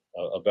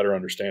a better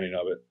understanding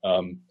of it.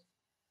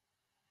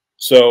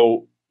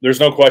 So there's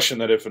no question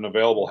that if an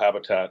available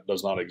habitat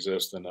does not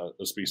exist, then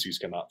a species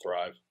cannot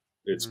thrive.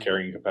 Its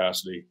carrying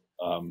capacity.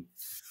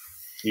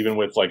 Even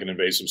with like an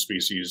invasive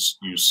species,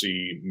 you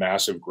see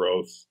massive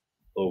growth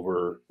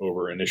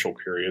over initial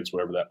periods,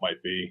 whatever that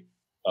might be,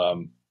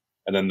 and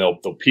then they'll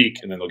peak,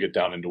 and then they'll get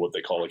down into what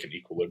they call like an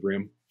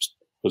equilibrium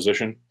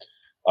position,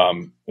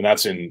 and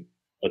that's in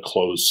a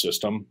closed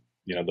system.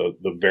 You know,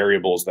 the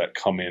variables that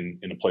come in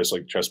a place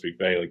like Chesapeake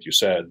Bay, like you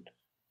said,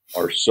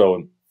 are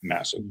so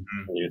massive.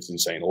 I mean, it's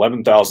insane.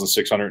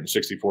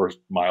 11,664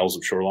 miles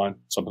of shoreline,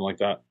 something like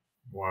that.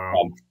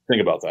 Wow.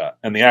 Think about that.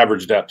 And the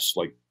average depth's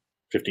like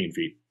 15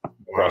 feet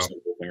across the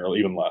whole thing, or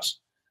even less.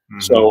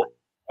 So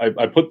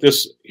I put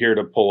this here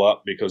to pull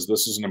up because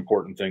this is an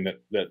important thing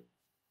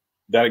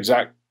that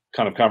exact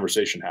kind of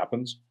conversation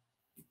happens.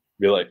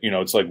 Be like,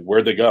 it's like,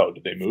 where'd they go?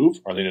 Did they move?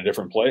 Are they in a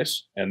different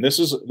place? And this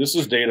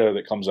is data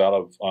that comes out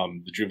of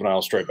the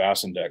Juvenile Striped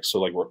Bass Index. So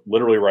like we're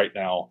literally right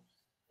now,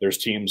 there's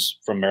teams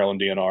from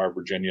Maryland, DNR,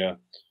 Virginia,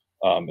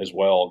 as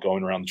well,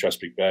 going around the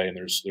Chesapeake Bay, and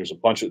there's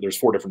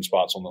 4 different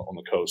spots on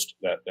the coast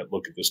that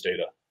look at this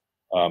data.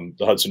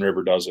 The Hudson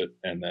River does it,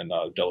 and then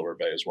Delaware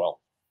Bay as well.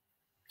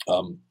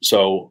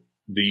 So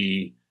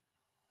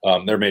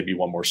there may be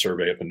one more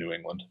survey up in New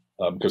England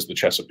because the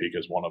Chesapeake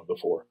is one of the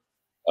 4.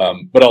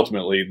 But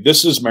ultimately,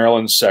 this is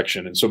Maryland's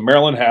section, and so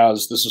Maryland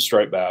this is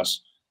striped bass.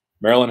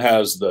 Maryland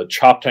has the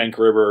Choptank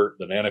River,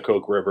 the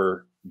Nanticoke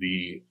River,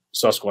 the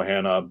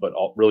Susquehanna, but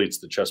really it's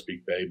the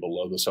Chesapeake Bay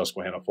below the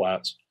Susquehanna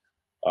Flats.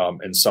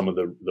 And some of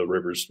the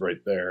rivers right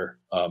there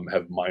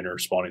have minor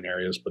spawning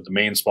areas, but the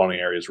main spawning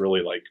area is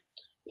really like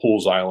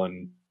Pools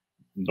Island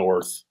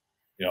north,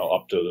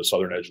 up to the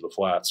southern edge of the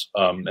flats.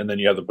 And then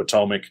you have the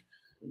Potomac.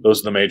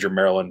 Those are the major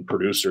Maryland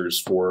producers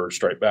for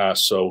striped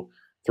bass. So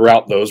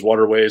throughout those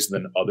waterways,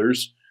 and then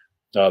others,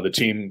 the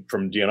team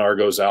from DNR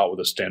goes out with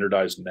a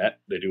standardized net.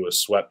 They do a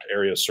swept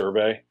area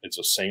survey. It's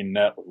a seine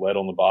net with lead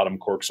on the bottom,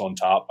 corks on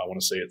top. I want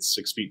to say it's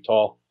 6 feet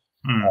tall.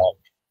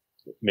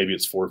 Maybe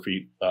it's 4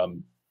 feet.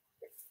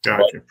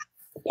 Gotcha.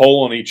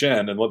 Pole on each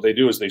end, and what they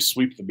do is they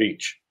sweep the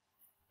beach,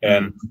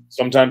 and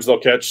sometimes they'll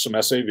catch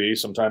some SAV,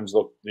 sometimes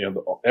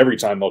every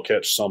time they'll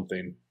catch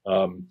something.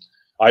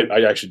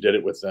 I actually did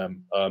it with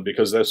them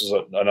because this is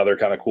another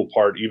kind of cool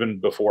part. Even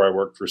before I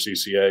worked for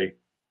CCA,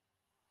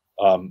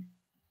 I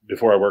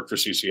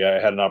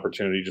had an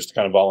opportunity just to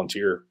kind of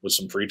volunteer with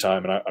some free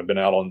time, and I've been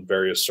out on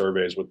various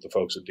surveys with the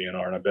folks at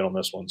DNR, and I've been on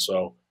this one.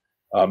 So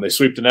they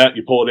sweep the net,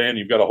 you pull it in,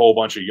 you've got a whole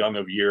bunch of young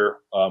of year,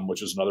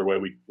 which is another way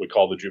we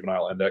call the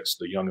juvenile index,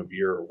 the young of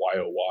year, or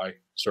YOY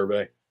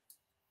survey.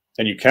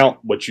 And you count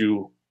what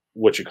you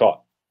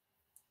caught.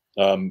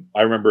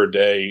 I remember a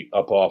day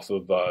up off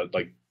of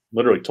like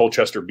literally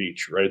Tolchester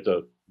Beach, right at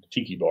the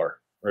Tiki Bar,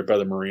 right by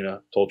the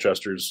marina.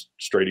 Tolchester's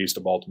straight east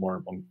of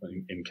Baltimore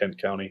in Kent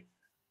County.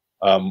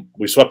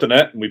 We swept the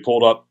net and we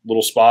pulled up a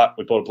little spot.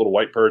 We pulled up a little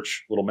white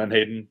perch, little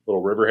menhaden,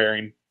 little river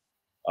herring,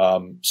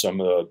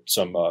 some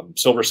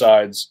silver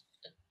sides,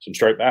 some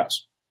striped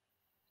bass.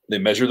 They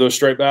measure those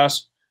striped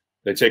bass.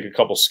 They take a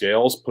couple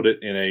scales, put it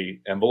in a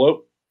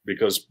envelope,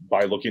 because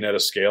by looking at a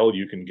scale,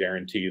 you can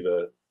guarantee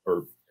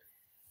or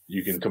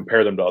you can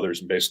compare them to others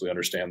and basically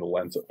understand the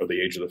length or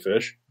the age of the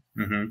fish.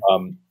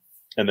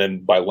 And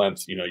then by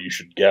length, you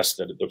should guess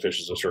that the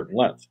fish is a certain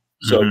length.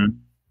 So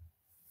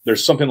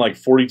there's something like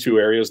 42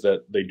 areas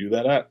that they do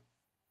that at,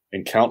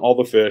 and count all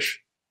the fish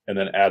and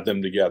then add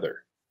them together.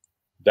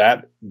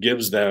 That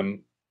gives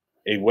them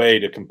a way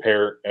to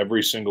compare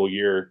every single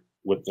year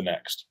with the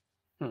next.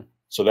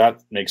 So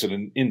that makes it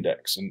an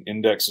index. An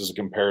index is a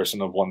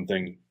comparison of one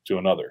thing to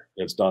another.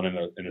 It's done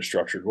in a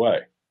structured way.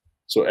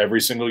 So every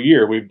single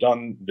year we've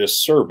done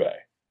this survey,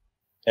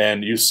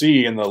 and you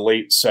see in the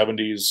late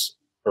 70s,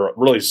 or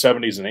really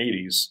 70s and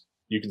 80s,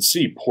 you can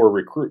see poor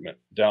recruitment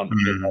down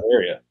in that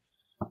area.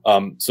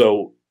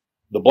 So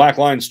the black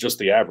line is just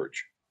the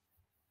average.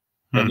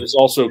 And this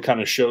also kind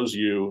of shows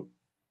you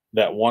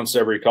that once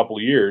every couple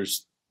of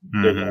years,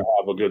 they're going to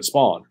have a good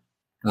spawn.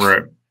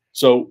 Right.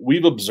 So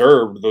we've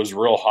observed those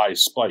real high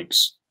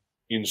spikes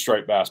in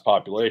striped bass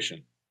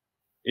population.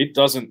 It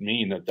doesn't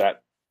mean that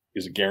that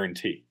is a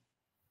guarantee.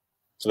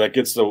 So that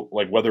gets the,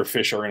 like, whether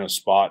fish are in a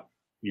spot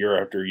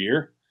year after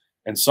year.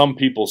 And some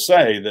people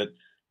say that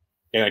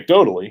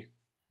anecdotally,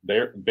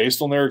 they're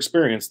based on their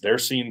experience, they're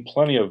seeing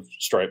plenty of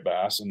striped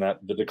bass and that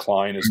the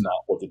decline is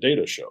not what the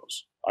data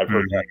shows. I've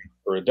heard that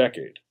for a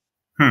decade.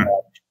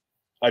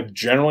 I've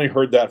generally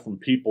heard that from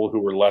people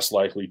who are less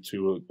likely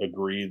to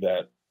agree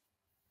that,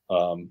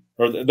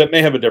 or that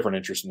may have a different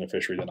interest in the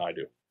fishery than I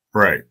do.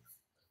 Right.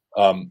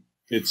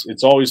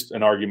 It's always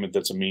an argument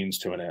that's a means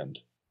to an end.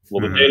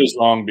 Well, the data's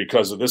wrong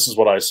because of this is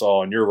what I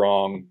saw, and you're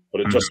wrong.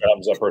 But it just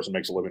happens that person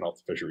makes a living off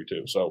the fishery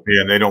too. So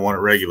yeah, they don't want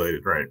it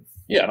regulated, right?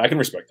 Yeah, and I can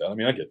respect that. I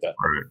mean, I get that.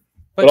 Right.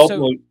 But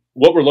ultimately,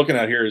 what we're looking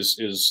at here is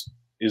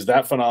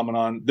that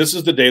phenomenon. This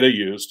is the data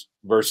used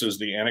versus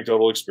the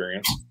anecdotal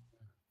experience.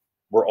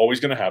 We're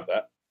always going to have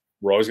that.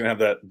 We're always going to have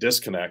that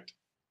disconnect,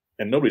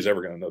 and nobody's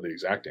ever going to know the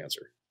exact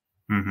answer.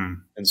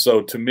 And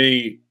so, to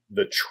me,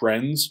 the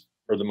trends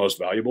are the most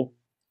valuable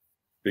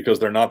because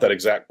they're not that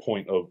exact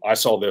point of I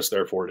saw this,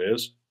 therefore it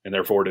is, and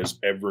therefore it is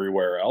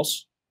everywhere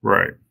else.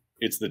 Right.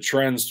 It's the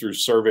trends through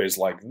surveys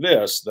like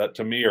this that,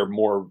 to me, are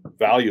more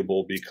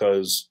valuable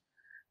because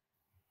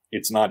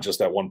it's not just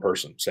that one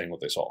person saying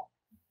what they saw.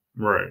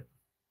 Right.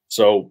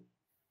 So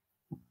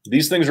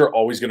these things are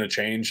always going to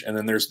change. And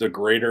then there's the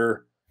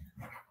greater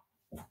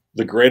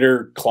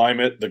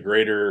climate, the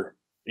greater,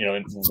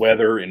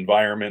 weather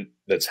environment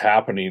that's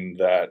happening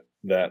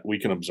that we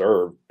can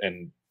observe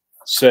and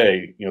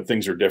say,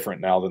 things are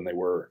different now than they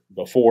were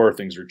before.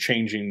 Things are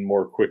changing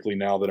more quickly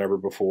now than ever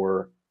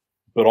before.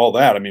 But all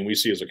that, I mean, we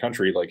see as a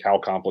country, like how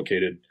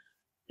complicated,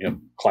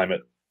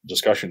 climate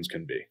discussions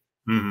can be,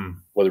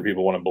 whether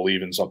people want to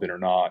believe in something or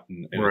not,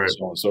 and right.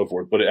 so on and so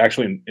forth. But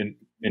actually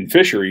in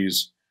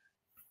fisheries,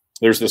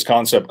 there's this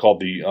concept called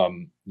the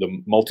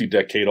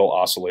multi-decadal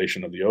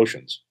oscillation of the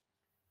oceans.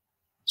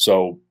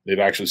 So they've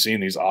actually seen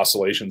these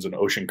oscillations in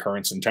ocean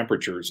currents and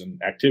temperatures and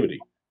activity.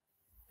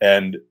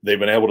 And they've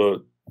been able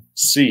to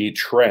see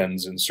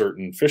trends in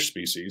certain fish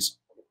species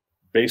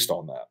based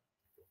on that.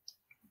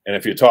 And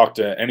if you talk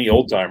to any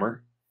old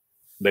timer,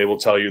 they will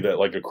tell you that,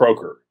 like a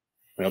croaker,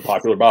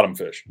 popular bottom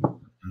fish,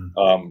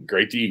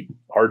 great to eat,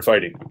 hard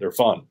fighting, they're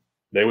fun.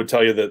 They would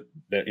tell you that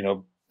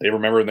they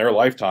remember in their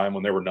lifetime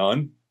when there were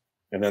none,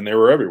 and then they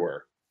were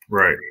everywhere.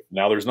 Right.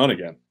 Now there's none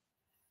again.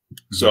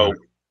 So,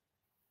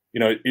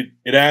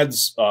 it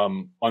adds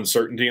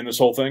uncertainty in this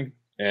whole thing.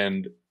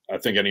 And I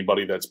think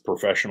anybody that's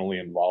professionally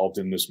involved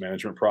in this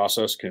management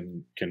process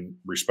can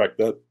respect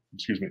that.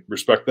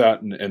 Respect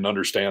that and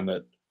understand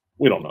that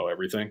we don't know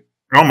everything.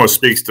 It almost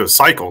speaks to a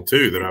cycle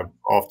too that I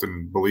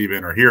often believe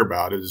in or hear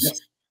about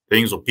is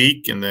things will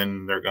peak and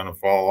then they're going to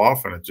fall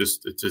off, and it's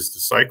just a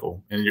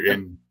cycle.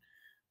 And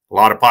a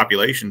lot of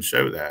populations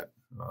show that.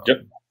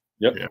 Yep.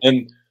 Yeah.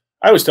 And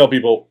I always tell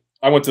people,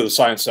 I went to the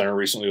science center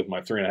recently with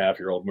my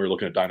 3.5-year-old, and we were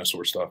looking at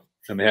dinosaur stuff,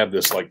 and they have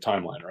this like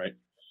timeline, right?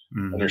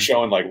 And they're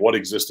showing like what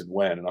existed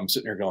when, and I'm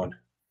sitting here going,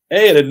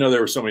 A, I didn't know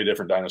there were so many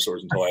different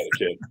dinosaurs until I had a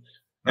kid.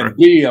 And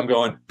B, I'm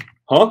going,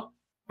 huh?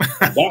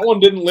 That one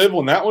didn't live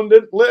when that one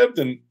lived,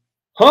 and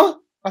huh?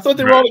 I thought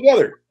they were all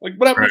together. Like,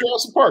 what happened to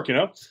Jurassic Park,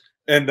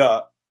 And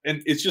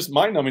it's just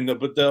mind numbing, though.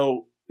 But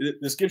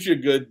this gives you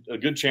a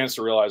good chance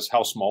to realize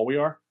how small we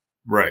are,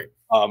 right?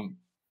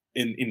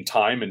 In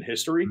time and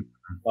history,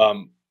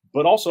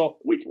 but also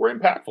we're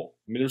impactful.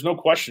 I mean, there's no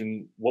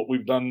question what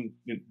we've done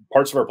in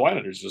parts of our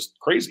planet is just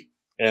crazy,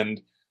 and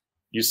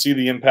you see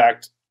the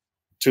impact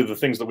to the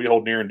things that we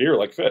hold near and dear,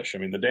 like fish. I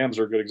mean, the dams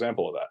are a good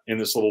example of that in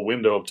this little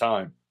window of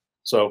time.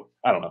 So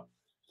I don't know.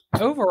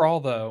 Overall,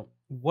 though,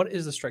 what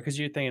is the strike? Because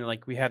you're thinking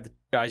like we have the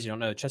guys you don't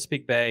know,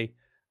 Chesapeake Bay.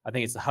 I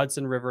think it's the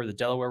Hudson River, the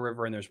Delaware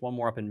River, and there's one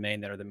more up in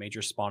Maine that are the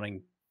major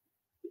spawning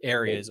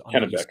areas on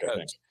the East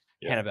Coast.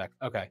 Kennebec.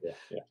 Okay.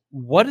 Yeah.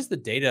 What is the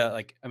data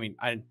like? I mean,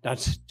 I'm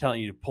not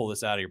telling you to pull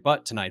this out of your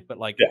butt tonight, but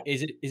like,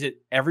 is it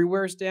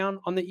everywhere's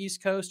down on the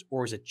East Coast,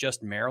 or is it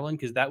just Maryland?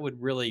 Because that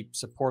would really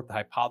support the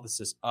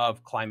hypothesis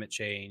of climate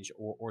change,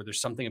 or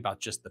there's something about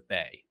just the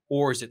bay,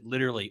 or is it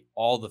literally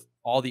all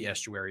the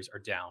estuaries are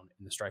down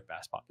in the striped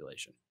bass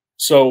population?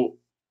 So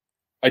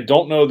I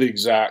don't know the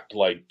exact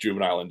like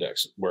juvenile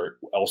index where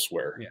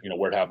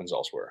it happens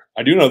elsewhere.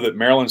 I do know that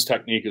Maryland's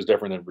technique is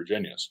different than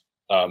Virginia's,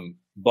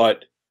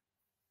 but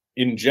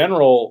in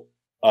general,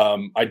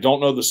 I don't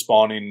know the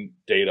spawning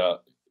data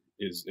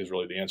is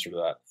really the answer to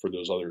that for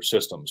those other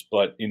systems.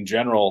 But in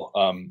general,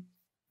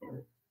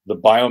 the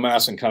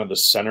biomass in kind of the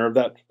center of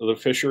the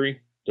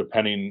fishery,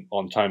 depending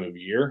on time of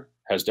year,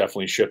 has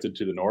definitely shifted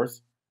to the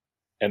north.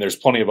 And there's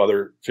plenty of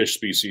other fish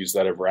species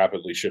that have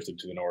rapidly shifted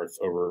to the north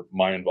over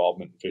my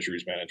involvement in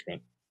fisheries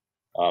management,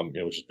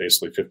 which is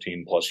basically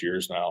 15 plus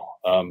years now.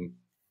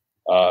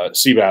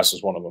 Sea bass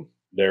is one of them.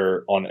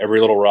 They're on every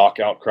little rock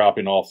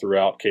outcropping all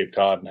throughout Cape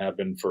Cod and have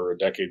been for a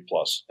decade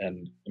plus.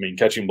 And I mean,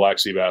 catching black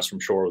sea bass from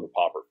shore with a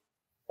popper,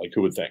 like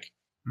who would think?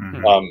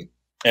 Mhm.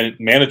 And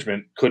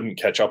management couldn't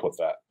catch up with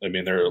that. I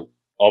mean, they're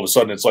all of a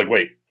sudden it's like,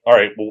 wait, all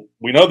right, well,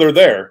 we know they're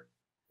there,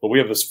 but we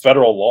have this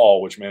federal law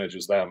which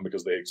manages them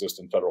because they exist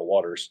in federal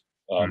waters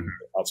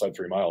outside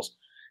 3 miles.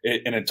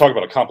 And it talk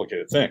about a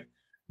complicated thing.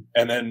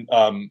 And then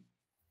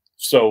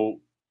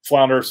so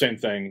flounder, same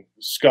thing.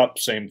 Scup,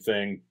 same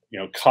thing. You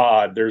know,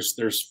 cod. There's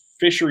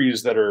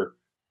fisheries that are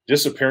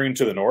disappearing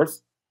to the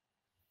north,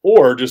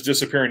 or just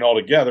disappearing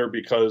altogether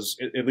because,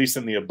 at least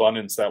in the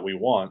abundance that we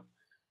want,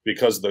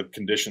 because the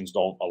conditions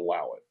don't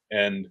allow it.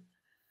 And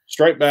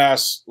striped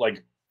bass,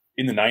 like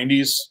in the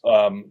 90s,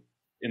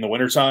 in the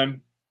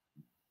wintertime,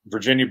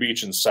 Virginia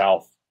Beach and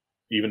south,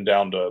 even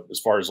down to as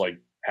far as like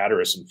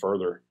Hatteras and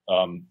further,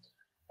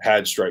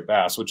 had striped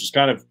bass, which is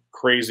kind of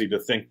crazy to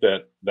think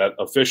that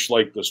a fish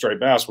like the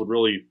striped bass would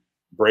really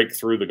break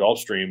through the Gulf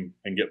Stream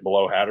and get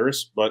below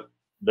Hatteras, but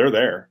they're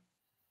there.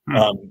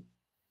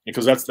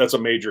 Because that's a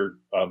major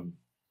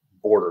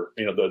border.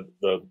 You know,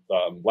 the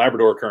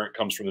Labrador current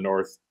comes from the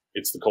north.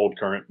 It's the cold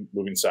current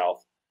moving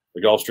south.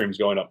 The Gulf Stream's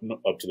going up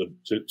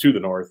to the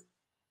north.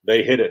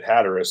 They hit at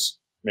Hatteras,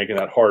 making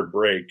that hard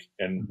break,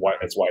 and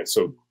that's why it's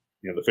so,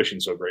 you know, the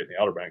fishing's so great in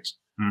the Outer Banks.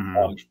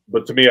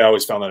 But to me, I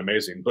always found that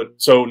amazing. But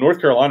so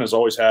North Carolina's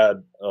always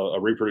had a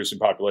reproducing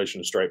population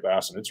of striped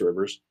bass in its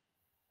rivers,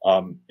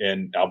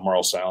 in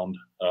Albemarle Sound,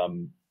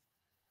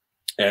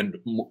 and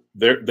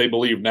they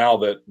believe now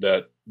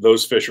that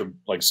those fish are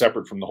like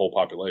separate from the whole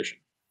population,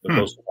 the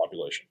coastal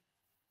population,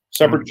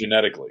 separate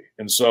genetically.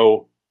 And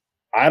so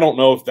I don't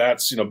know if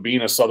that's, you know,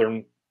 being a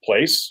southern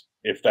place,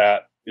 if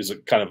that is a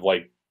kind of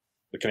like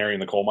the canary in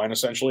the coal mine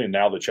essentially, and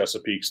now the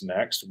Chesapeake's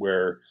next,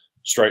 where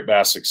striped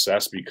bass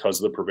success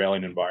because of the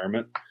prevailing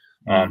environment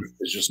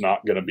is just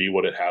not going to be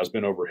what it has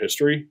been over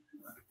history.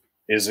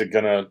 Is it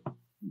going to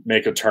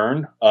make a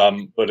turn?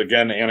 But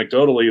again,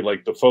 anecdotally,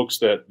 like the folks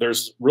that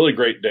there's really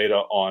great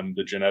data on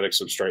the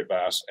genetics of striped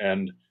bass.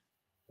 And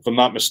if I'm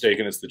not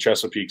mistaken, it's the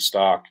Chesapeake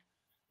stock,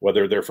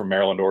 whether they're from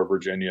Maryland or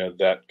Virginia,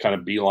 that kind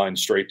of beeline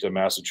straight to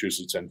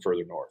Massachusetts and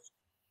further north.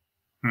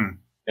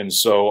 And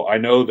so I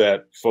know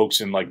that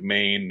folks in like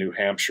Maine, New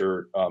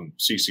Hampshire,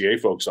 CCA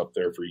folks up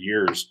there for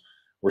years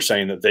were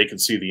saying that they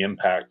could see the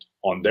impact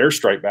on their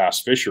striped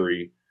bass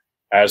fishery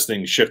as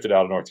things shifted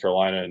out of North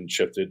Carolina and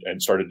shifted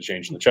and started to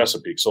change in the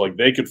Chesapeake. So like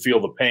they could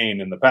feel the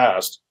pain in the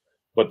past,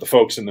 but the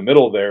folks in the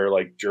middle there,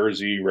 like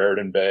Jersey,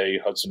 Raritan Bay,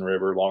 Hudson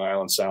River, Long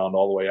Island Sound,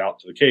 all the way out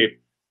to the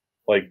Cape,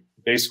 like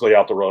basically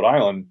out to Rhode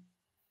Island,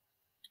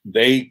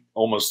 they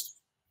almost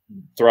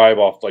thrive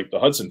off like the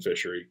Hudson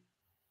fishery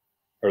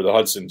or the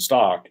Hudson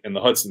stock. And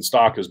the Hudson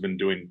stock has been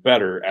doing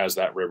better as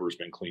that river's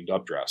been cleaned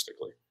up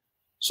drastically.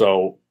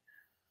 So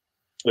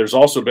there's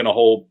also been a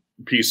whole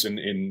piece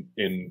in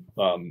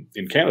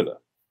Canada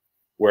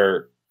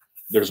where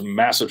there's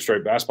massive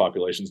striped bass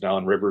populations now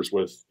in rivers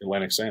with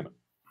Atlantic salmon.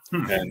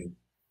 And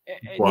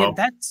yeah,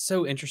 that's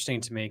so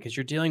interesting to me because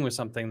you're dealing with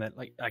something that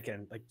like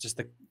just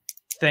the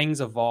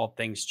things evolve,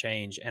 things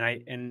change,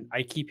 and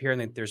I keep hearing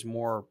that there's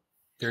more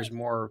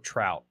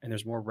trout and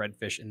there's more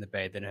redfish in the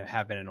bay than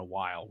have been in a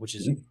while, which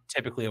is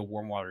typically a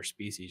warm water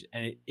species.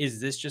 And is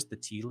this just the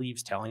tea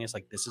leaves telling us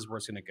like this is where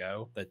it's going to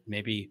go? That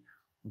maybe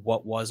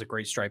what was a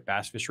great striped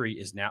bass fishery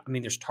is now, I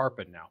mean, there's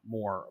tarpon now,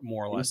 more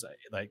or less,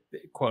 like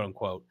quote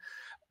unquote,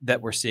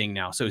 that we're seeing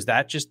now. So is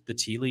that just the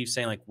tea leaves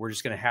saying like we're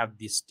just going to have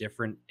this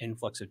different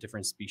influx of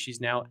different species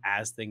now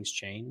as things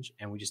change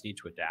and we just need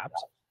to adapt?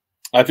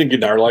 I think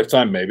in our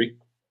lifetime, maybe,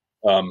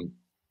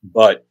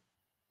 but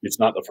it's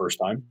not the first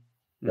time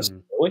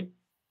necessarily.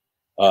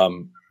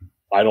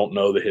 I don't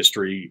know the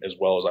history as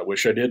well as I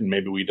wish I did, and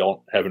maybe we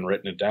haven't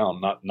written it down.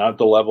 Not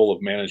the level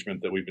of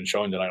management that we've been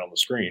showing tonight on the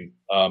screen.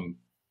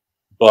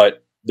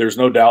 But there's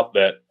no doubt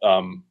that,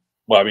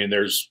 well, I mean,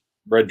 there's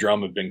red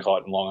drum have been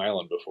caught in Long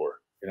Island before.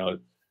 You know,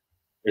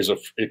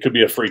 it could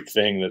be a freak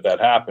thing that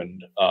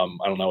happened. I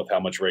don't know with how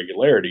much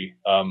regularity,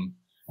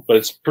 but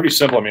it's pretty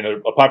simple. I mean,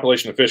 a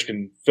population of fish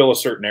can fill a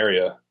certain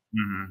area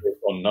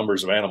on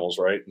numbers of animals,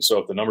 right? And so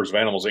if the numbers of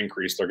animals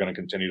increase, they're going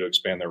to continue to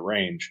expand their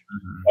range.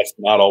 That's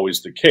not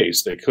always the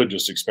case. They could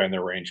just expand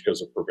their range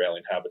because of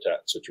prevailing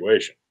habitat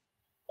situation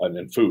and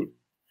then food.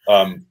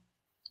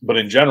 But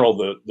in general,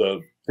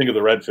 the think of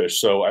the redfish.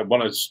 So I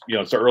want to, you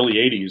know, it's the early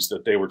 80s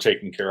that they were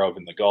taken care of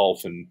in the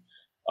Gulf. And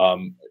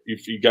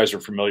if you guys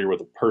are familiar with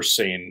the purse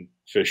seine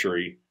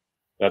fishery,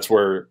 that's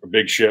where a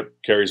big ship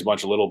carries a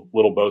bunch of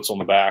little boats on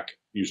the back,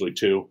 usually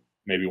two,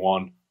 maybe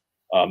one.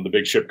 The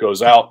big ship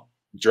goes out,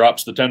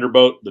 drops the tender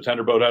boat. The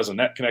tender boat has a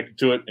net connected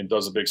to it and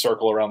does a big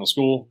circle around the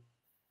school.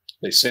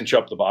 They cinch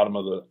up the bottom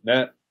of the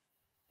net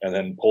and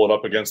then pull it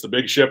up against the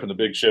big ship, and the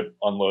big ship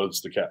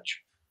unloads the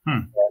catch.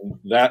 And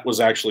that was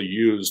actually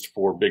used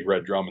for big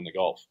red drum in the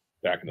Gulf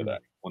back in the day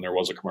when there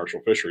was a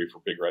commercial fishery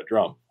for big red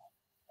drum.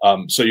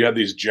 So you have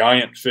these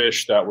giant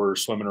fish that were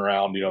swimming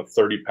around, you know,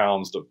 30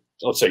 pounds to,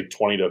 let's say,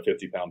 20 to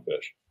 50 pound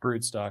fish.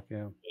 Brood stock,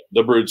 yeah.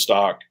 The brood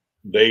stock,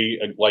 they,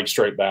 like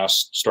striped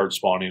bass, start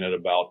spawning at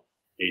about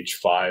age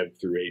 5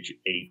 through age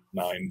 8,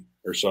 9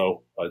 or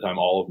so, by the time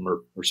all of them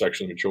are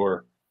sexually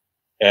mature.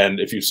 And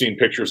if you've seen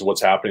pictures of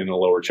what's happening in the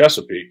lower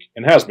Chesapeake,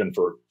 and has been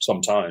for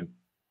some time,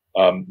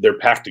 they're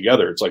packed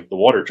together. It's like the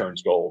water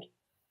turns gold.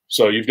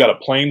 So you've got a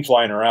plane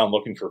flying around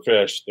looking for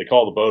fish. They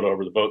call the boat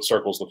over. The boat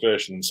circles the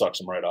fish and then sucks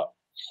them right up.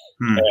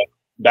 And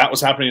that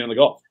was happening in the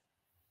Gulf.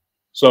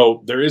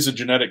 So there is a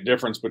genetic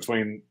difference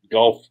between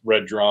Gulf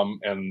red drum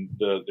and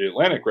the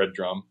Atlantic red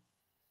drum.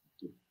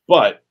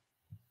 But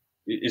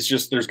it's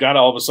just, there's got to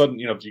all of a sudden,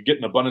 you know, if you get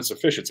an abundance of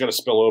fish, it's got to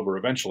spill over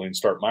eventually and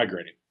start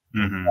migrating.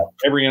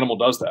 Every animal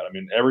does that. I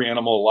mean, every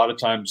animal, a lot of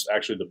times,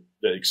 actually,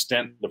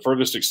 the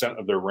furthest extent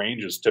of their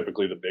range is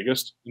typically the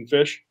biggest in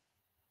fish.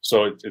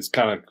 So it's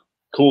kind of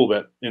cool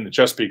that in the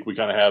Chesapeake, we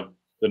kind of have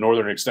the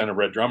northern extent of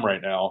red drum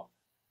right now,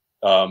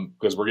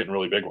 because we're getting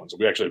really big ones.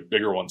 We actually have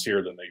bigger ones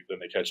here than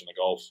they catch in the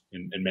Gulf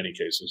in many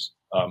cases.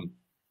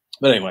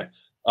 But anyway,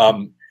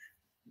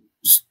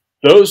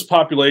 those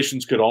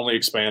populations could only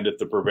expand if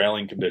the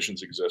prevailing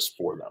conditions exist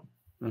for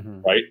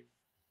them, right?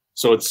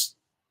 So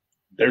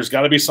there's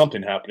got to be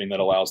something happening that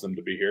allows them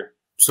to be here.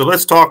 So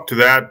let's talk to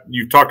that.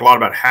 You talked a lot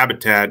about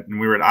habitat, and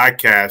we were at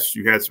ICAST.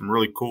 You had some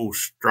really cool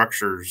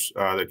structures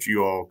that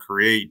you all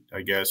create,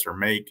 I guess, or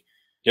make,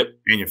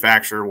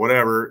 manufacture,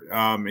 whatever.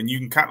 And you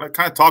can kind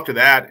of talk to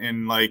that,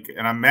 and I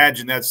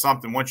imagine that's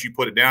something. Once you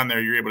put it down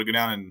there, you're able to go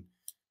down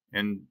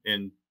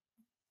and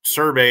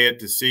survey it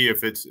to see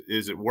if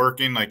is it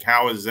working. Like,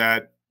 how is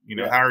that? You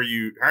know, how are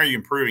you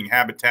improving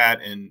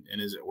habitat, and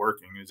is it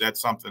working? Is that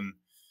something?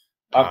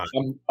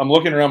 I'm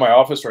looking around my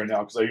office right now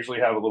because I usually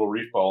have a little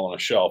reef ball on a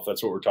shelf.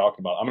 That's what we're talking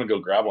about. I'm going to go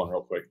grab one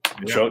real quick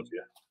and show it to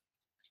you.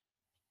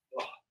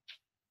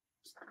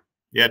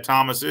 Yeah,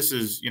 Thomas, this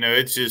is,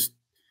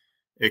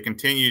 it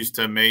continues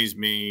to amaze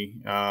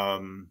me.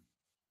 We're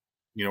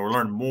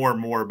learning more and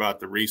more about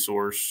the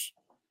resource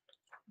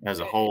as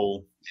a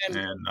whole.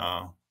 And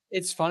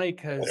it's funny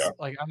because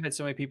I've had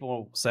so many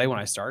people say when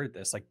I started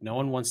this, like, no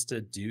one wants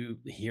to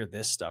hear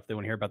this stuff. They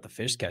want to hear about the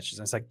fish catches.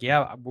 And it's like,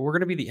 yeah, we're going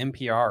to be the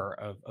NPR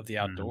of the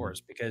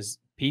outdoors, because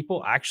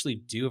people actually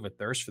do have a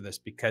thirst for this,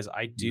 because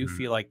I do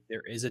feel like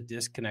there is a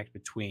disconnect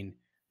between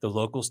the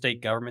local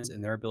state governments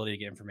and their ability to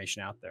get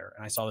information out there.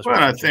 And I saw this. Well,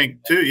 I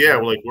think too,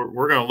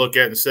 we're going to look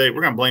at it and say,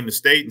 we're going to blame the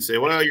state and say,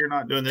 well, you're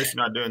not doing this,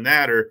 you're not doing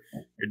that, or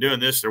you're doing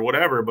this or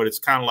whatever. But it's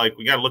kind of like,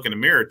 we got to look in the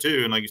mirror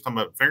too. And like you're talking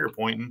about finger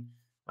pointing.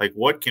 Like,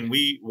 what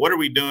are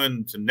we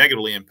doing to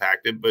negatively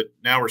impact it? But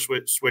now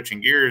we're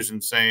switching gears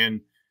and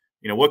saying,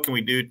 what can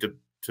we do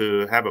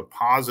to have a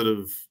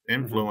positive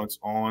influence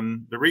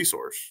on the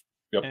resource?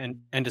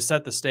 And to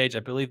set the stage, I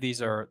believe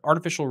these are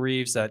artificial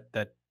reefs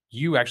that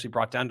you actually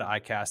brought down to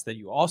ICAST, that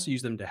you also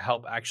use them to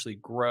help actually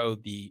grow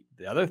the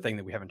other thing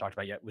that we haven't talked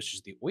about yet, which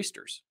is the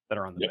oysters that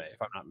are on the bay,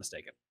 if I'm not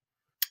mistaken.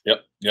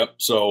 Yep.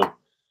 So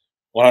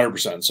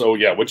 100%. So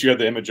yeah, what you had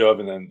the image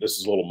of, and then this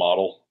is a little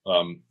model.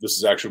 This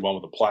is actually one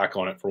with a plaque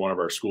on it for one of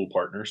our school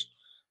partners.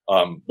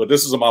 But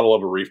this is a model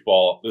of a reef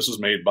ball. This was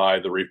made by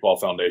the Reef Ball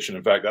Foundation.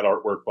 In fact, that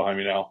artwork behind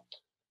me now,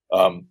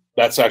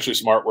 that's actually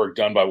some artwork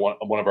done by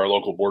one of our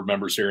local board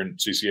members here in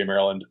CCA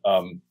Maryland.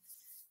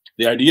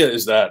 The idea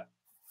is that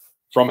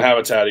from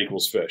habitat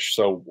equals fish.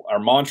 So our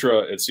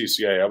mantra at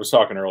CCA, I was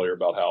talking earlier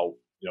about how,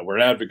 we're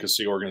an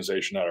advocacy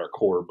organization at our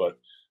core, but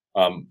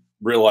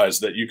realize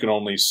that you can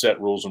only set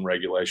rules and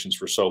regulations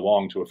for so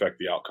long to affect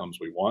the outcomes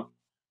we want.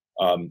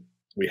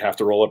 We have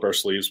to roll up our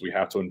sleeves. We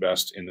have to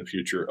invest in the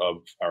future of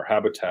our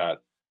habitat.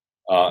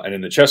 And in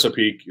the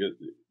Chesapeake,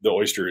 the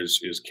oyster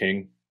is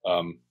king.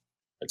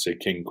 I'd say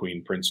king,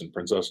 queen, prince, and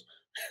princess.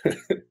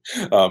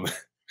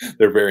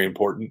 They're very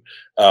important.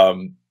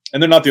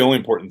 And they're not the only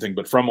important thing,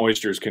 but from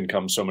oysters can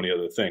come so many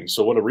other things.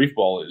 So what a reef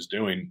ball is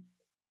doing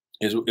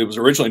is, it was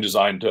originally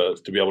designed to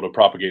be able to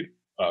propagate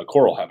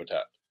coral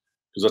habitat,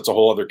 because that's a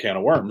whole other can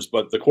of worms.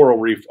 But the coral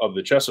reef of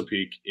the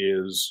Chesapeake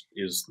is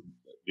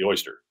the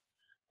oyster.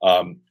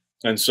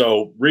 And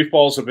so reef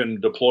balls have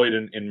been deployed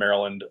in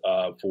Maryland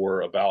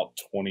for about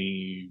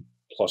 20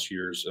 plus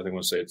years. I think I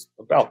want to say it's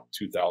about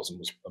 2000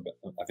 was,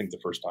 I think, the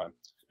first time,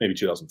 maybe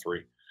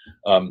 2003.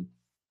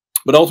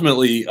 But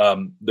ultimately,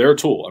 they're a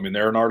tool. I mean,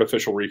 they're an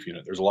artificial reef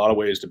unit. There's a lot of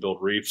ways to build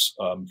reefs.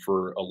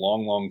 For a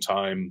long, long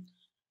time,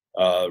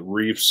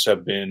 reefs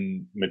have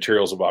been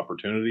materials of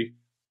opportunity.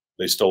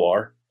 They still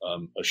are.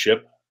 A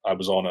ship. I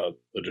was on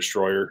a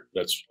destroyer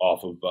that's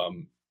off of,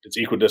 it's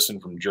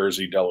equidistant from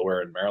Jersey, Delaware,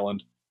 and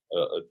Maryland,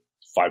 a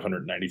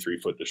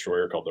 593-foot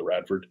destroyer called the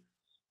Radford.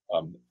 I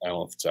don't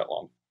know if it's that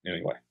long.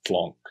 Anyway, it's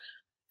long.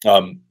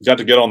 Got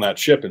to get on that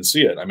ship and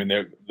see it. I mean,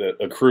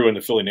 a crew in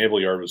the Philly Naval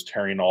Yard was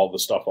tearing all the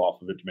stuff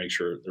off of it to make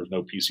sure there's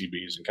no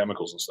PCBs and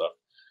chemicals and stuff.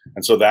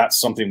 And so that's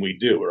something we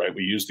do, right?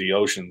 We use the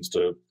oceans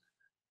to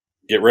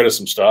get rid of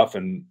some stuff.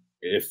 And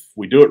if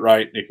we do it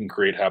right, it can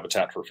create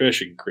habitat for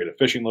fish. It can create a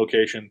fishing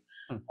location.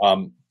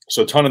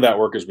 So a ton of that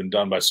work has been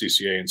done by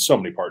CCA and so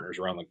many partners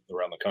around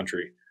the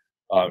country,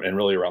 and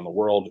really around the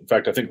world. In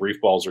fact, I think reef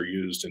balls are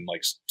used in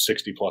like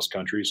 60 plus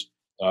countries.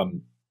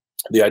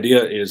 The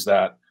idea is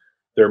that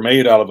they're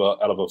made out of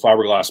a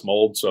fiberglass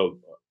mold. So,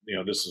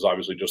 this is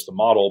obviously just the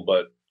model,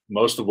 but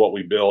most of what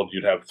we build,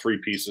 you'd have 3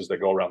 pieces that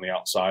go around the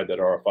outside that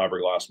are a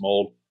fiberglass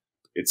mold.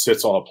 It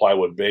sits on a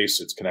plywood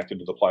base. It's connected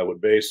to the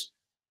plywood base.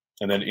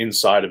 And then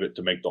inside of it,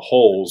 to make the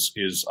holes,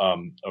 is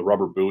a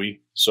rubber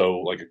buoy. So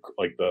like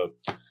the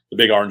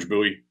big orange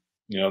buoy,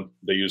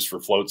 they use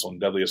for floats on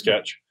Deadliest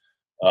Catch.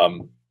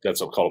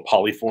 That's called a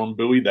polyform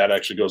buoy. That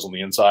actually goes on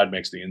the inside,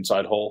 makes the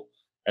inside hole.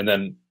 And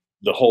then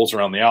the holes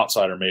around the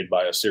outside are made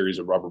by a series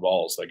of rubber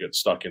balls that get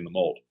stuck in the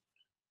mold.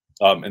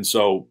 And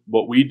so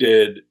what we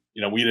did,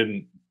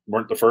 we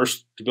weren't the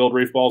first to build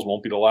reef balls,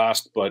 won't be the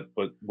last, but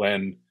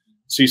when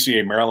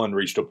CCA Maryland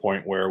reached a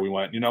point where we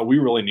went, we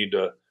really need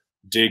to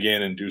dig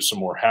in and do some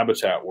more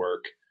habitat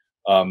work.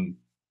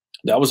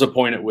 That was a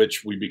point at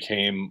which we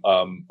became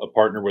a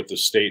partner with the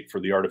state for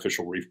the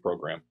artificial reef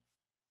program.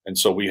 And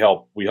so we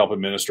help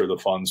administer the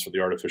funds for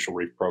the artificial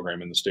reef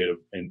program in the state of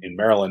in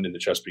Maryland, in the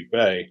Chesapeake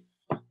Bay.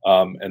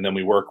 And then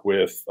we work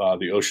with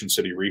the Ocean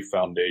City Reef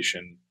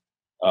Foundation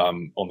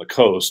on the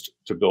coast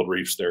to build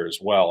reefs there as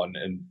well,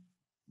 and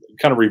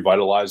kind of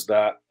revitalize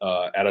that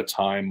at a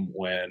time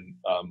when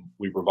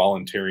we were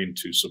volunteering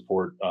to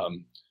support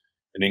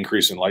an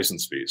increase in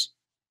license fees.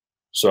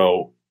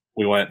 So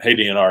we went, hey,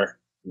 DNR,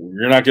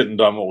 you're not getting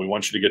done what we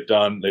want you to get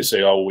done. They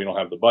say, oh, well, we don't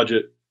have the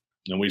budget.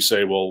 And we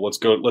say, well, let's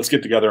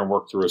get together and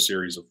work through a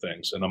series of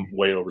things. And I'm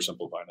way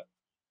oversimplifying it.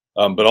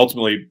 But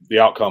ultimately, the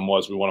outcome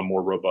was we want a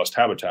more robust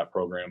habitat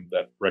program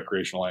that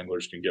recreational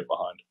anglers can get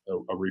behind,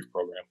 a reef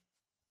program.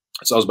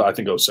 So that was about, I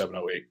think, 07,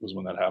 08 was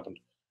when that happened.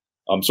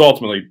 So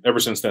ultimately, ever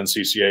since then,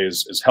 CCA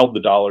has held the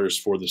dollars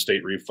for the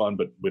state reef fund,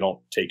 but we don't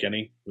take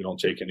any. We don't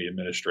take any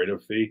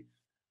administrative fee.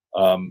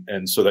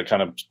 And so that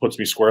kind of puts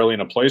me squarely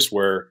in a place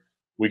where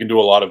we can do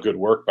a lot of good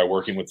work by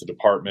working with the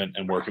department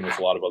and working with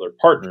a lot of other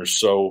partners.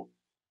 So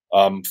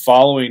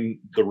following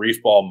the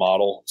reef ball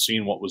model,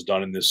 seeing what was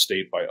done in this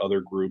state by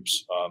other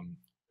groups,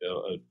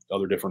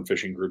 other different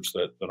fishing groups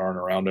that aren't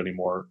around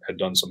anymore, had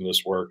done some of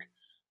this work,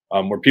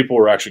 where people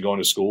were actually going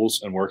to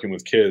schools and working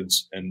with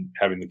kids and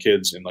having the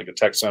kids in like a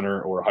tech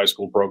center or a high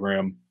school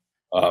program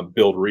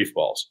build reef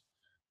balls.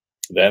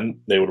 Then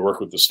they would work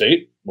with the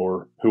state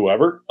or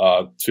whoever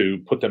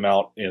to put them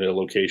out in a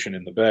location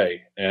in the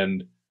bay.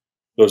 And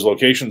those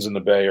locations in the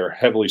bay are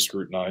heavily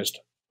scrutinized.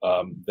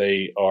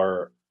 They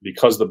are,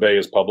 because the bay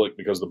is public,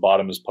 because the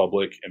bottom is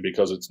public, and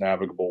because it's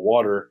navigable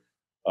water,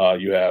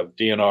 you have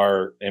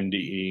DNR,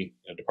 MDE,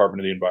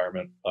 Department of the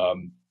Environment.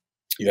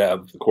 You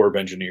have the Corps of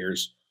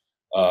Engineers.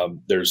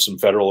 There's some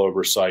federal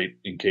oversight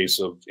in case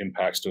of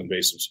impacts to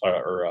invasive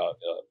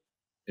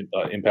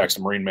impacts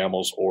to marine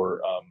mammals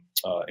or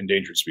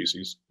endangered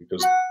species,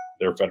 because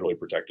they're federally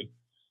protected.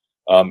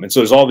 And so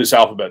there's all this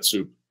alphabet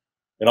soup.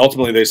 And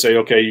ultimately they say,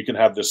 okay, you can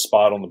have this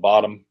spot on the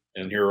bottom,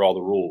 and here are all the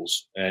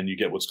rules. And you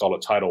get what's called a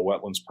tidal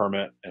wetlands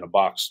permit and a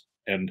box.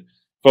 And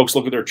folks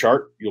look at their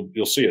chart,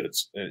 you'll see it.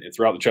 It's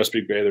throughout the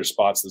Chesapeake Bay, there's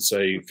spots that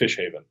say fish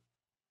haven,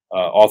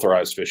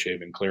 authorized fish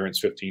haven, clearance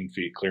 15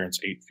 feet, clearance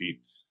 8 feet.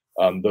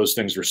 Those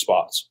things are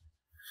spots.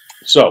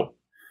 So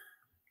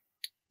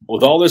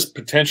with all this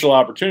potential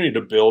opportunity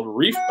to build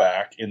reef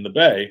back in the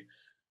bay,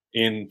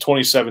 in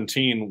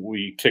 2017,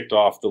 we kicked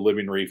off the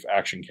Living Reef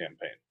Action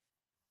Campaign.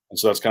 And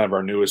so that's kind of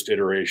our newest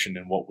iteration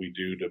in what we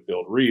do to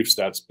build reefs.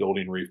 That's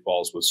building reef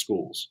balls with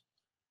schools.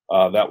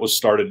 That was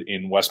started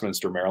in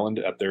Westminster, Maryland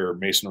at their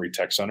Masonry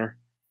Tech Center,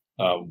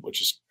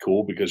 which is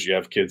cool because you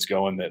have kids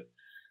going that,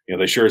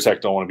 they sure as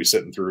heck don't want to be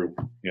sitting through,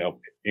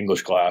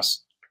 English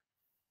class.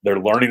 They're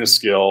learning a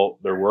skill.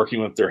 They're working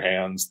with their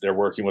hands. They're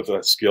working with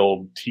a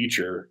skilled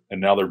teacher,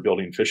 and now they're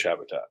building fish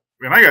habitat.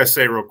 And I got to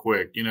say real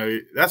quick,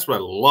 that's what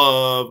I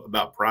love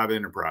about private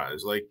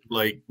enterprise.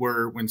 Like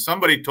when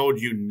somebody told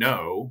you,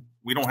 no,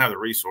 we don't have the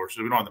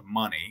resources, we don't have the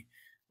money,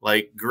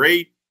 like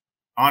great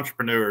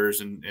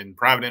entrepreneurs and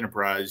private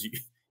enterprise,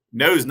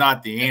 no is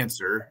not the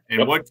answer.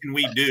 And what can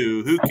we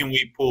do? Who can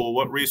we pull?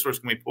 What resource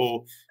can we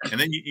pull? And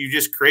then you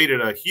just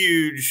created a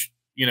huge,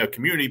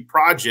 community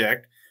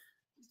project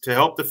to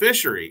help the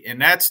fishery.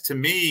 And that's, to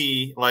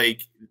me,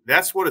 like,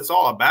 that's what it's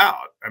all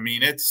about. I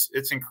mean, it's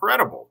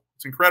incredible.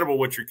 It's incredible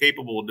what you're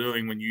capable of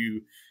doing when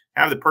you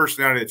have the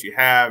personality that you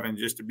have, and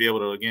just to be able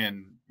to,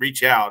 again,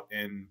 reach out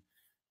and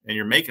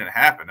you're making it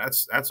happen.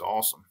 That's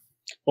awesome.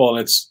 Well,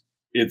 and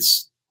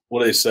it's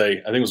what do they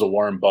say? I think it was a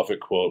Warren Buffett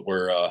quote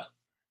where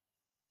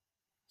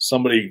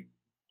somebody,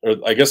 or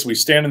I guess, we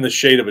stand in the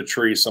shade of a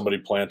tree somebody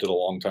planted a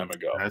long time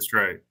ago. That's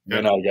right.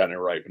 They're not gotten it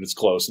right, but it's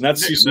close. And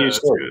that's CCA's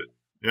story.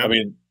 Yep. I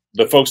mean,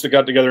 the folks that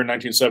got together in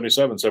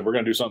 1977 said, we're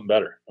going to do something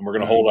better, and we're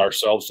going to hold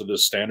ourselves to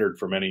this standard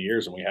for many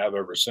years. And we have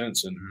ever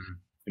since. And,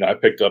 I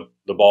picked up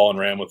the ball and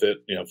ran with it,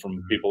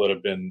 from people that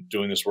have been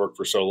doing this work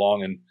for so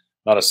long. And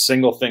not a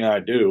single thing I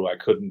do, I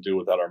couldn't do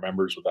without our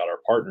members, without our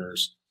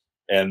partners.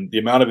 And the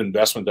amount of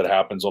investment that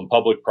happens on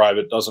public,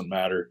 private, doesn't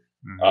matter.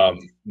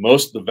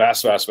 The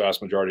vast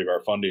majority of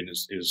our funding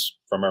is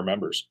from our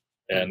members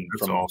and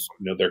That's from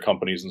awesome. Their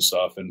companies and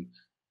stuff. And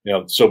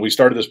so we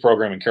started this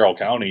program in Carroll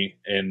County,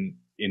 and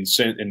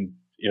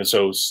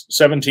so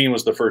 17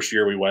 was the first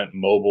year we went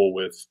mobile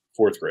with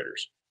fourth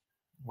graders.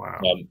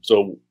 Wow.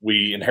 So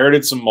we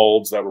inherited some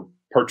molds that were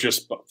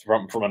purchased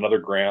from another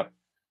grant.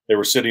 They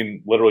were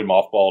sitting literally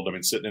mothballed. I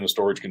mean, sitting in a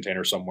storage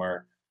container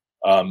somewhere.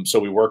 So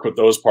we worked with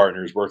those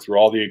partners, worked through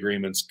all the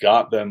agreements,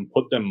 got them,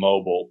 put them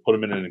mobile, put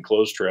them in an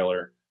enclosed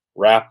trailer,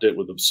 wrapped it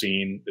with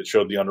obscene that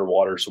showed the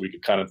underwater, so we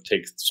could kind of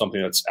take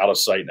something that's out of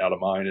sight and out of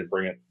mind and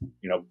bring it,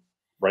 you know,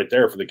 right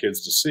there for the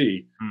kids to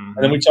see. Mm-hmm.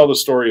 And then we tell the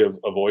story of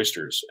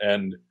oysters.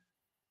 And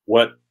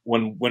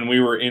when we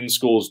were in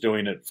schools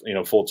doing it, you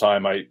know, full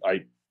time, I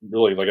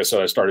really, like I said,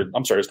 it was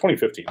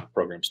 2015 the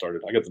program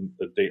started. I got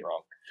the date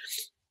wrong.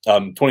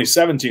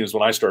 2017 is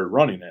when I started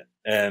running it.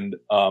 And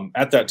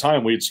at that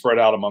time, we'd spread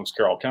out amongst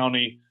Carroll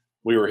County.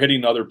 We were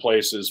hitting other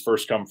places,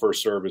 first come,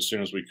 first serve, as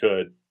soon as we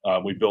could.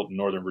 We built in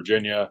Northern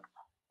Virginia.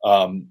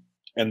 And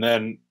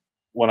then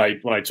when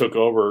I took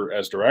over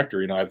as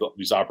director, you know, I have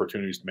these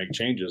opportunities to make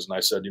changes. And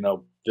I said, you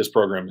know, this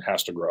program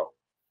has to grow.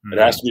 Mm-hmm. It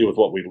has to be with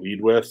what we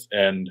lead with.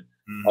 And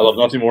I love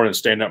nothing more than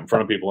standing up in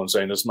front of people and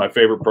saying, this is my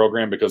favorite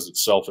program because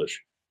it's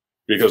selfish.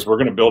 Because we're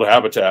going to build a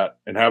habitat,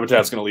 and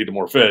habitat's going to lead to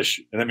more fish,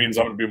 and that means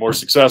I'm going to be more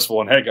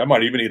successful. And heck, I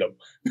might even eat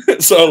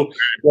them. So,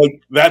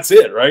 like, that's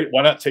it, right?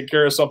 Why not take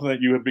care of something that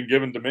you have been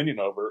given dominion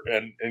over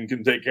and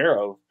can take care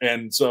of?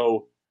 And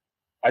so,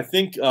 I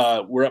think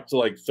we're up to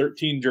like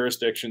 13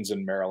 jurisdictions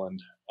in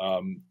Maryland.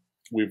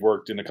 We've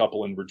worked in a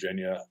couple in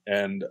Virginia,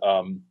 and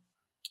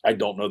I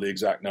don't know the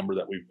exact number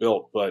that we've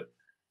built, but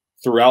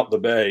throughout the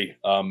Bay.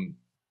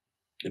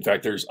 In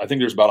fact, I think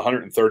there's about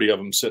 130 of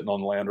them sitting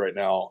on land right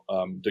now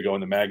to go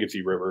in the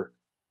Magothy River.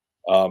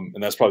 And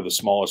that's probably the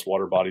smallest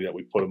water body that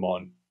we put them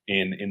on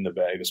in the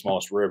Bay, the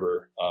smallest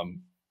river,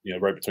 you know,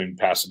 right between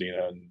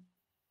Pasadena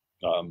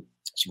and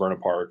Severna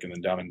Park and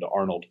then down into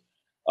Arnold.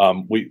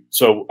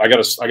 So I got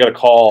a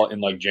call in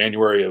like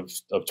January of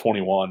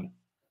 21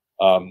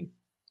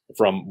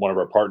 from one of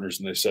our partners,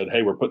 and they said,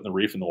 hey, we're putting the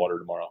reef in the water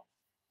tomorrow.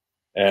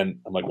 And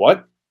I'm like,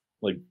 what?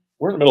 Like,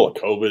 we're in the middle of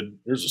COVID.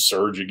 There's a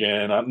surge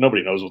again.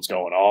 Nobody knows what's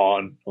going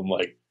on. I'm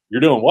like, you're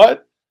doing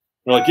what?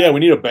 They're like, yeah, we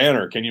need a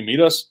banner. Can you meet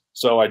us?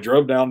 So I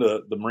drove down to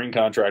the marine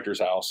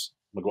contractor's house,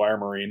 McGuire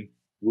Marine.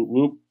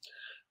 Whoop,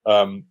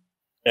 whoop.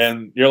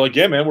 And you're like,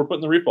 yeah, man, we're putting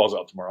the reef balls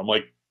out tomorrow. I'm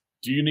like,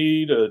 do you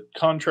need a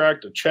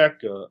contract, a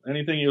check,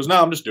 anything? He goes,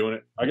 no, I'm just doing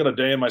it. I got a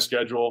day in my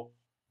schedule.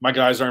 My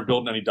guys aren't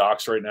building any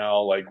docks right now.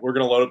 Like, we're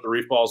going to load up the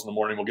reef balls in the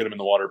morning. We'll get them in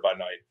the water by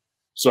night.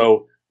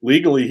 So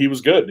legally, he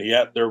was good.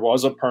 There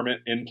was a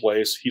permit in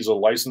place. He's a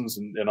licensed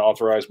and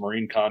authorized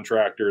marine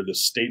contractor. The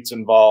state's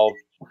involved,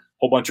 a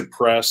whole bunch of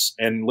press.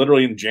 And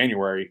literally in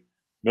January,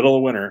 middle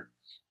of winter,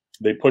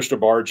 they pushed a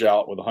barge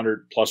out with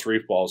 100+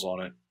 reef balls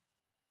on it.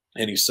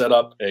 And he set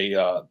up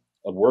a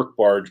work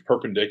barge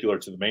perpendicular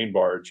to the main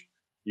barge,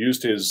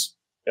 used his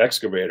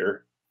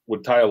excavator,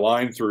 would tie a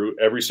line through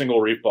every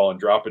single reef ball and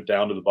drop it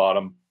down to the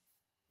bottom,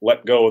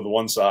 let go of the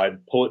one side,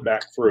 pull it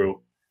back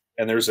through.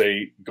 And there's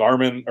a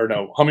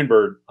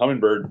Humminbird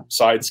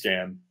side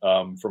scan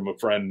from a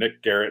friend,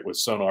 Nick Garrett, with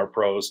Sonar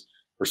Pros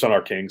or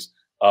Sonar Kings.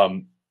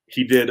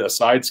 He did a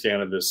side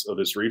scan of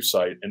this reef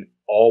site, and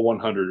all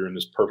 100 are in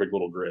this perfect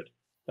little grid.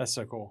 That's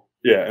so cool.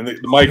 Yeah, and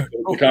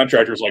the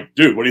contractor's like,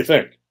 dude, what do you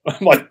think?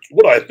 I'm like,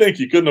 what do I think?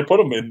 You couldn't have put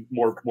them in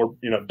more,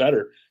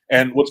 better.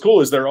 And what's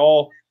cool is they're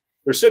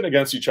sitting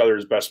against each other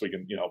as best we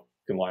can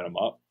line them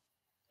up.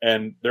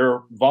 And there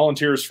are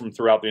volunteers from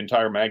throughout the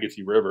entire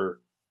Magothy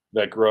River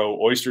that grow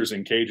oysters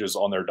in cages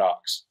on their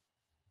docks.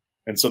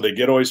 And so they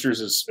get oysters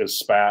as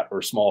spat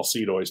or small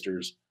seed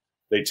oysters.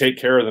 They take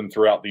care of them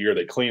throughout the year.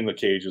 They clean the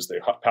cages. They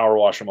power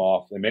wash them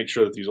off. They make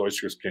sure that these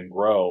oysters can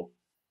grow.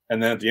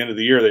 And then at the end of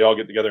the year, they all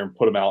get together and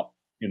put them out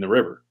in the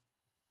river.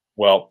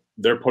 Well,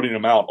 they're putting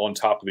them out on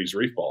top of these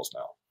reef balls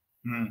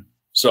now. Mm.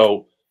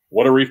 So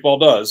what a reef ball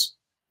does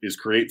is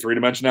create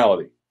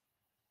three-dimensionality.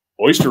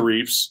 Oyster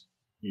reefs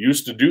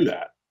used to do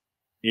that.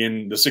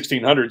 In the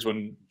 1600s,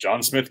 when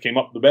John Smith came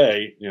up the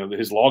bay,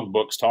 his log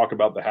books talk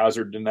about the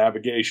hazard to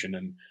navigation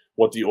and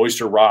what the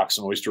oyster rocks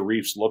and oyster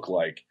reefs look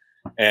like.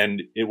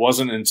 And it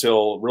wasn't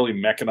until really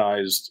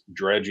mechanized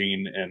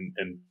dredging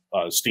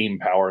and steam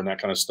power and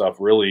that kind of stuff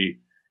really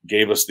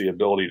gave us the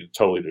ability to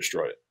totally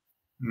destroy it.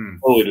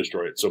 Totally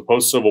destroy it. So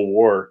post-Civil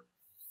War,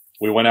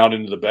 we went out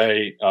into the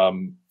bay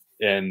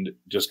and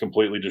just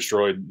completely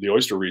destroyed the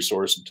oyster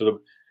resource.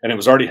 And it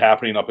was already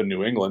happening up in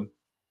New England.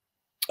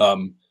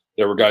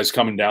 There were guys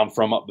coming down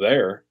from up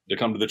there to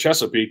come to the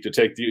Chesapeake to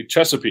take the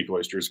Chesapeake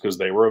oysters because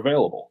they were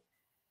available.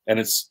 And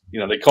it's,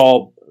 they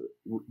call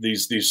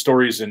these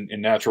stories in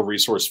natural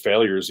resource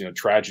failures,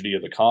 tragedy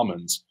of the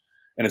commons.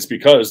 And it's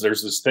because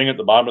there's this thing at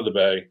the bottom of the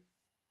bay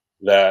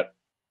that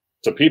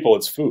to people,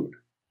 it's food.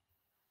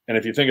 And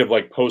if you think of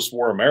like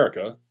post-war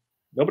America,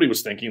 nobody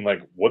was thinking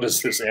like, what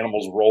is this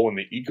animal's role in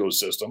the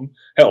ecosystem?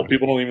 Hell,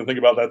 people don't even think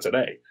about that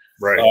today.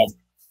 Right.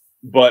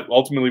 But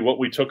ultimately what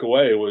we took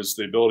away was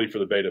the ability for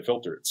the bay to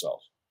filter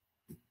itself.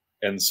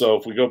 And so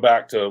if we go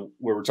back to what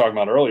we were talking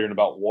about earlier and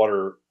about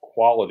water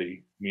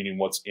quality, meaning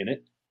what's in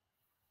it,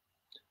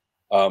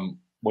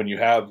 when you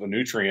have a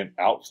nutrient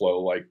outflow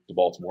like the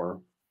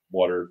Baltimore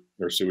water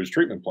or sewage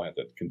treatment plant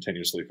that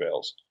continuously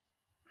fails,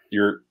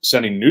 you're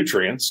sending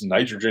nutrients,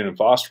 nitrogen and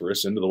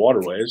phosphorus, into the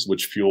waterways,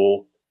 which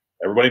fuel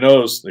everybody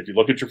knows if you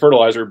look at your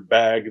fertilizer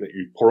bag that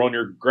you pour on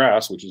your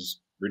grass, which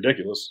is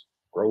ridiculous,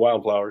 grow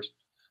wildflowers.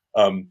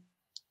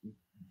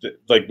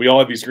 Like we all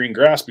have these green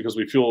grass because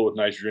we fuel it with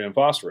nitrogen and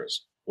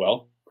phosphorus.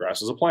 Well,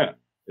 grass is a plant.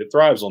 It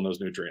thrives on those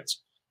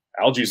nutrients.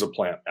 Algae is a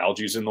plant.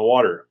 Algae's in the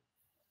water.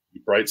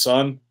 Bright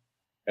sun,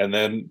 and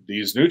then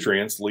these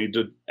nutrients lead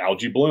to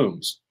algae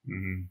blooms.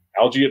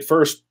 Algae at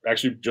first,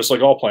 actually, just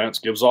like all plants,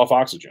 gives off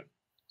oxygen.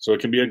 So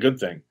it can be a good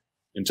thing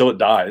until it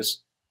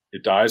dies.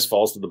 It dies,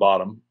 falls to the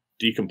bottom,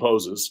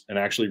 decomposes, and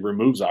actually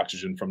removes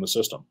oxygen from the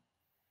system.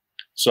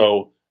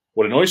 So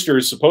what an oyster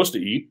is supposed to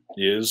eat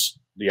is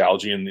the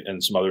algae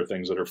and some other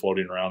things that are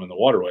floating around in the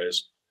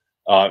waterways.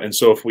 And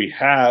so if we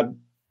had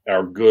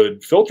our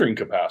good filtering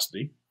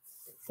capacity,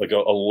 like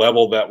a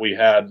level that we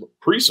had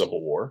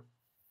pre-Civil War,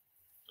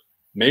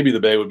 maybe the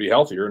bay would be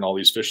healthier and all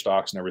these fish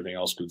stocks and everything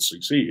else could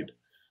succeed.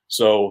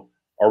 So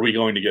are we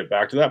going to get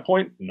back to that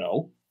point?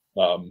 No.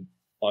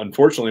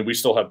 Unfortunately, we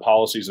still have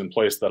policies in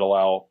place that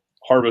allow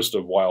harvest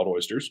of wild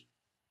oysters.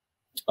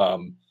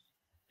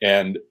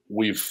 And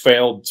we've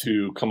failed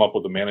to come up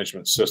with a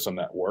management system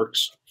that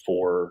works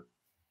for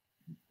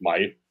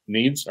my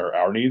needs or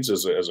our needs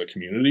as a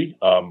community.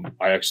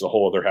 I actually, the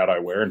whole other hat I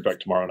wear. In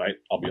fact, tomorrow night,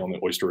 I'll be on the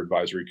Oyster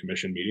Advisory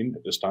Commission meeting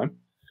at this time.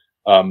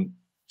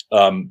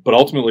 But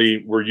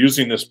ultimately, we're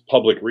using this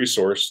public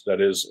resource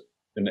that is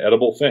an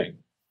edible thing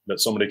that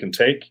somebody can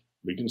take,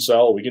 we can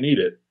sell, we can eat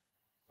it,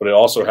 but it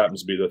also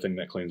happens to be the thing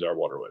that cleans our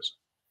waterways.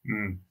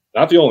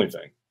 Not the only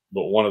thing,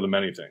 but one of the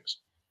many things.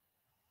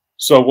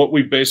 So what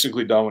we've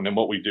basically done and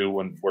what we do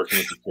when working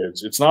with the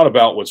kids, it's not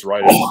about what's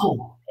right.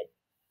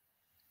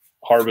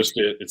 Harvest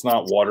it. It's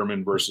not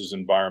waterman versus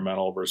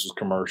environmental versus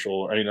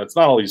commercial. I mean, it's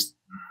not all these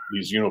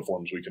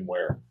uniforms we can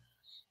wear.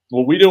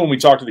 What we do when we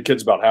talk to the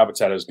kids about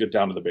habitat is get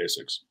down to the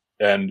basics.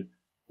 And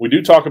we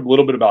do talk a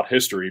little bit about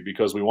history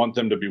because we want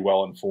them to be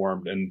well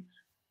informed. And,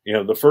 you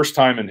know, the first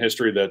time in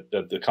history that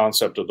the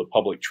concept of the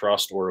public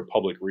trust or a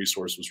public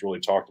resource was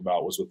really talked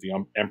about was with the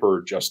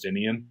Emperor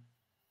Justinian.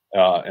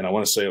 And I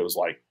want to say it was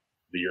like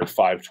the year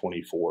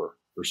 524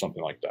 or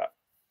something like that.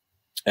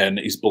 And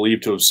he's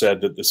believed to have said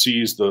that the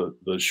seas, the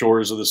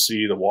shores of the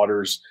sea, the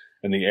waters,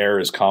 and the air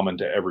is common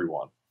to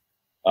everyone.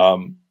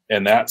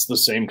 And that's the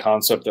same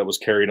concept that was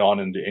carried on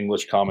into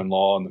English common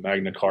law and the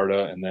Magna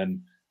Carta. And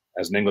then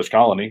as an English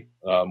colony,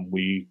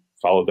 we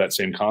followed that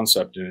same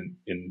concept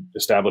in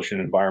establishing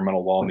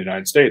environmental law in the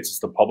United States. It's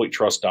the public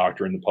trust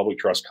doctrine, the public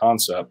trust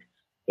concept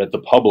that the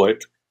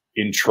public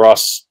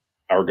entrusts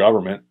our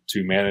government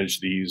to manage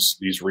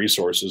these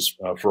resources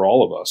for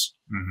all of us.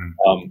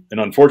 And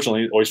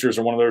unfortunately, oysters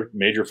are one of their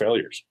major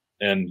failures.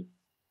 And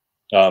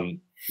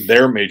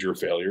their major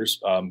failures,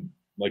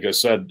 like I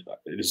said,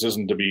 this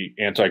isn't to be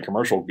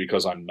anti-commercial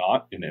because I'm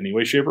not in any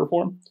way, shape, or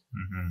form.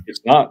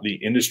 It's not the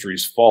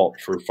industry's fault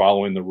for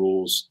following the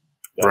rules.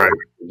 Right.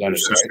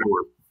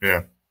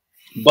 Yeah.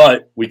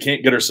 But we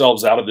can't get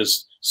ourselves out of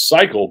this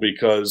cycle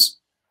because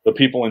the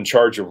people in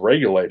charge of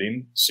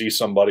regulating see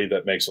somebody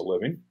that makes a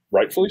living,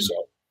 rightfully so,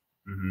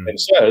 and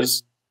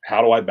says,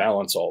 how do I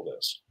balance all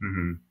this?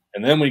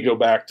 And then we go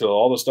back to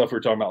all the stuff we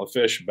were talking about with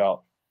fish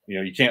about, you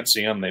know, you can't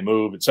see them, they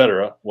move,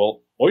 etc.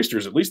 Well,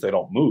 oysters, at least they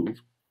don't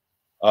move.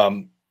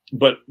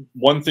 But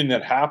one thing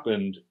that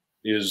happened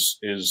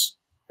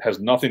has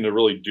nothing to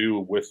really do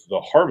with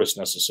the harvest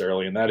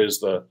necessarily. And that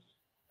is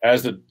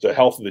as the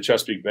health of the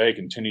Chesapeake Bay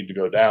continued to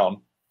go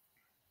down,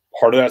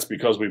 part of that's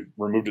because we've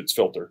removed its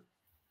filter.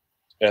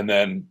 And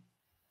then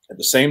at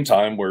the same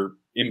time, we're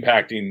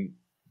impacting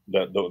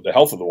the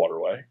health of the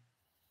waterway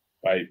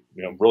by,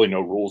 you know, really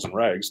no rules and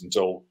regs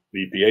until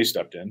the EPA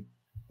stepped in.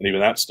 And even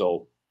that's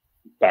still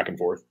back and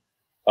forth.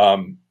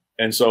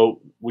 And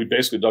so we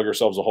basically dug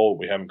ourselves a hole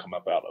we haven't come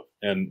up out of.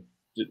 And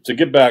to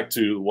get back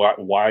to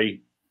why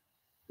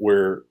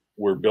we're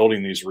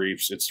building these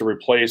reefs, it's to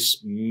replace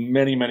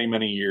many, many,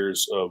 many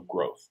years of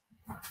growth,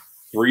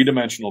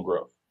 three-dimensional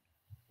growth.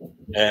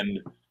 And,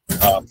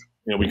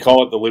 you know, we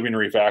call it the Living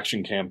Reef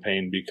Action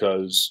Campaign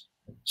because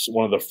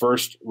one of the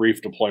first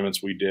reef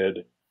deployments we did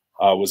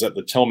was at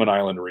the Tillman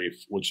Island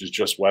Reef, which is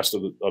just west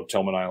of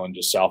Tillman Island,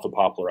 just south of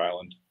Poplar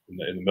Island in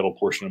the middle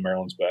portion of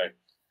Maryland's Bay.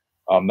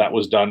 That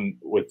was done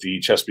with the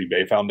Chesapeake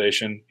Bay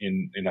Foundation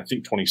in I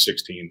think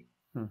 2016.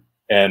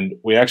 And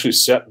we actually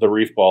set the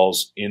reef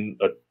balls in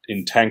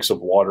tanks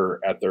of water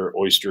at their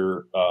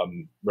oyster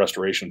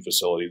restoration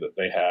facility that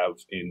they have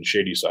in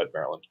Shadyside,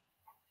 Maryland.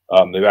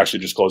 They've actually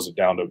just closed it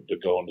down to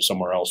go into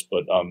somewhere else.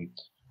 But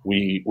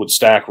we would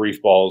stack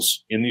reef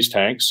balls in these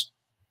tanks,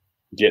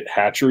 get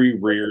hatchery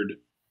reared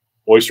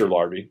oyster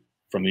larvae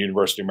from the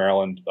University of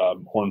Maryland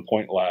Horn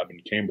Point Lab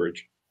in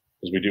Cambridge,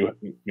 because we do,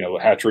 you know,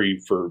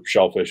 hatchery for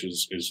shellfish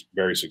is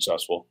very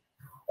successful.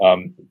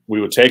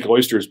 We would take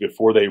oysters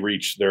before they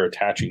reach their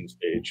attaching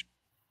stage.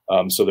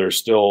 So they're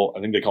still,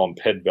 I think they call them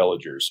ped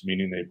veligers,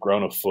 meaning they've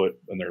grown a foot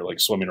and they're like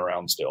swimming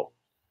around still,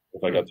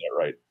 if I got that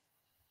right.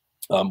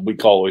 We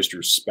call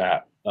oysters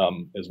spat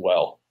as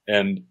well.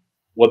 And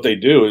what they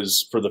do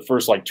is for the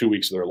first like 2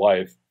 weeks of their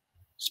life,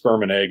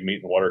 sperm and egg meet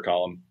in the water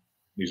column.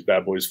 These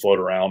bad boys float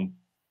around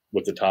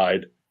with the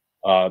tide.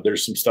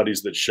 There's some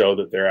studies that show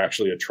that they're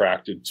actually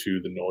attracted to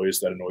the noise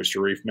that an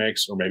oyster reef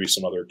makes, or maybe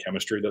some other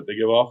chemistry that they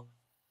give off.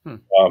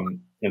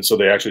 And so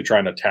they actually try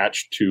and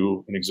attach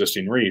to an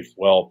existing reef.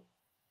 Well,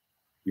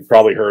 you've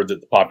probably heard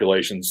that the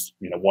population's,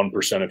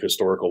 1% of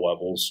historical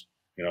levels.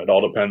 It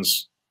all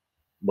depends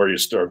where you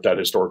start that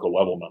historical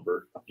level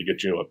number to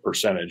get you a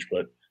percentage.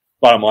 But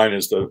bottom line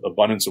is the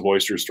abundance of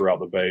oysters throughout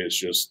the bay is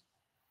just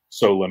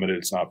so limited.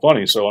 It's not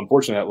funny. So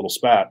unfortunately, that little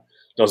spat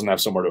doesn't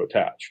have somewhere to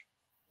attach.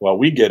 Well,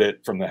 we get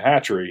it from the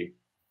hatchery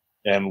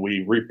and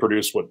we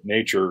reproduce what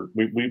nature,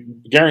 we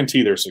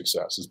guarantee their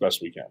success as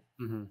best we can.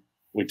 Mm-hmm.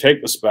 We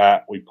take the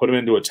spat, we put them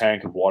into a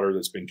tank of water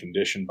that's been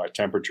conditioned by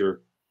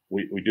temperature.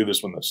 We do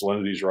this when the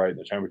salinity is right and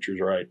the temperature is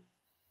right.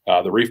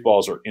 The reef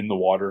balls are in the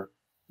water.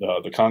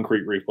 The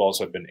concrete reef balls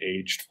have been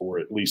aged for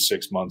at least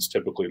 6 months,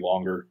 typically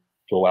longer,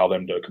 to allow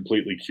them to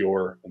completely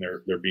cure and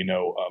there be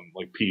no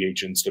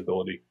pH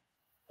instability.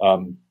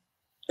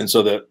 And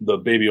so the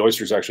baby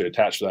oysters actually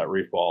attached to that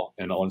reef ball.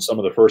 And on some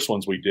of the first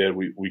ones we did,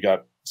 we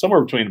got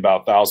somewhere between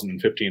about 1,000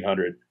 and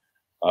 1,500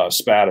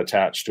 spat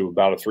attached to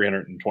about a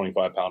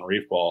 325-pound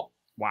reef ball.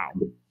 Wow.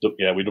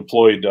 Yeah, we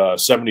deployed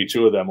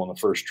 72 of them on the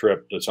first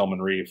trip to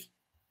Tillman Reef.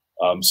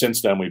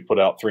 Since then, we put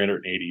out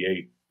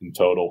 388 in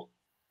total.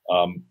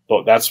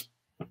 But that's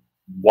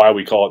why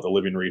we call it the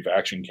Living Reef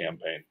Action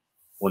Campaign.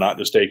 We're not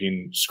just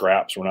taking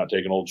scraps. We're not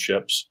taking old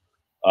ships.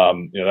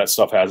 That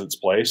stuff has its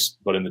place.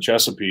 But in the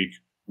Chesapeake,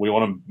 we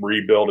want to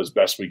rebuild as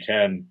best we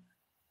can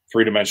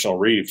three-dimensional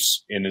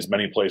reefs in as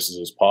many places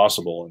as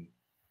possible. And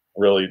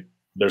really,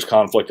 there's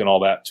conflict in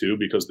all that too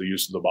because of the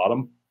use of the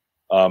bottom.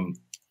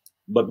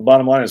 But the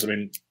bottom line is,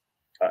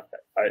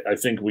 I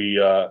think we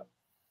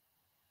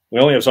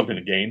only have something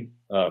to gain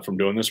from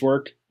doing this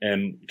work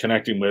and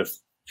connecting with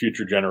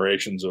future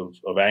generations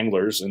of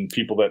anglers and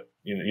people that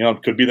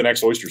could be the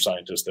next oyster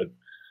scientist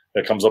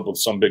that comes up with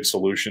some big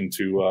solution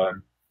to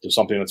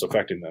something that's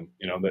affecting them.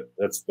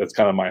 That's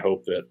kind of my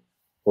hope, that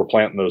we're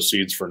planting those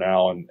seeds for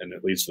now and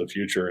it leads to the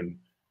future. And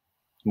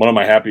one of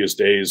my happiest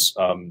days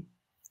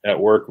at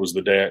work was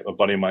the day a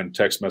buddy of mine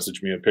text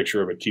messaged me a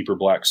picture of a keeper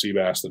black sea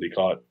bass that he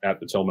caught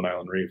at the Tillman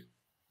Island Reef.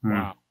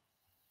 Wow.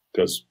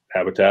 Because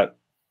habitat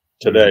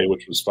today,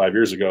 which was 5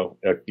 years ago,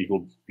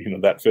 equaled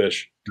that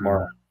fish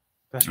tomorrow.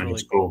 That's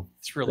really cool.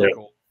 It's really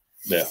cool.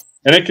 Yeah.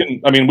 And it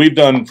can, we've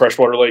done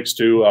freshwater lakes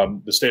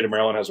too. The state of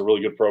Maryland has a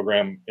really good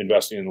program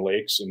investing in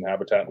lakes and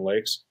habitat in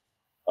lakes.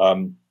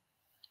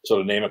 So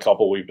to name a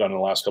couple we've done in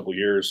the last couple of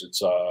years,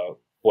 it's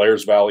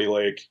Blair's Valley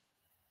Lake,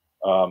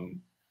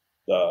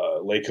 the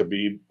Lake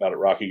Habib out at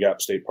Rocky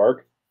Gap State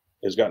Park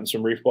has gotten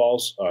some reef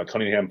balls,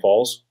 Cunningham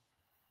Falls.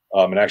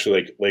 And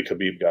actually Lake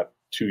Habib got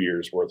 2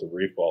 years worth of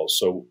reef balls.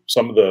 So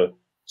some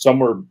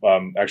were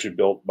actually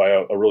built by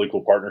a really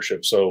cool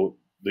partnership. So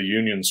the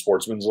Union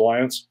Sportsman's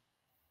Alliance,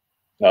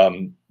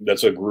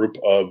 that's a group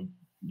of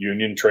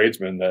union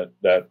tradesmen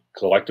that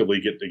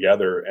collectively get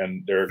together,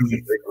 and they're a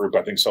great group,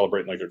 I think,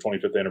 celebrating like their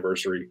 25th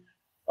anniversary.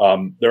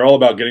 They're all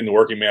about getting the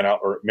working man out,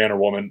 or man or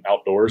woman,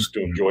 outdoors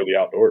to enjoy the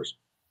outdoors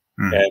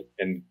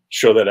and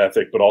show that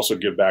ethic, but also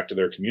give back to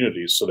their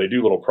communities. So they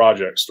do little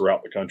projects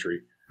throughout the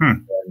country.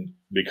 And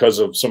because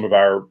of some of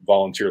our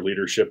volunteer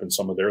leadership and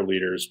some of their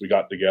leaders, we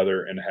got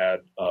together and had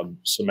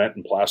cement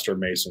and plaster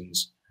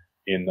masons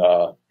in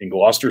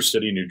Gloucester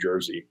City, New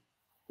Jersey,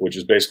 which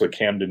is basically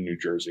Camden, New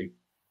Jersey.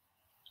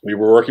 We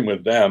were working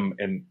with them,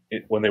 and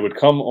when they would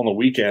come on the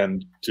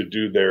weekend to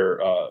do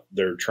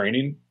their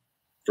training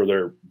for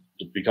they're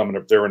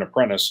an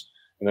apprentice,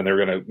 and then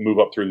they're going to move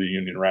up through the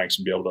union ranks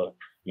and be able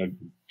to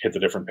hit the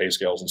different pay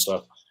scales and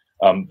stuff.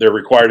 They're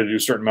required to do a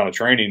certain amount of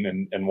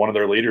training, and one of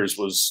their leaders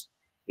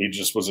he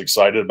just was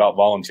excited about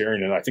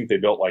volunteering, and I think they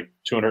built like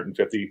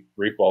 250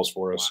 reef balls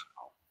for us.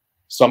 Wow.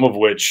 Some of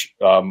which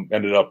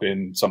ended up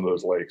in some of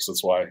those lakes.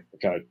 That's why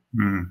it kind of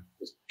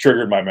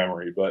triggered my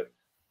memory. But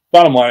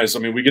bottom line is,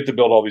 we get to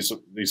build all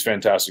these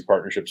fantastic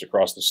partnerships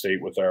across the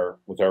state with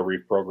our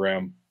reef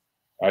program.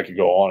 I could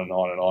go on and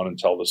on and on and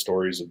tell the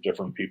stories of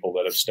different people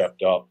that have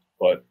stepped up,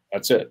 but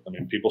that's it.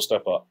 People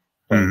step up.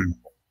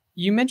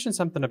 You mentioned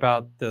something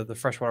about the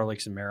freshwater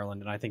lakes in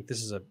Maryland, and I think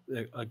this is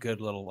a good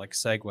little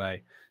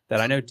segue. That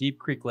I know Deep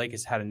Creek Lake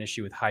has had an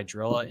issue with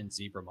hydrilla and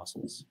zebra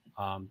mussels.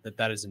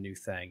 That is a new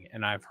thing,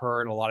 and I've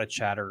heard a lot of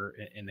chatter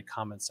in the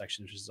comments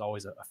section, which is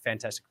always a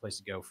fantastic place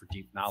to go for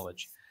deep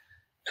knowledge.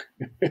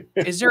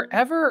 Is there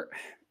ever?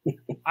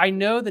 I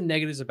know the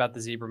negatives about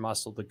the zebra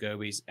mussel, the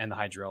gobies, and the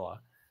hydrilla,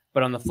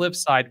 but on the flip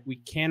side, we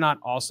cannot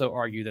also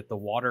argue that the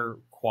water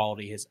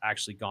quality has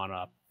actually gone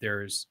up.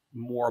 There's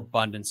more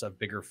abundance of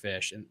bigger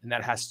fish, and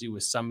that has to do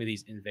with some of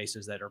these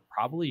invasives that are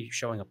probably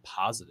showing a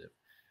positive.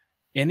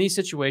 In these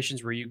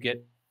situations where you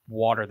get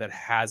water that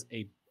has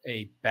a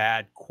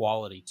bad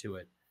quality to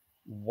it,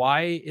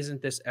 why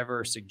isn't this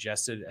ever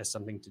suggested as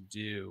something to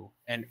do?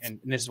 And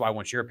this is why I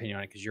want your opinion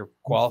on it, because you're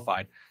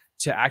qualified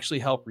to actually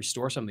help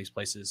restore some of these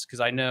places.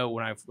 Because I know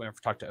when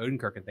I've talked to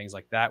Odenkirk and things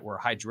like that, where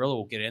hydrilla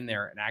will get in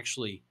there and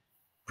actually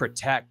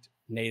protect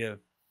native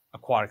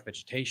aquatic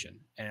vegetation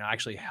and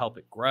actually help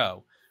it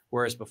grow.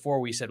 Whereas before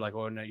we said like,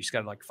 oh no, you just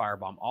got to like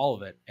firebomb all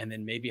of it. And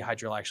then maybe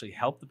hydrilla actually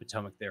helped the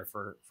Potomac there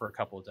for a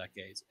couple of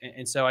decades.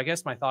 And so I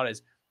guess my thought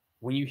is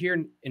when you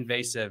hear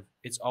invasive,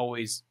 it's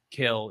always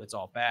kill, it's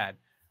all bad.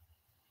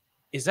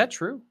 Is that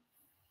true?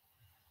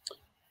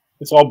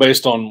 It's all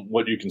based on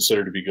what you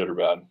consider to be good or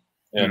bad.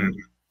 And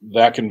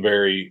that can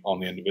vary on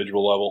the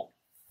individual level.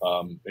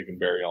 It can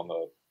vary on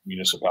the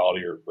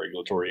municipality or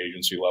regulatory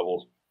agency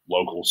level,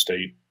 local,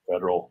 state,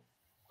 federal,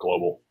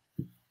 global.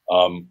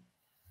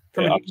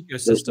 From an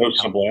ecosystem, there's no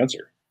simple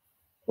answer.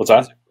 What's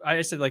that?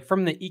 I said like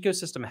from the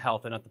ecosystem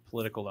health and at the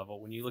political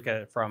level, when you look at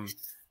it from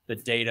the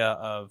data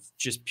of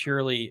just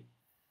purely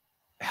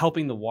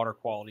helping the water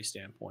quality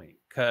standpoint,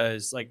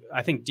 because like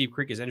I think Deep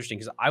Creek is interesting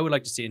because I would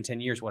like to see in 10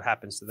 years what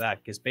happens to that,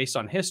 because based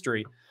on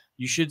history,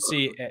 you should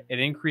see an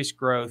increased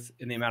growth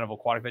in the amount of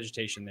aquatic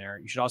vegetation there.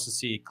 You should also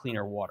see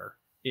cleaner water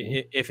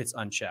if it's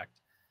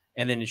unchecked,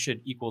 and then it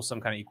should equal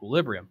some kind of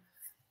equilibrium.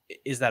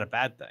 Is that a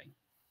bad thing?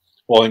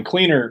 Well, in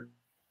cleaner,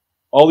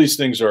 all these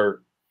things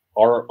are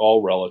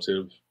all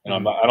relative, and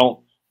I don't.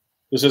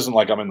 This isn't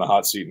like I'm in the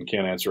hot seat and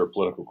can't answer a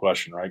political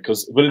question, right?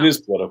 But it is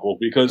political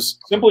because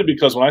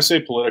when I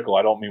say political,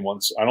 I don't mean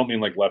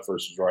like left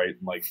versus right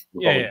and like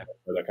Republican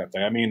or that kind of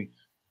thing.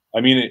 I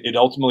mean it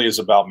ultimately is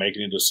about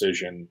making a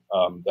decision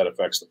that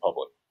affects the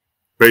public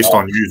based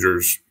on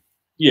users.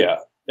 Yeah,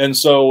 and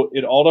so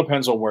it all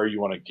depends on where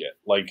you want to get.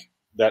 Like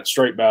that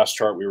striped bass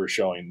chart we were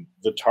showing,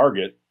 the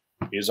target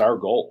is our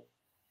goal.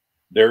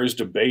 There is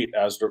debate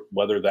as to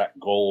whether that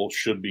goal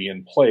should be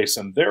in place,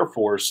 and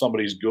therefore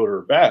somebody's good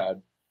or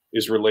bad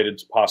is related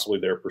to possibly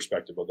their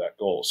perspective of that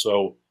goal.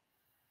 So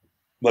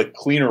like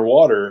cleaner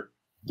water,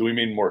 do we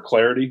mean more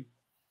clarity?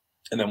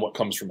 And then what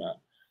comes from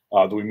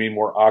that? Do we mean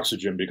more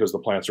oxygen because the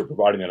plants are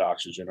providing that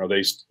oxygen? Are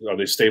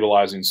they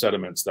stabilizing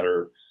sediments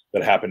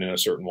that happen in a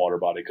certain water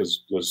body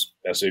because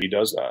SAB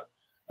does that?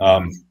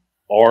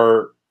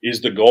 Or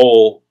is the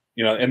goal,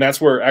 and that's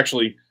where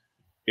actually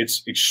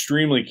it's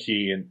extremely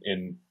key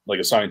in like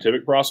a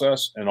scientific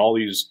process and all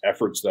these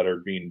efforts that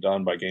are being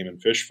done by game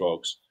and fish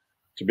folks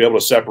to be able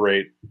to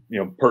separate,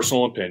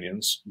 personal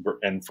opinions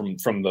and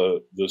from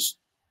the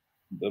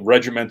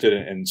regimented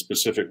and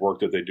specific work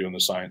that they do in the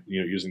science,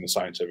 using the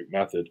scientific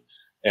method.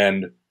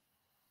 And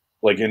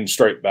like in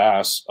striped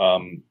bass,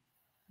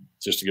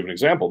 just to give an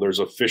example, there's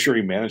a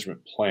fishery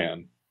management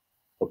plan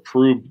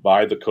approved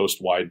by the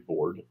coast-wide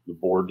board. The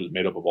board is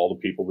made up of all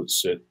the people that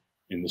sit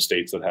in the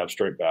states that have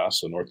striped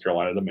bass, so North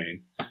Carolina to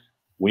Maine.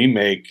 We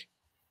make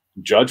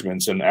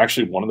judgments, and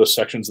actually one of the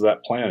sections of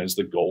that plan is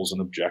the goals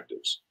and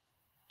objectives.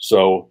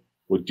 So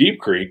with Deep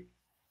Creek,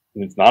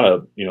 it's not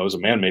it's a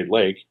man-made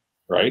lake,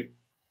 right?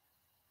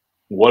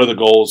 What are the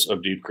goals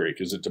of Deep Creek?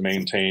 Is it to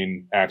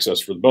maintain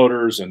access for the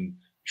boaters and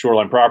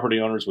shoreline property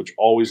owners, which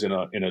always in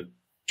a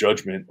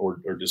judgment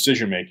or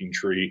decision-making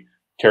tree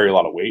carry a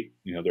lot of weight?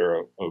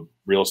 They're a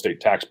real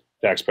estate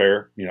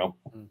taxpayer,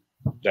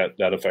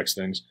 that affects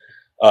things.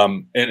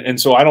 And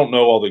so I don't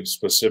know all the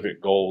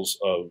specific goals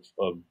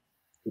of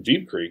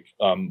Deep Creek,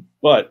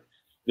 but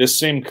this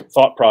same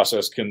thought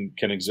process can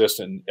exist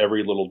in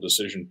every little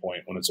decision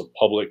point when it's a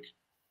public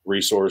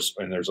resource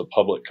and there's a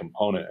public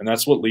component. And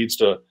that's what leads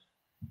to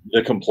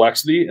the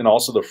complexity and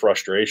also the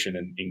frustration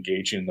in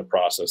engaging in the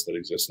process that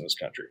exists in this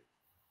country.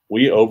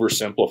 We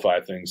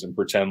oversimplify things and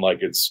pretend like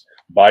it's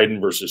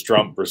Biden versus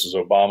Trump versus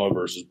Obama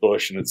versus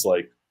Bush. And it's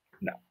like,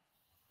 no,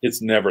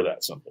 it's never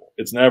that simple.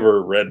 It's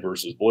never red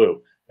versus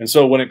blue. And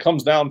so when it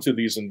comes down to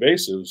these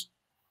invasives,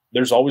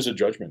 there's always a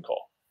judgment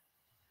call.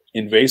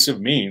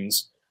 Invasive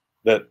means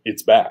that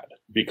it's bad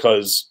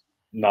because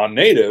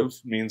non-native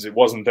means it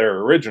wasn't there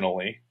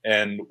originally.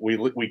 And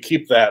we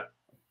keep that,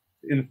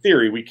 in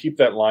theory, we keep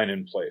that line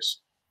in place.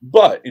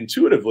 But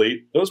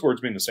intuitively, those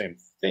words mean the same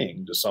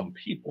thing to some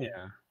people.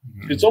 Yeah.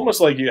 It's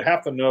almost like you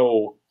have to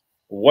know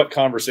what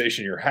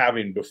conversation you're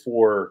having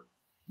before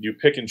you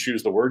pick and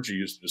choose the words you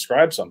use to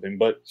describe something.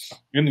 But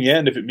in the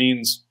end, if it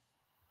means,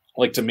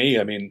 like to me,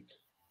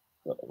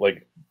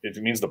 like if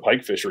it means the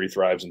pike fishery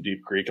thrives in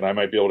Deep Creek and I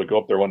might be able to go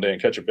up there one day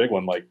and catch a big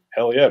one, like,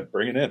 hell yeah,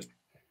 bring it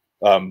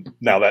in.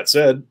 Now that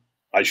said,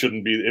 I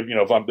shouldn't be,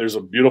 if there's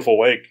a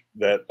beautiful lake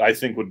that I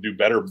think would do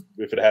better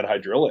if it had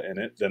hydrilla in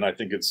it, then I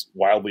think it's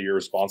wildly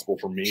irresponsible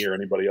for me or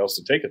anybody else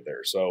to take it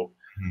there. So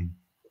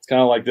it's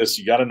kind of like this.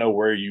 You got to know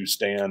where you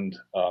stand.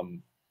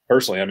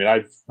 Personally,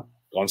 I've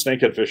gone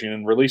snakehead fishing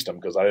and released them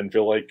because I didn't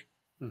feel like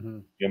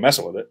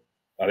messing with it.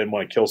 I didn't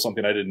want to kill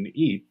something I didn't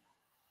eat.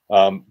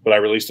 But I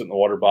released it in the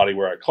water body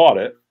where I caught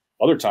it.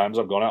 Other times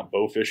I've gone out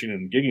bow fishing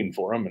and gigging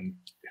for them. And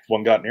if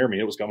one got near me,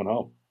 it was coming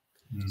home.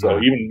 So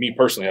even me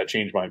personally, I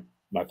changed my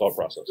thought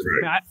process.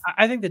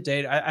 I think the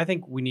data, I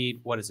think we need,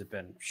 what has it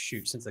been?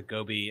 Since the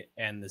goby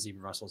and the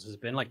zebra mussels, has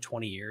it been like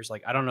 20 years?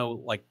 Like, I don't know,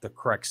 like the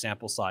correct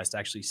sample size to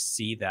actually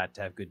see that,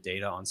 to have good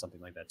data on something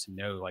like that, to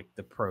know like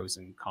the pros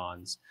and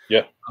cons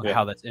of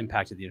how that's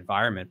impacted the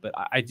environment. But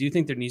I do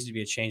think there needs to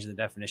be a change in the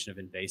definition of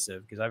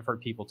invasive, because I've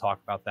heard people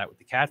talk about that with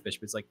the catfish,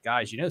 but it's like,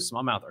 guys,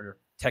 smallmouth are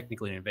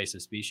technically an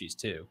invasive species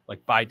too.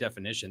 Like by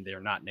definition,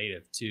 they're not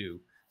native to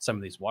some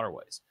of these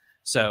waterways.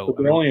 So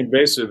but they're only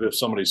invasive if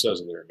somebody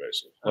says they're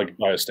invasive, like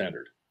by a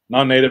standard.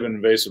 Non-native and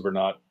invasive are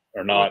not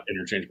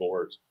interchangeable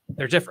words.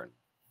 they're different,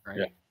 right?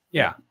 Yeah.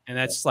 Yeah. And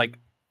that's like,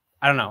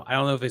 I don't know. I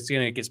don't know if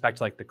it gets back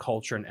to like the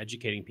culture and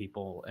educating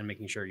people and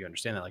making sure you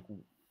understand that. Like,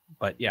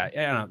 but yeah, I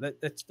don't know.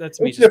 That's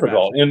me. It's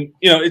difficult. And,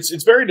 you know,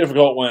 it's very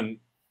difficult when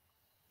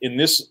in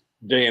this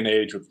day and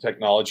age with the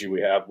technology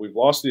we have, we've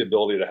lost the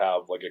ability to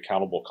have like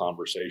accountable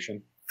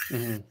conversation.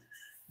 Mm-hmm.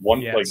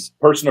 Like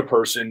person to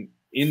person,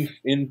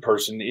 in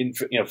person,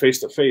 face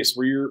to face,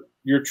 where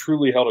you're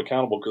truly held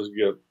accountable, because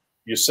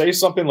you say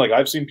something like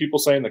I've seen people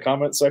say in the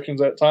comment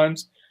sections at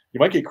times, you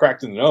might get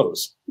cracked in the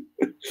nose.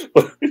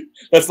 But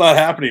that's not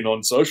happening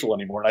on social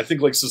anymore. And I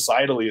think like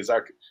societally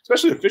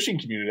especially the fishing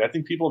community, I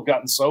think people have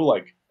gotten so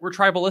like, we're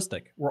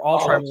tribalistic. We're all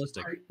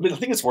tribalistic. I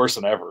think it's worse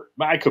than ever.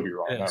 I could be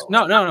wrong.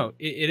 No.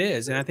 It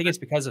is. And I think it's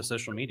because of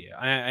social media.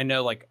 I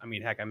know, like, I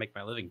mean, heck, I make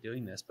my living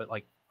doing this, but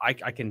like, I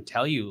can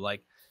tell you,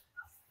 like,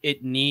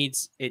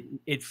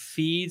 it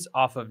feeds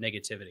off of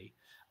negativity.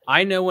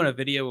 I know when a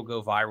video will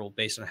go viral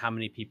based on how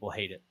many people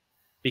hate it,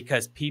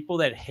 because people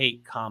that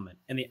hate comment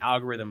and the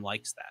algorithm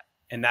likes that.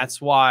 And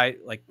that's why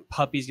like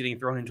puppies getting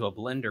thrown into a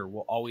blender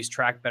will always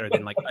track better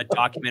than like a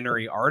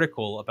documentary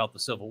article about the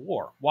Civil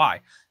War. Why?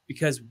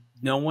 Because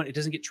it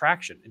doesn't get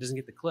traction. It doesn't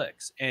get the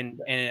clicks.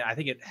 And I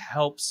think it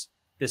helps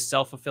this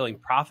self-fulfilling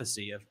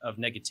prophecy of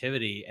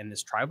negativity and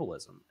this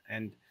tribalism.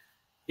 And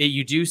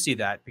you do see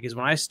that, because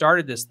when I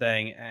started this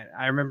thing, and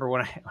I remember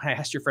when I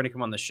asked your friend to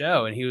come on the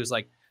show, and he was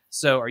like,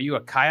 so are you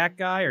a kayak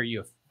guy? Are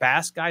you a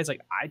bass guy? He's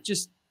like, I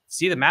just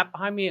see the map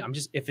behind me.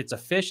 If it's a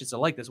fish, it's a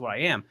lake. That's what I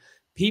am.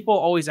 People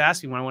always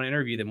ask me when I want to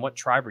interview them, what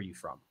tribe are you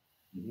from?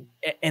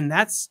 Mm-hmm. And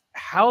that's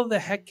how the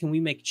heck can we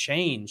make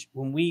change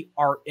when we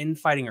are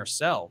infighting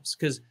ourselves?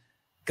 Because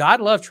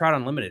God love Trout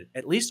Unlimited.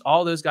 At least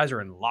all those guys are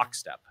in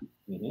lockstep.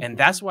 Mm-hmm. And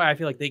that's why I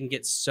feel like they can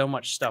get so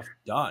much stuff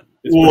done.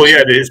 Well,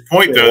 yeah, to his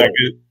point, though,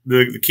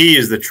 the key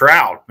is the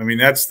trout. I mean,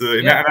 that's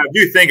and I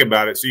do think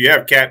about it. So you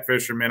have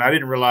catfishermen. I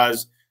didn't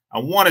realize, I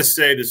want to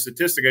say the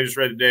statistic I just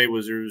read today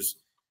was there's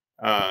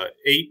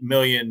 8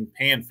 million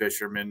pan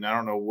fishermen. I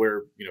don't know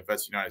where, if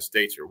that's the United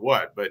States or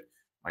what, but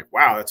like,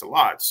 wow, that's a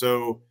lot.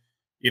 So,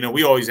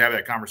 we always have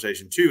that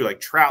conversation too. Like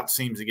trout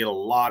seems to get a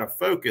lot of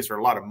focus or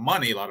a lot of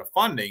money, a lot of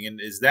funding. And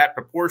is that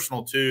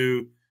proportional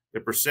to the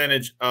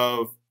percentage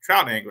of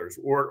trout anglers?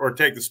 Or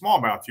take the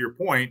smallmouth, to your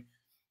point,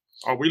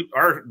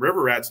 our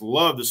river rats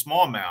love the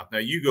smallmouth. Now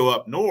you go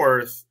up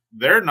north,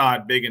 they're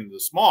not big into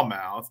the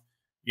smallmouth,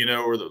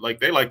 or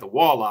they like the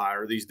walleye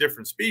or these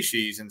different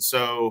species. And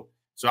so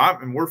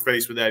we're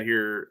faced with that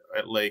here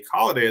at Lake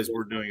Holiday as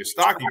we're doing a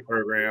stocking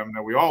program.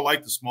 Now we all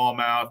like the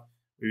smallmouth.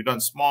 We've done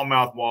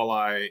smallmouth,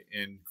 walleye,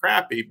 and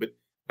crappie, but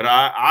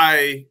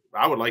I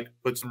would like to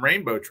put some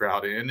rainbow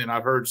trout in. And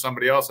I've heard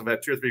somebody else. I've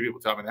had 2 or 3 people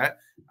tell me that.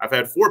 I've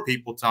had 4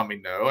 people tell me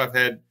no. I've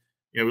had,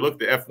 we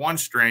look at the F1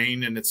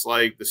 strain, and it's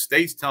like the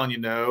state's telling you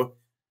no,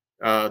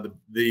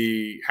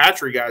 the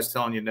hatchery guy's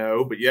telling you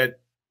no, but yet,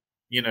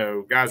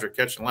 guys are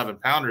catching 11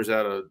 pounders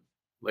out of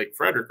Lake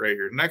Frederick right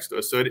here next to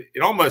us. So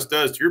it almost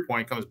does, to your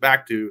point, comes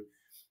back to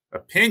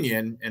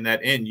opinion and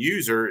that end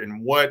user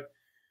and what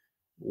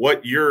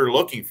you're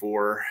looking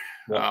for.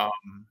 Yeah.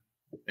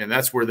 And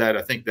that's where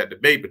I think that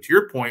debate, but to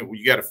your point,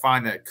 you got to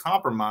find that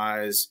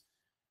compromise,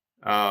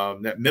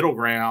 that middle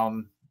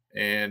ground,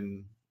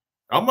 and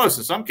almost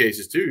in some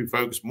cases too,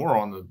 focus more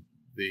on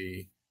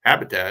the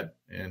habitat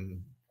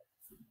and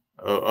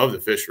of the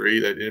fishery,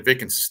 that if it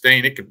can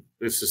sustain, it can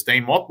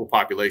sustain multiple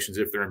populations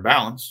if they're in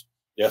balance.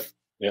 Yeah.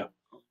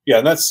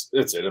 And that's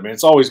it. I mean,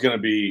 it's always going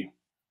to be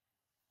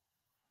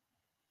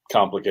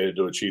complicated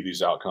to achieve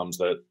these outcomes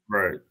that,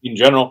 right, in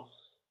general,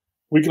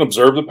 we can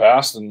observe the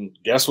past and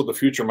guess what the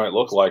future might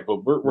look like,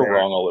 but we're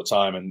wrong all the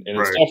time. And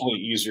it's definitely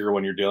easier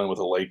when you're dealing with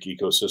a lake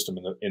ecosystem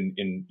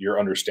in your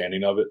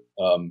understanding of it.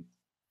 I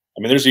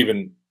mean, there's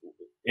even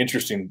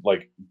interesting,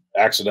 like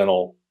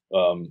accidental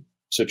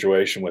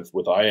situation with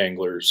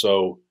iAngler.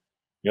 So,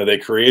 they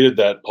created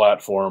that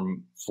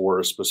platform for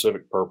a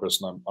specific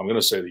purpose. And I'm going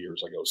to say the year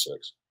was like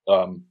 06.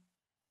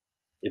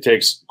 It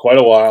takes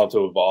quite a while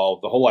to evolve.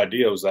 The whole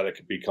idea was that it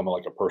could become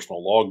like a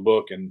personal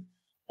logbook, and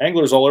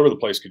anglers all over the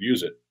place could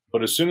use it.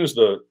 But as soon as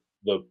the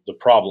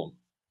problem,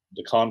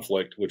 the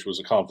conflict, which was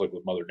a conflict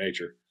with Mother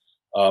Nature,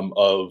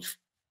 of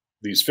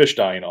these fish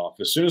dying off,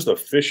 as soon as the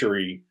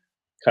fishery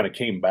kind of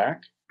came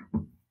back,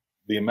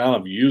 the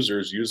amount of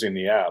users using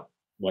the app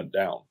went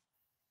down,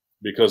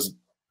 because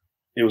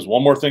it was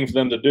one more thing for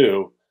them to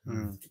do,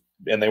 and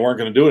they weren't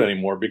going to do it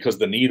anymore because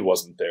the need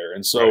wasn't there.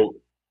 And so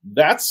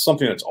that's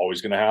something that's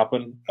always going to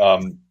happen.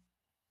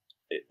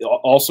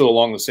 Also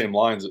along the same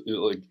lines,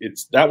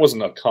 that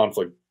wasn't a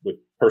conflict with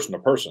person to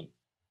person,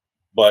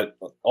 but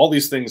all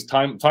these things,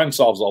 time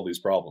solves all these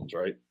problems,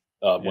 right?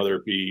 Whether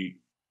it be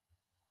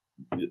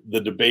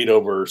the debate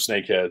over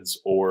snakeheads,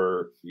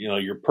 or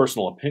your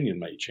personal opinion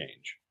may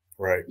change,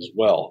 right, as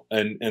well.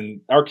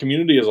 And our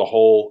community as a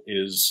whole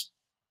is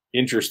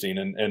interesting.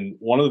 And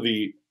one of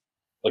the,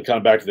 like, kind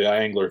of back to the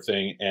iAngler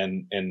thing,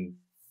 and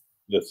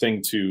the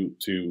thing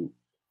to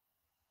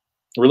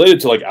related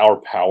to like our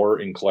power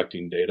in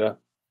collecting data.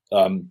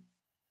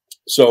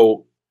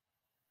 So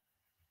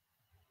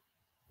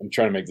I'm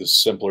trying to make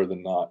this simpler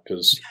than not,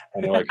 because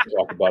I know I can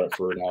talk about it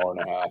for an hour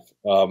and a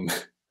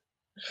half.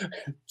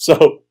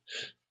 So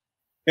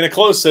in a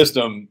closed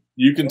system,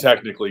 you can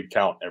technically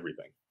count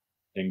everything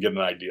and get an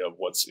idea of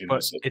what's in the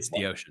system. It's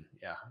the ocean.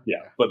 Yeah.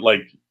 Yeah. But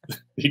like,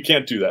 you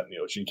can't do that in the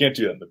ocean. You can't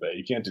do that in the bay.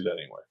 You can't do that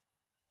anywhere.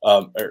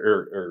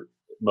 Or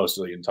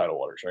mostly in tidal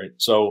waters, right?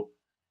 So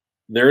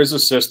there is a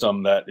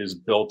system that is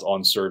built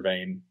on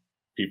surveying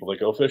people that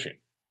go fishing.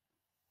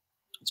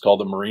 It's called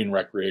the Marine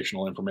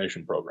Recreational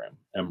Information Program,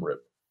 MRIP.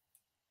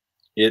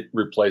 It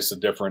replaced a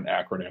different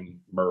acronym,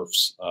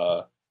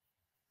 MRFS,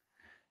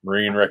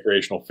 Marine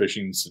Recreational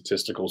Fishing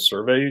Statistical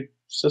Survey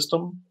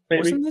System,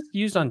 maybe? Wasn't this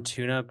used on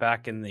tuna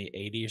back in the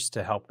 80s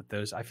to help with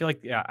those? I feel like,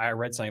 yeah, I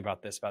read something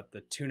about this, about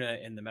the tuna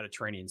in the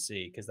Mediterranean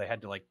Sea, because they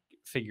had to like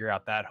figure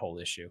out that whole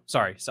issue.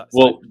 Sorry.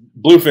 Well,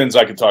 bluefins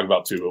I could talk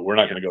about too, but we're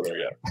not going to go there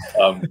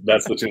yet.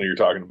 That's the tuna you're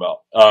talking about.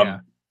 Yeah.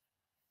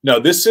 No,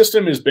 this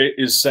system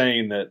is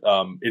saying that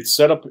it's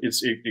set up.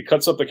 It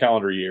cuts up the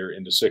calendar year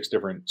into 6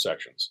 different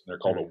sections. They're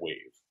called a wave,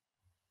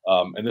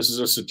 and this is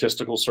a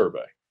statistical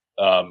survey.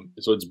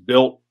 So it's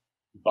built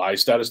by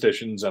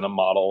statisticians and a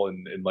model,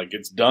 and like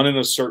it's done in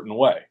a certain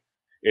way.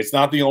 It's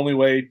not the only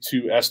way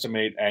to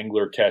estimate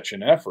angler catch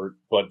and effort,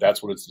 but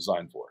that's what it's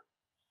designed for.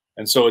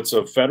 And so it's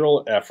a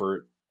federal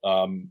effort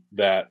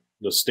that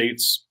the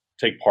states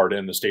take part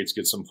in. The states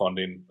get some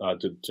funding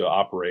to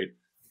operate.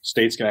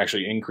 States can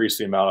actually increase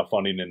the amount of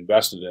funding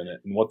invested in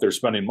it. And what they're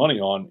spending money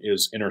on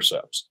is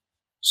intercepts.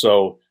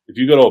 So if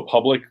you go to a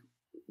public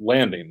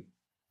landing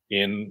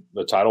in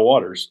the tidal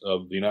waters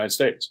of the United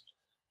States,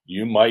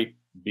 you might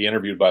be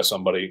interviewed by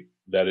somebody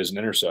that is an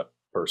intercept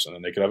person,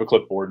 and they could have a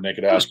clipboard and they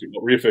could ask you,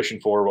 what were you fishing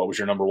for? What was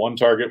your number 1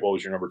 target? What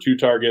was your number 2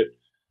 target?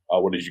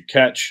 What did you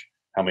catch?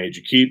 How many did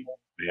you keep?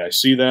 May I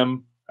see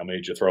them? How many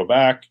did you throw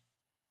back?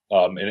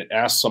 And it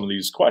asks some of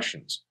these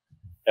questions.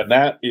 And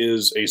that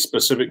is a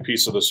specific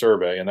piece of the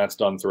survey, and that's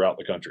done throughout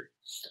the country.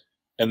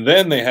 And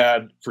then they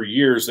had, for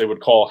years, they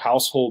would call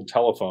household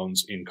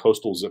telephones in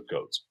coastal zip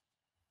codes.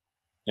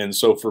 And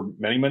so for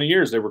many, many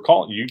years, they were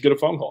calling. You'd get a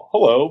phone call.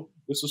 Hello,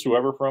 this is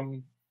whoever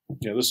from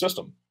the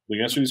system. We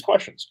can answer these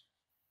questions.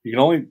 You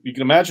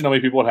can imagine how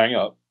many people would hang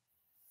up.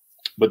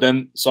 But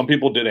then some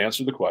people did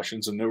answer the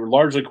questions, and they were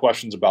largely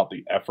questions about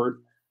the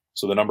effort,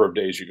 so the number of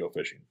days you go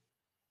fishing.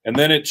 And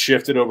then it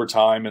shifted over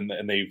time, and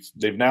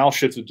they've now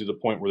shifted to the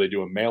point where they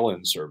do a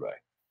mail-in survey,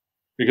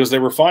 because they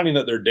were finding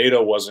that their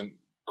data wasn't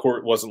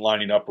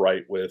lining up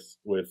right with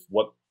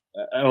what,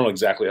 I don't know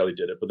exactly how they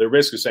did it, but they're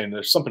basically saying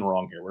there's something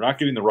wrong here. We're not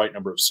getting the right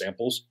number of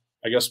samples,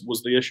 I guess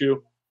was the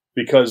issue,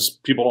 because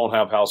people don't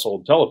have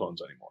household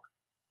telephones anymore.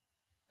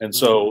 And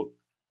so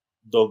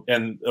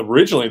and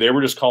originally they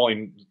were just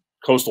calling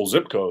coastal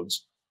zip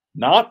codes,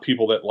 not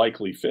people that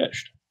likely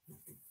fished.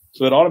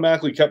 So that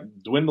automatically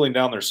kept dwindling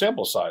down their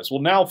sample size. Well,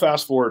 now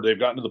fast forward, they've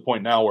gotten to the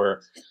point now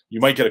where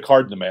you might get a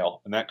card in the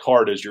mail, and that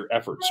card is your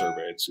effort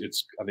survey.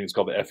 I think it's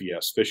called the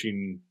FES,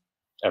 Fishing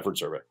Effort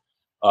Survey.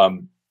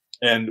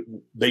 And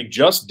they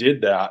just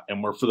did that,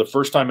 and we're for the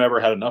first time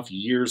ever had enough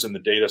years in the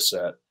data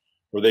set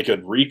where they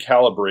could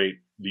recalibrate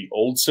the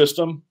old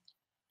system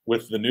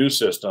with the new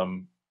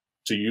system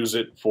to use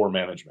it for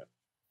management.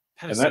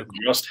 And that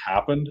just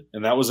happened.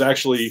 And that was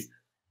actually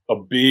a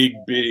big,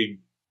 big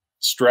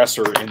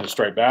stressor in the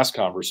striped bass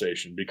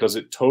conversation, because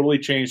it totally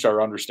changed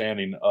our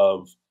understanding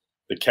of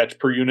the catch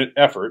per unit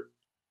effort,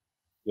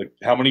 like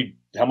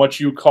how much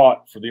you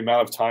caught for the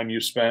amount of time you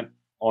spent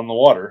on the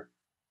water.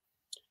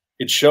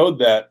 It showed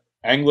that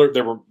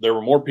there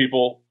were more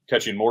people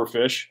catching more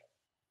fish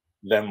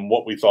than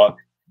what we thought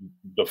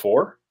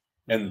before,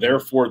 and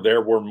therefore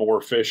there were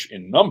more fish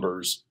in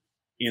numbers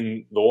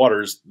in the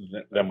waters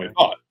than we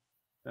thought.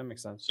 That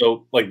makes sense.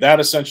 So like that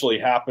essentially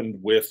happened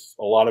with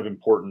a lot of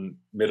important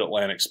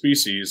mid-Atlantic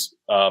species.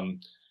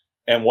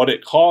 And what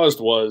it caused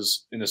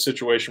was, in a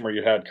situation where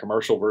you had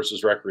commercial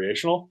versus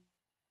recreational,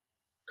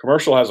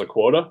 commercial has a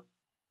quota.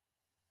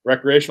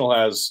 Recreational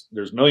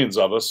there's millions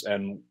of us,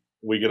 and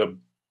we get a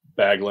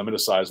bag limit, a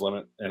size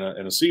limit in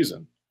a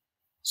season.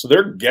 So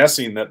they're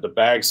guessing that the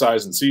bag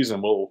size and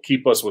season will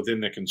keep us within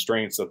the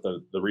constraints that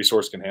the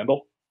resource can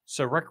handle.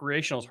 So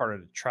recreational is harder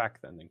to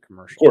track than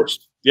commercial. Of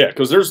course. Yeah,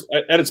 because there's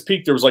at its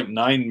peak, there was like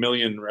 9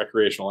 million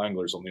recreational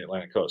anglers on the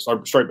Atlantic coast,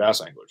 or striped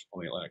bass anglers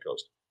on the Atlantic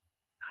coast.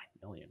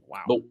 9 million.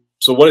 Wow. But,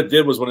 so what it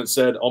did was, when it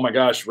said, oh my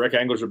gosh, rec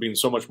anglers are being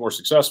so much more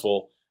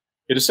successful,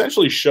 it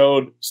essentially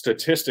showed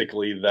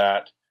statistically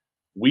that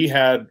we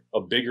had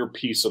a bigger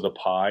piece of the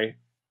pie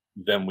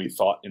than we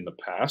thought in the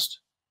past.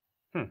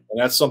 And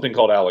that's something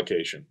called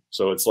allocation.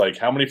 So it's like,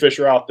 how many fish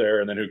are out there,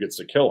 and then who gets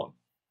to kill them?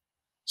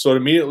 So it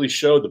immediately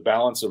showed the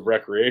balance of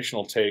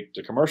recreational take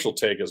to commercial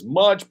take is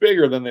much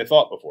bigger than they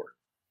thought before.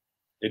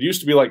 It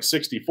used to be like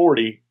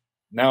 60-40.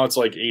 Now it's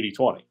like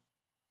 80-20.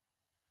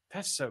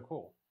 That's so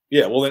cool.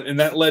 Yeah, well, and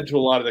that led to a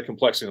lot of the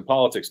complexity in the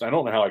politics. And I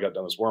don't know how I got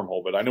down this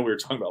wormhole, but I know we were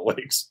talking about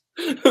lakes.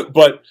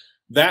 But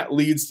that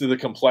leads to the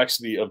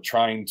complexity of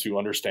trying to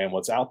understand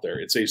what's out there.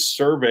 It's a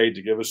survey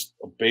to give us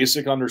a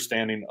basic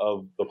understanding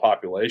of the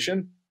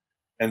population,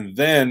 and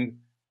then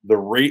the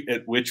rate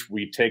at which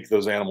we take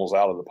those animals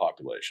out of the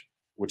population,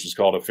 which is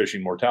called a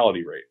fishing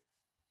mortality rate.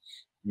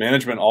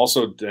 Management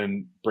also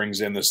then brings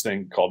in this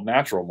thing called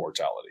natural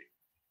mortality.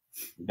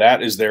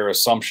 That is their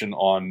assumption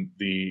on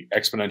the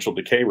exponential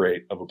decay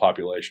rate of a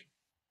population.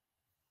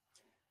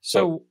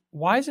 So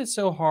why is it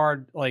so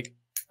hard? Like,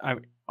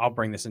 I'll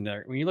bring this in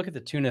there. When you look at the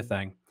tuna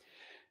thing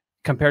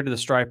compared to the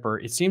striper,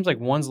 it seems like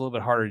one's a little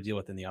bit harder to deal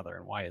with than the other.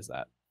 And why is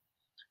that?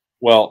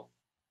 Well,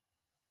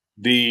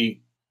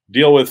 the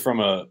deal with from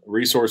a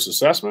resource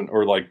assessment,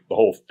 or like the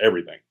whole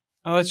everything?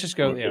 Oh, let's just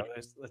go. Yeah,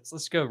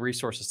 let's go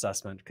resource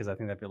assessment, because I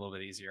think that'd be a little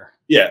bit easier.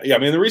 Yeah. I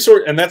mean, the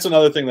resource, and that's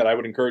another thing that I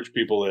would encourage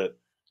people that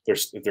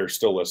if they're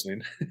still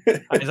listening.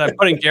 Is I'm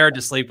putting Jared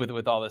to sleep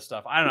with all this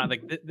stuff. I don't know.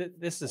 Like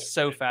this is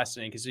so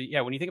fascinating, because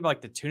yeah, when you think about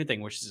like the tuna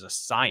thing, which is a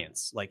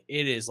science, like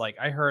it is like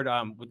I heard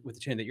with the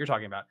tuna that you're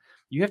talking about,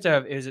 you have to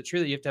have. Is it true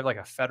that you have to have like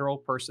a federal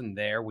person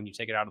there when you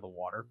take it out of the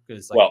water?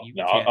 Because like, well,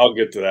 no, I'll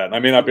get to that. And I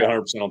may not be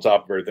 100% on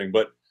top of everything,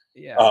 but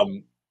yeah.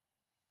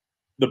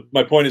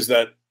 My point is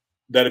that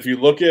if you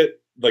look at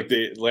like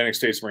the Atlantic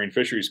States Marine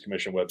Fisheries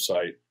Commission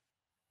website,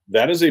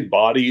 that is a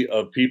body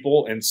of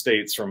people and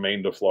states from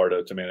Maine to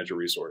Florida to manage a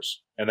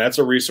resource. And that's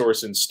a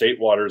resource in state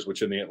waters,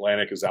 which in the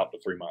Atlantic is out to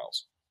 3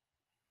 miles.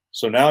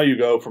 So now you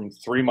go from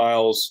 3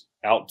 miles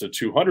out to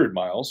 200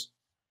 miles.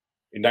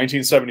 In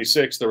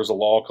 1976, there was a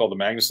law called the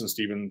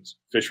Magnuson-Stevens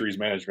Fisheries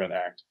Management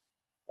Act.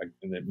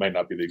 And it might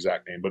not be the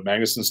exact name, but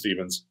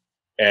Magnuson-Stevens.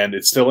 And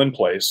it's still in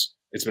place.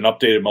 It's been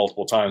updated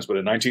multiple times. But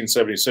in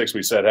 1976,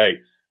 we said, hey,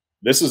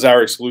 this is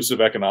our exclusive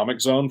economic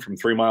zone from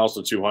 3 miles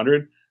to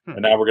 200.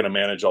 And now we're going to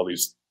manage all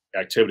these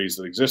activities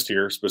that exist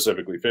here,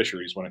 specifically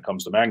fisheries, when it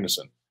comes to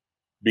Magnuson.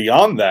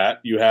 Beyond that,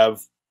 you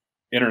have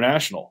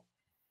international.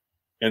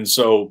 And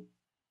so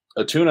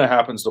a tuna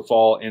happens to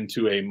fall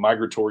into a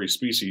migratory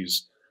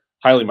species,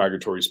 highly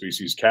migratory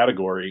species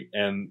category,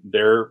 and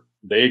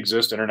they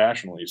exist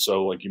internationally.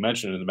 So like you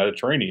mentioned, in the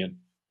Mediterranean,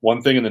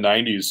 one thing in the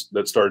 90s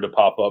that started to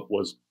pop up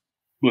was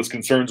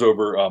concerns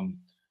over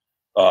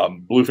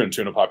bluefin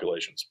tuna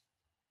populations.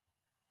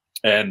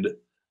 And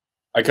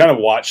I kind of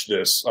watched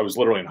this. I was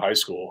literally in high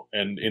school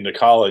and into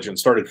college, and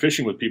started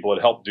fishing with people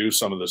that helped do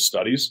some of the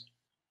studies,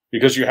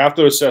 because you have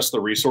to assess the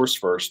resource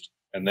first,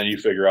 and then you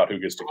figure out who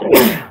gets to kill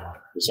it,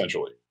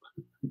 essentially.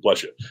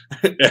 Bless you.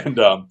 And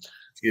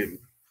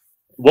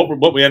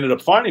what we ended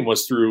up finding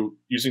was through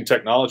using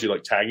technology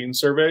like tagging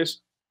surveys.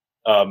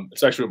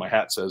 It's actually what my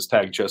hat says,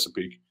 Tag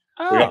Chesapeake.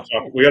 Oh.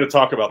 We got to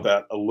talk about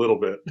that a little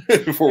bit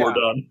before we're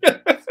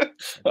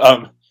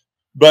done.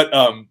 But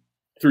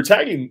through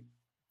tagging,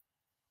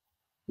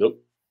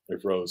 nope,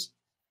 it froze.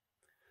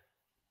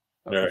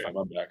 Okay. There I am.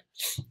 I'm back.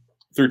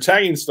 Through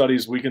tagging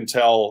studies, we can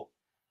tell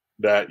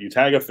that you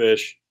tag a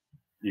fish,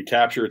 you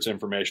capture its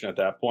information at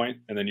that point,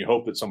 and then you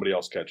hope that somebody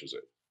else catches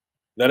it.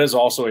 That is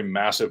also a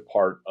massive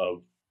part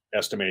of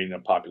estimating a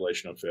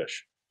population of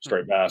fish,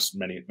 striped bass,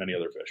 many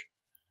other fish.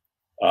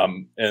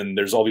 And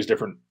there's all these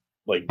different,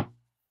 like,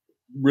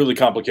 really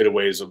complicated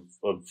ways of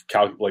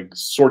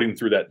sorting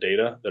through that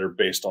data that are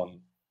based on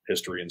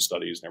history and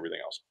studies and everything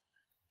else.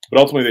 But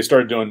ultimately, they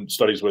started doing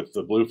studies with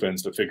the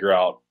bluefins to figure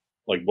out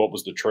like what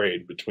was the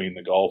trade between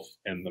the Gulf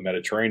and the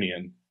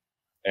Mediterranean,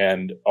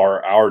 and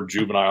our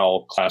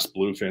juvenile class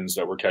bluefins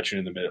that we're catching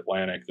in the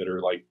mid-Atlantic that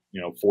are like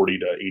 40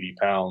 to 80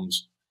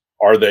 pounds.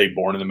 Are they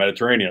born in the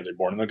Mediterranean? Are they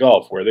born in the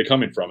Gulf? Where are they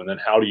coming from? And then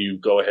how do you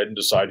go ahead and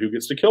decide who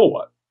gets to kill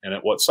what and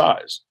at what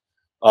size?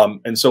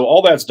 And so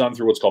all that's done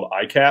through what's called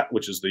ICAT,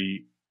 which is the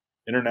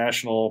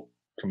International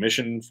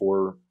Commission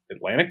for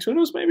Atlantic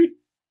Tunas, maybe?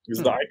 Is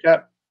it the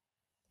ICAT?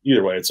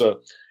 Either way, it's a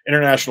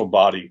international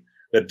body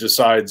that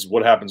decides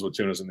what happens with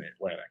tunas in the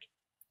Atlantic.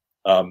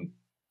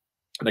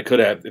 And it could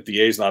have, if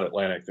the A is not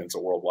Atlantic, then it's a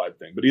worldwide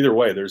thing. But either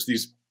way, there's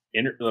these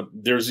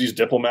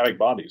diplomatic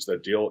bodies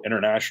that deal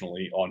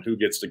internationally on who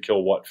gets to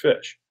kill what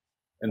fish.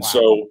 And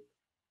so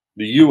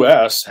the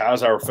U.S.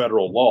 has our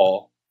federal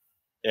law,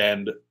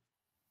 and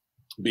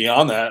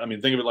beyond that, I mean,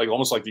 think of it like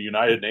almost like the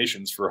United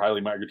Nations for highly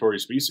migratory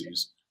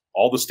species.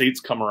 All the states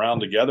come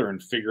around together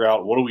and figure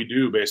out, what do we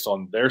do based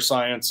on their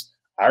science,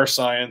 our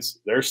science,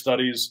 their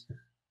studies,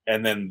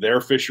 and then their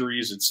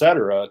fisheries, et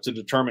cetera, to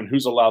determine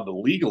who's allowed to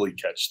legally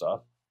catch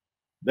stuff.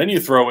 Then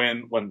you throw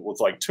in, with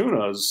like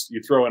tunas,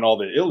 you throw in all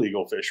the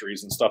illegal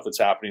fisheries and stuff that's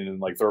happening in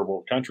like third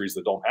world countries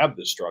that don't have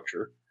this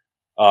structure.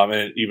 And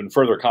it even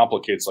further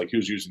complicates like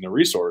who's using the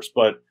resource.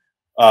 But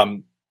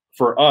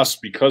for us,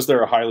 because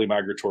they're a highly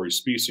migratory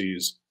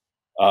species,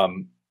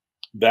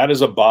 that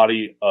is a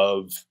body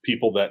of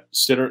people that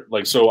sit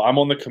like, so I'm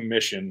on the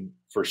commission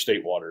for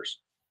state waters.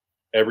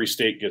 Every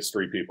state gets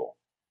 3 people.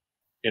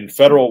 In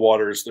federal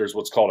waters, there's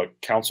what's called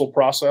a council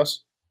process,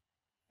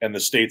 and the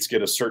states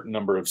get a certain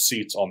number of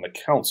seats on the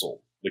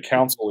council. The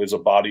council is a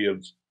body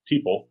of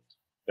people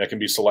that can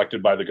be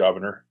selected by the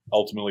governor,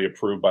 ultimately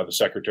approved by the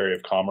Secretary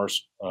of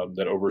Commerce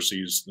that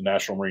oversees the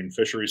National Marine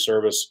Fisheries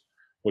Service,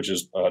 which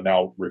is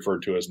now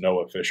referred to as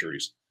NOAA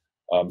Fisheries.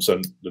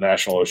 So the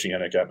National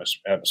Oceanic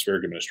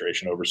Atmospheric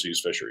Administration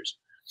oversees fisheries.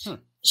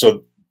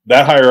 So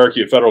that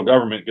hierarchy of federal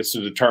government gets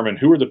to determine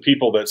who are the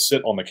people that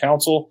sit on the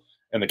council,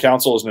 and the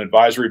council is an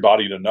advisory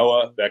body to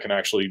NOAA that can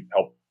actually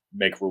help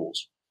make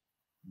rules.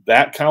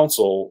 That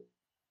council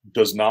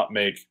does not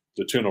make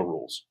the tuna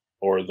rules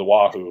or the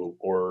wahoo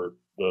or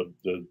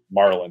the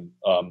marlin,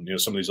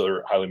 some of these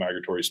other highly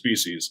migratory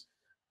species.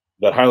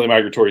 That highly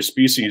migratory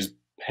species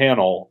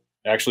panel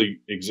actually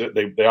exist.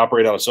 They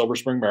operate out of Silver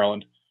Spring,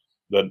 Maryland,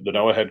 the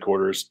NOAA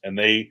headquarters, and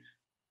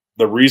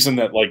the reason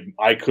that like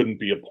I couldn't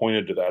be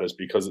appointed to that is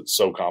because it's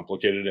so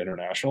complicated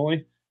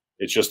internationally.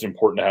 It's just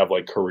important to have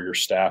like career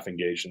staff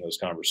engaged in those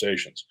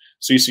conversations.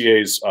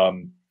 CCA's,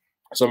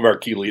 some of our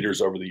key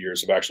leaders over the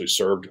years have actually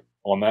served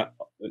on that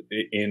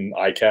in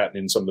ICAT and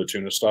in some of the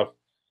tuna stuff,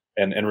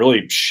 and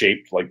really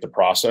shaped like the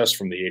process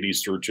from the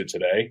 80s through to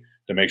today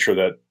to make sure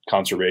that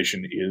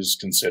conservation is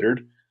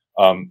considered.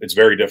 It's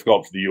very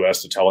difficult for the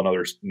U.S. to tell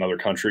another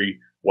country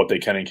what they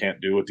can and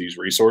can't do with these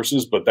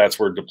resources, but that's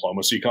where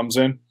diplomacy comes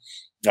in.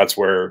 That's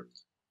where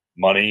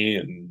money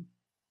and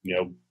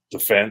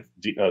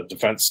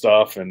defense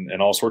stuff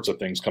and all sorts of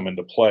things come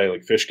into play.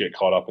 Like fish get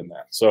caught up in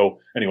that. So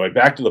anyway,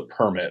 back to the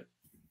permit.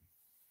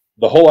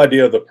 The whole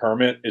idea of the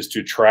permit is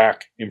to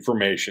track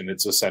information.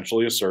 It's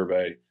essentially a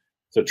survey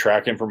to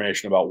track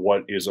information about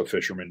what is a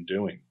fisherman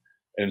doing.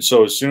 And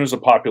so as soon as a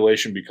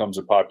population becomes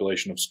a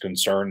population of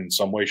concern in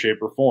some way, shape,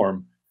 or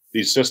form,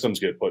 these systems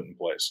get put in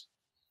place.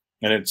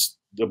 And it's,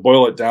 to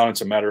boil it down,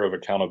 it's a matter of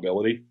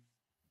accountability.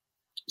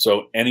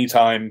 So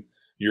anytime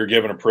you're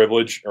given a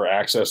privilege or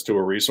access to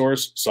a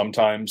resource,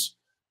 sometimes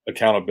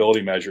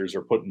accountability measures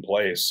are put in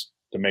place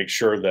to make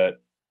sure that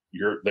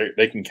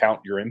they can count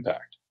your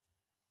impact.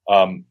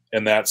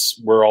 And that's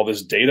where all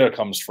this data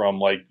comes from.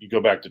 Like you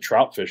go back to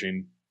trout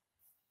fishing.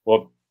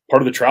 Well,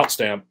 part of the trout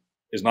stamp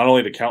is not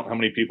only to count how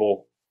many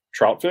people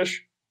trout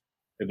fish,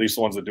 at least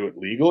the ones that do it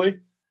legally,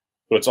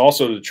 but it's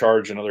also to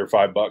charge another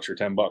 $5 or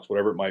 $10,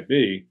 whatever it might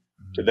be,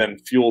 to then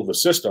fuel the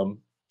system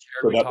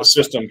so that the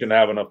system can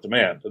have enough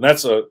demand. And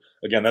that's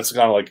that's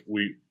kind of like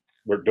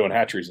we're doing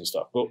hatcheries and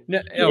stuff. But,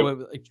 like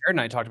Jared and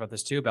I talked about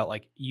this too, about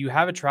like you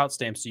have a trout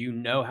stamp, so you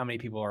know how many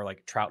people are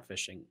like trout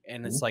fishing.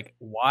 And it's like,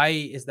 why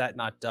is that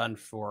not done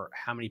for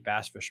how many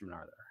bass fishermen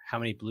are there? How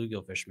many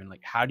bluegill fishermen?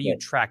 Like, how do you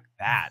track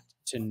that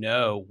to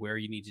know where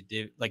you need to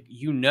do, like,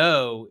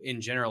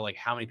 in general, like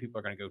how many people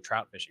are going to go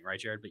trout fishing, right,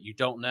 Jared? But you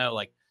don't know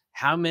like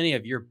how many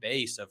of your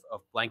base of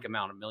blank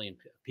amount of million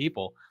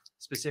people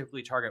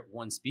specifically target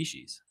one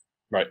species.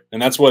 Right.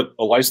 And that's what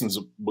a license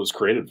was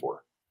created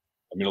for.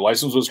 I mean, a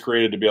license was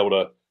created to be able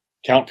to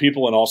count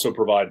people and also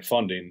provide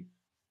funding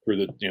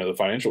through the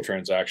financial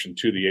transaction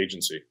to the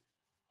agency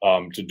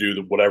to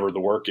do whatever the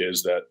work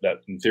is that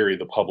in theory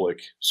the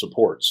public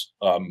supports.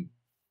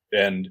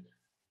 And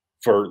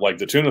for like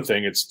the tuna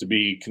thing, it's to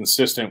be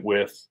consistent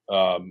with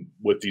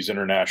these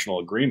international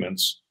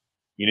agreements.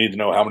 You need to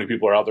know how many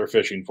people are out there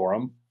fishing for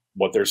them,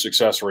 what their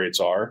success rates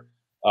are.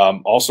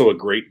 Also, a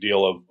great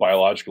deal of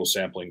biological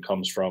sampling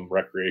comes from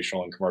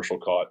recreational and commercial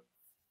caught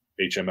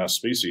HMS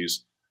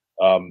species.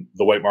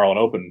 The White Marlin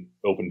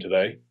open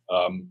today.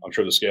 I'm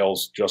sure the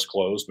scales just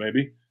closed,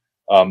 maybe.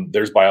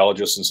 There's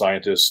biologists and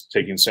scientists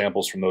taking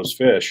samples from those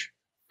fish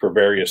for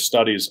various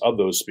studies of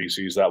those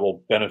species that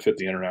will benefit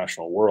the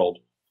international world.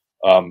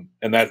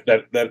 And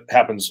that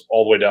happens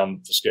all the way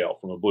down the scale,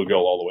 from a bluegill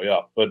all the way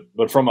up. But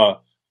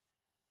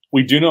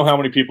we do know how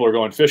many people are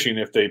going fishing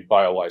if they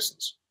buy a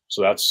license.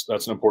 So that's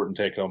an important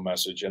take-home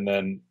message. And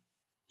then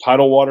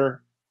tidal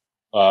water,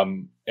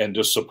 and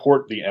to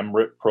support the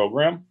MRIP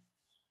program.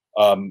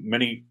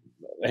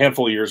 A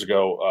handful of years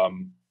ago,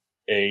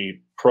 a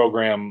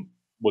program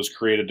was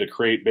created to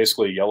create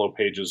basically yellow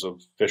pages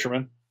of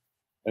fishermen.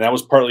 And that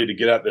was partly to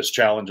get at this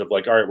challenge of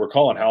like, all right, we're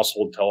calling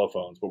household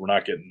telephones, but we're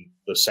not getting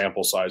the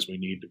sample size we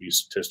need to be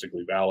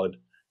statistically valid.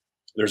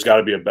 There's got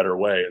to be a better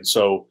way. And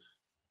so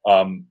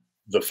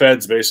the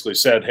feds basically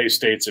said, hey,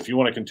 states, if you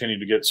want to continue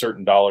to get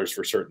certain dollars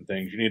for certain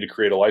things, you need to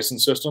create a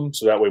license system.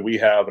 So that way we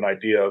have an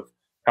idea of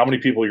how many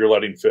people you're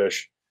letting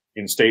fish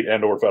in state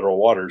and or federal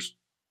waters.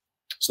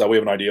 So that we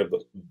have an idea of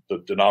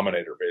the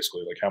denominator,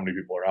 basically, like how many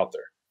people are out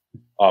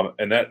there.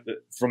 And that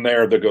from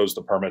there goes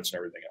the permits and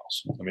everything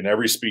else. I mean,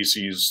 every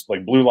species,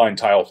 like blue line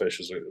tilefish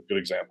is a good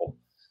example.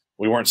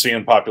 We weren't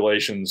seeing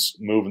populations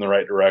move in the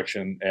right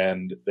direction,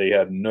 and they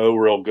had no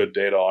real good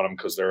data on them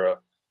because they're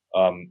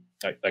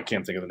I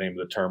can't think of the name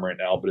of the term right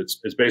now, but it's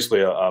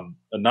basically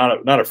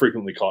not a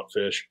frequently caught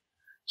fish.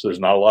 So there's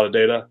not a lot of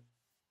data.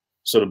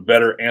 So to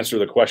better answer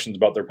the questions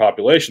about their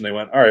population, they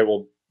went, all right,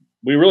 well,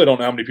 we really don't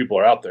know how many people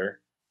are out there.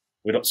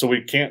 So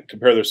we can't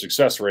compare their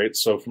success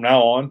rates. So from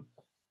now on,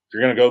 if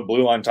you're going to go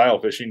blue line tile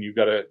fishing, you've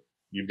got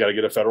to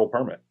get a federal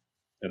permit,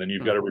 and then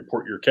you've got to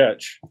report your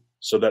catch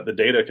so that the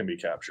data can be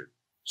captured.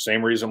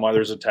 Same reason why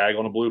there's a tag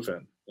on a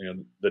bluefin.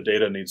 The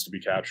data needs to be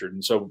captured.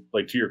 And so,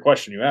 like to your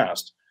question you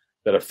asked,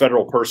 that a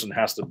federal person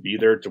has to be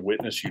there to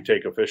witness you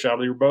take a fish out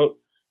of your boat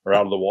or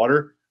out of the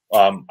water.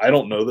 I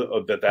don't know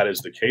that is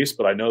the case,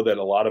 but I know that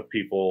a lot of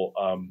people,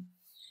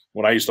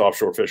 when I used to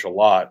offshore fish a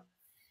lot,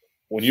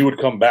 when you would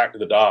come back to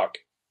the dock,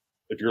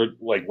 if you're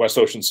like West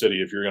Ocean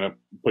City, if you're going to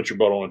put your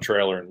boat on a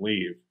trailer and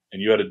leave,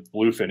 and you had a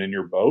bluefin in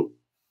your boat,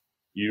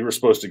 you were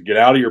supposed to get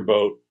out of your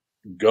boat,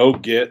 go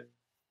get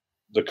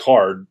the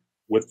card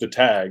with the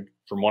tag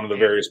from one of the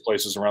various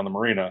places around the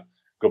marina,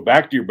 go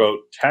back to your boat,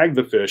 tag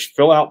the fish,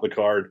 fill out the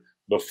card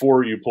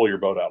before you pull your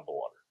boat out of the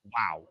water.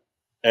 Wow.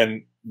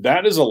 And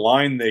that is a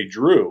line they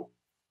drew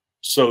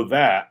so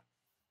that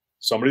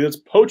somebody that's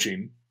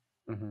poaching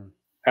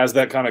has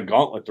that kind of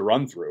gauntlet to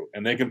run through,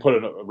 and they can put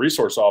a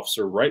resource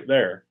officer right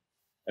there.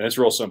 And it's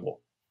real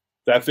simple.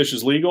 If that fish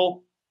is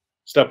legal,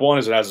 step one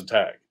is it has a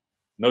tag.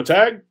 No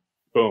tag,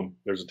 boom,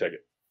 there's a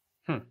ticket.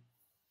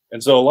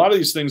 And so a lot of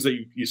these things that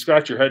you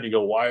scratch your head and you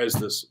go, why is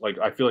this, like,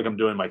 I feel like I'm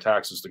doing my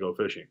taxes to go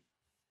fishing.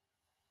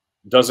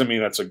 Doesn't mean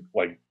that's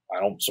I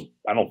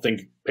don't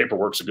think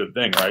paperwork's a good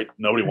thing, right?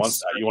 Nobody wants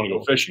that. You want to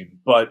go fishing,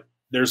 but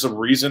there's a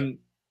reason,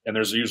 and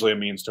there's usually a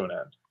means to an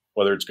end.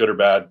 Whether it's good or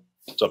bad,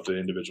 it's up to the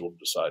individual to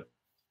decide.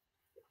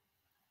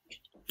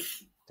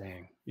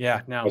 Dang.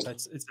 Yeah, no,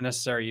 it's a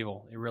necessary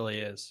evil. It really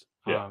is.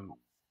 Yeah.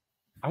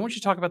 I want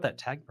you to talk about that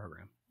tag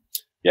program.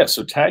 Yeah,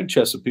 so Tag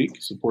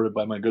Chesapeake, supported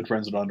by my good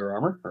friends at Under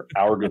Armour, or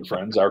our good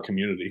friends, our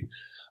community.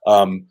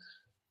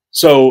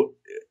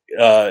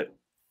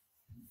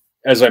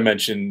 As I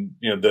mentioned,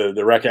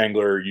 the rec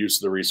angler use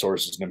of the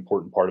resource is an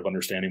important part of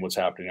understanding what's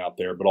happening out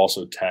there, but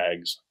also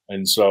tags.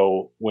 And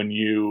so when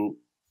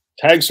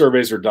tag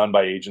surveys are done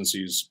by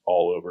agencies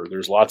all over,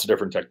 there's lots of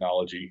different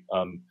technology.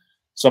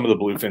 Some of the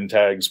bluefin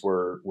tags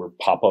were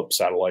pop-up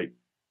satellite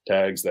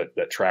tags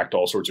that tracked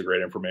all sorts of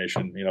great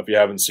information. If you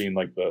haven't seen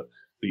like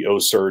the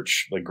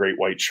O-Search, like great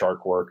white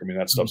shark work, I mean,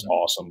 that stuff's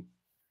awesome.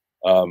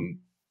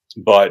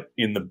 But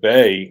in the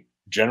Bay,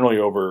 generally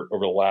over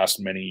the last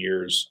many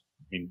years,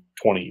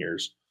 20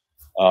 years,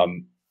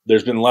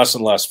 there's been less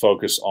and less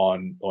focus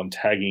on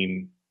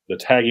tagging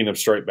of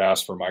striped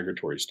bass for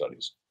migratory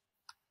studies.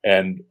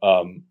 And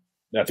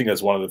I think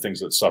that's one of the things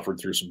that suffered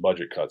through some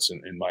budget cuts,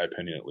 in my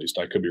opinion, at least.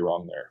 I could be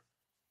wrong there.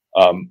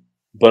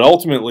 But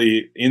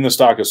ultimately, in the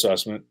stock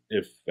assessment,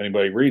 if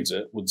anybody reads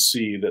it, would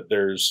see that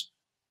there's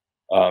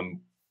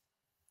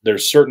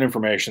certain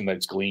information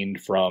that's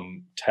gleaned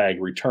from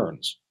tag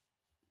returns.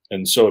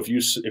 And so if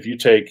you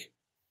take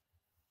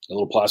a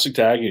little plastic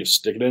tag, you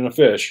stick it in a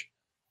fish,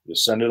 you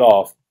send it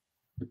off,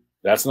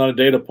 that's not a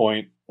data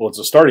point. Well, it's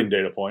a starting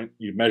data point.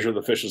 You measure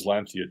the fish's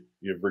length, you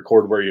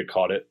record where you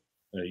caught it,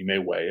 you may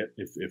weigh it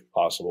if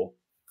possible,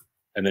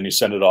 and then you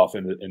send it off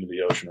into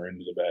the ocean or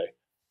into the bay.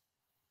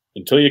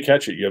 Until you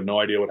catch it, you have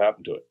no idea what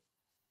happened to it.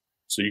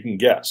 So you can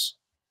guess.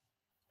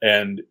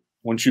 And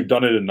once you've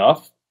done it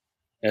enough,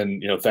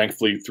 and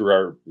thankfully through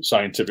our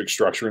scientific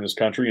structure in this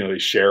country, they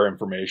share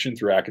information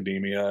through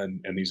academia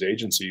and these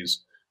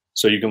agencies.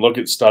 So you can look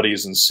at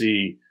studies and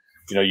see,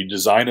 you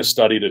design a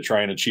study to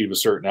try and achieve a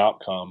certain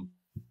outcome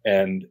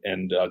and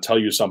tell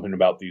you something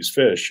about these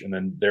fish. And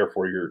then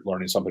therefore you're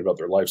learning something about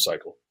their life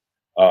cycle,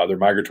 their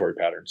migratory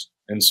patterns.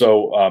 And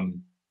so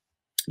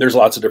there's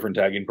lots of different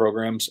tagging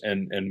programs.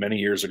 And many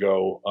years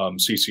ago,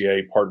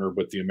 CCA partnered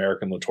with the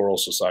American Littoral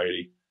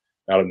Society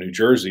out of New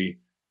Jersey.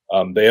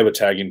 They have a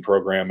tagging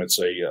program. It's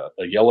a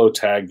yellow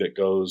tag that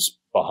goes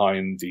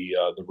behind the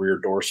rear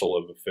dorsal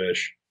of the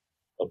fish,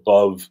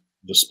 above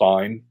the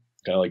spine,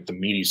 kind of like the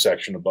meaty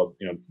section above,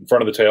 in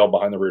front of the tail,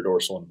 behind the rear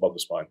dorsal, and above the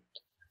spine.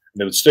 And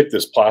they would stick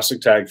this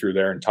plastic tag through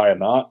there and tie a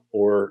knot,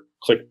 or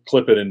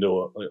clip it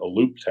into a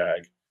loop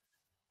tag.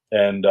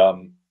 And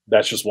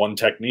that's just one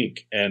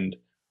technique. And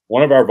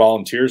one of our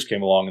volunteers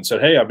came along and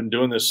said, "Hey, I've been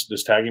doing this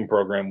tagging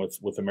program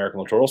with American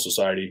Littoral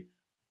Society.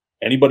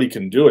 Anybody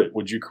can do it.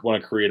 Would you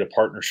want to create a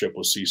partnership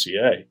with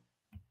CCA?"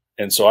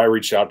 And so I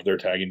reached out to their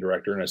tagging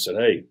director and I said,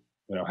 "Hey,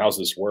 how's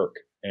this work?"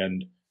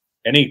 And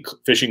any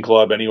fishing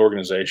club, any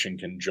organization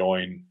can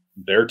join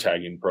their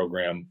tagging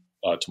program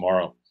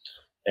tomorrow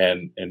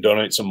and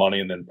donate some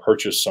money and then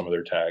purchase some of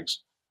their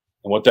tags.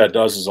 And what that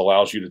does is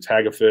allows you to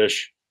tag a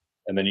fish,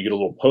 and then you get a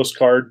little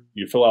postcard.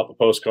 You fill out the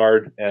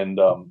postcard and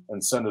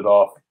send it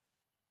off.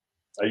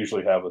 I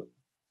usually have a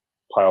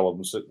pile of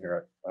them sitting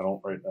here. I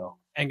don't right now.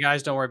 And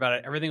guys, don't worry about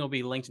it. Everything will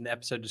be linked in the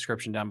episode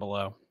description down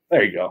below.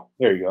 There you go.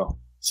 There you go.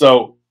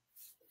 So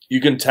you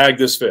can tag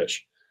this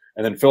fish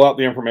and then fill out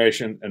the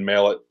information and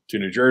mail it to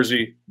New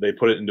Jersey. They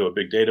put it into a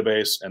big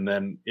database. And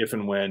then if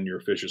and when your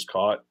fish is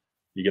caught,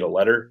 you get a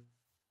letter.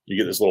 You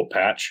get this little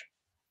patch,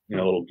 a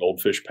little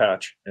goldfish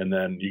patch. And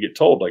then you get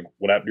told, like,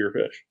 what happened to your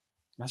fish.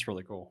 That's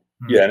really cool.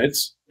 Yeah, and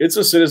it's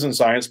a citizen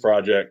science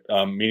project,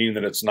 meaning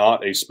that it's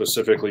not a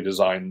specifically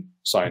designed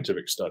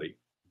scientific study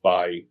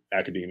by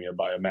academia,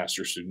 by a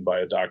master's student, by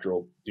a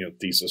doctoral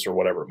thesis, or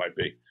whatever it might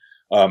be.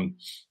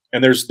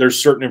 And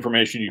there's certain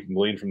information you can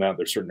glean from that.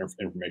 There's certain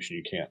information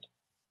you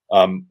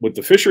can't. With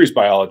the fisheries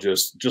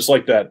biologists, just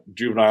like that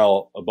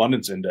juvenile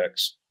abundance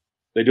index,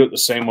 they do it the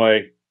same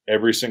way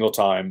every single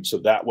time. So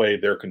that way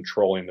they're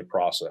controlling the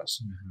process.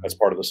 That's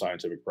part of the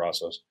scientific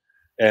process.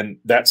 And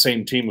that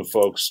same team of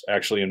folks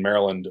actually in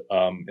Maryland,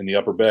 in the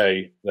Upper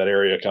Bay, that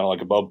area kind of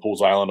like above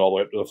Pools Island all the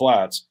way up to the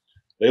flats,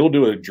 they will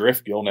do a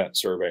drift gillnet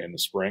survey in the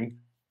spring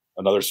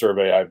another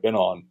survey I've been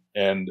on,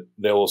 and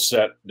they will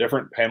set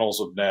different panels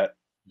of net,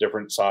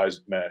 different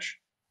sized mesh,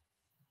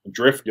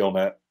 drift gill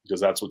net, because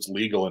that's what's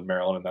legal in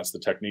Maryland, and that's the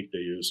technique they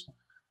use.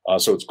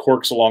 So it's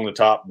corks along the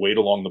top, weight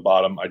along the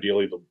bottom.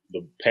 Ideally,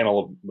 the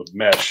panel of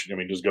mesh,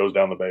 just goes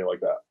down the bay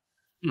like that,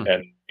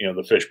 and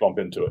the fish bump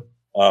into it.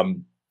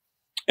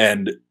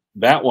 And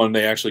that one,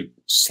 they actually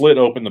slit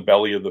open the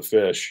belly of the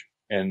fish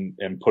and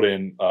put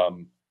in.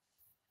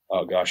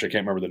 Oh gosh, I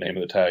can't remember the name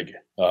of the tag,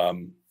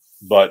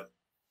 but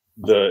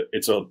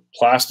it's a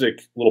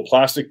little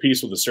plastic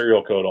piece with a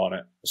serial code on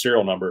it, a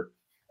serial number,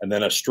 and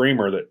then a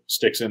streamer that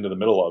sticks into the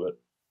middle of it.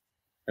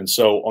 And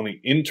so on the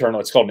internal,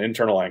 it's called an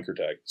internal anchor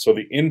tag. So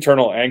the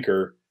internal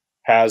anchor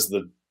has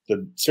the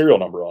serial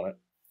number on it.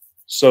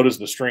 So does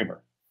the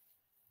streamer.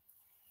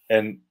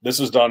 And this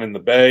is done in the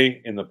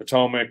Bay, in the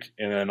Potomac,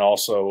 and then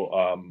also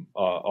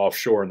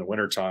offshore in the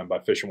wintertime by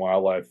Fish and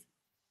Wildlife,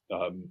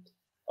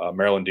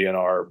 Maryland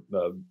DNR,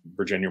 the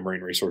Virginia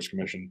Marine Resource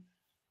Commission.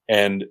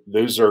 And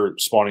those are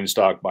spawning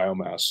stock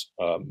biomass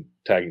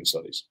tagging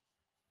studies.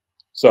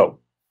 So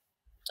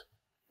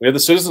we have the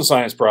citizen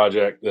science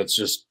project that's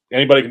just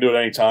anybody can do it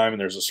anytime,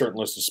 and there's a certain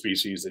list of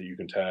species that you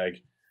can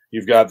tag.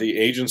 You've got the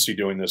agency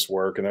doing this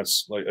work, and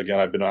that's like, again,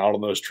 I've been out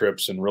on those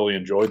trips and really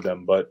enjoyed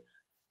them. But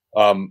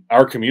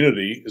our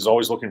community is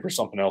always looking for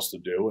something else to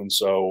do, and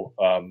so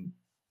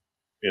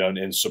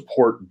and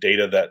support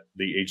data that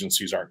the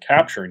agencies aren't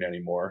capturing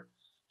anymore.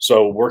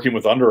 So working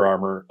with Under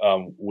Armour,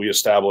 we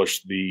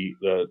established the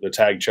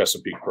Tag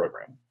Chesapeake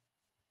program,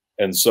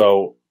 and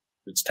so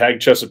it's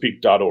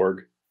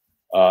tagchesapeake.org.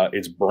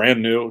 It's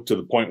brand new to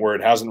the point where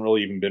it hasn't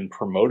really even been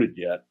promoted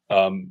yet.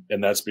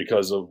 And that's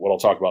because of what I'll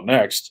talk about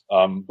next.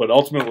 But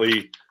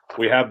ultimately,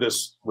 we have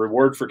this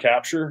reward for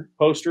capture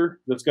poster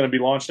that's going to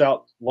be launched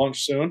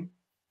soon.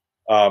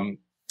 I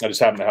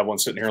just happen to have one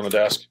sitting here on the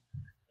desk.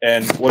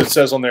 And what it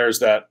says on there is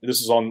that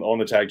this is on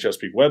the Tag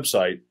Chesapeake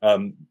website.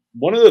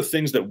 One of the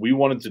things that we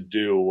wanted to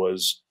do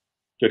was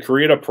to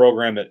create a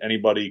program that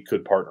anybody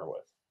could partner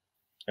with.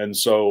 And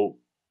so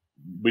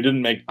we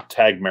didn't make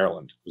Tag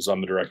Maryland, because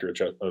I'm the director of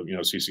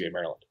CCA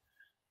Maryland.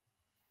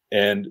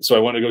 And so I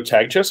wanted to go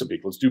Tag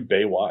Chesapeake. Let's do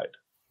bay wide.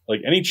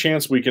 Like any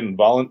chance we can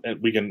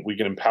we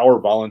can empower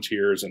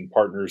volunteers and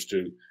partners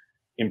to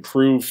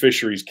improve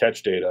fisheries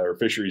catch data or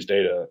fisheries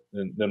data,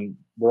 then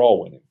we're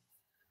all winning.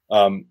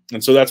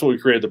 And so that's what we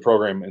created the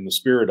program in the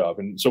spirit of.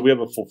 And so we have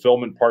a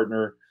fulfillment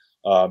partner,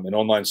 an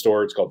online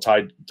store. It's called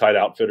Tide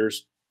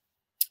Outfitters.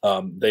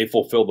 They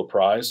fulfill the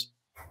prize.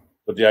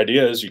 But the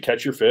idea is you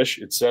catch your fish.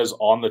 It says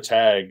on the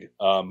tag,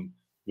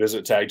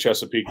 visit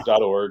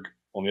tagchesapeake.org.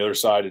 On the other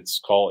side, it's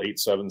call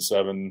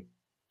 877,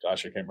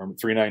 gosh, I can't remember,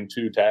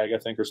 392 tag, I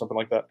think, or something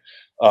like that.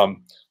 No,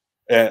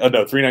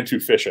 392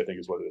 fish, I think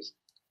is what it is.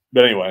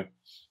 But anyway,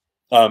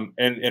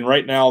 and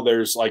right now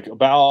there's like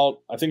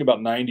about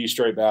 90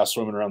 striped bass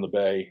swimming around the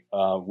bay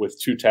with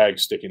 2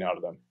 tags sticking out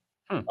of them.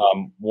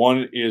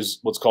 One is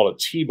what's called a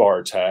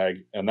T-bar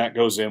tag, and that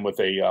goes in with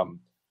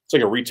it's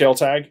like a retail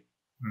tag.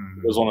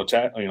 It goes on a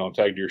tag,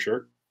 tag to your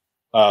shirt.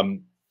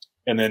 And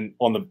then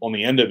on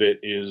the end of it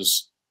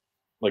is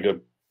like a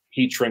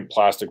heat shrink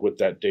plastic with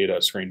that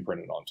data screen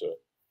printed onto it,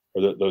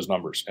 or those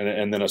numbers,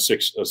 and then a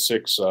six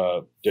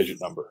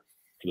digit number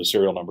for the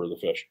serial number of the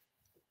fish.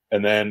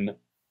 And then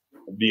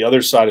the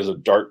other side is a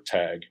dart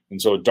tag.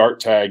 And so a dart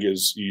tag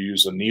is you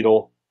use a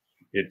needle,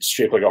 it's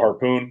shaped like a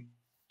harpoon,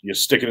 you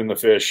stick it in the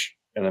fish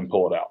and then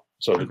pull it out.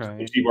 So the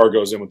T-bar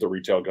goes in with the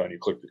retail gun, you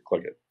click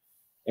it.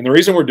 And the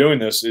reason we're doing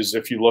this is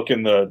if you look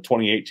in the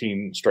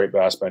 2018 striped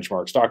bass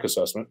benchmark stock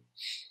assessment,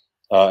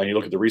 and you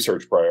look at the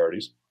research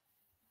priorities,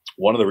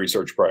 one of the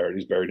research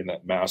priorities buried in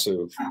that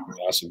massive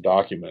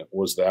document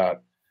was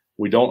that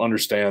we don't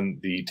understand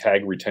the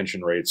tag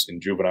retention rates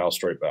in juvenile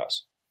striped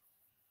bass.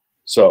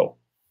 So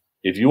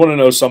if you want to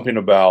know something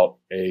about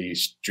a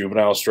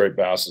juvenile striped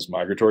bass's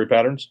migratory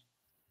patterns,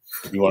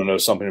 you want to know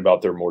something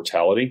about their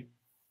mortality,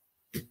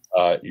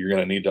 you're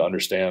going to need to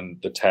understand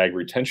the tag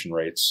retention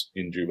rates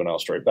in juvenile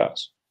striped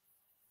bass.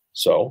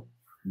 So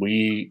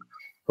we've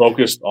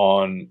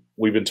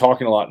been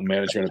talking a lot in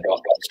management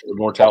about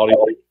mortality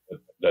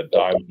that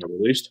die when they're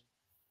released.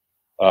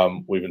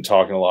 We've been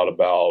talking a lot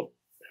about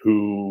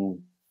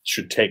who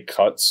should take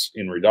cuts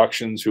in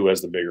reductions, who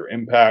has the bigger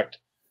impact,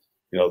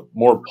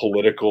 more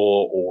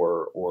political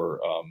or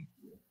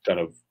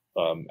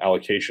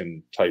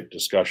allocation type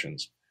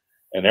discussions.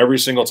 And every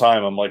single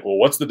time I'm like, well,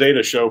 what's the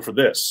data show for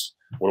this?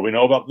 What do we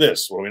know about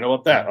this? What do we know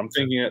about that? I'm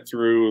thinking it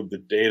through the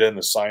data and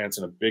the science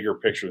in a bigger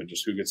picture than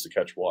just who gets to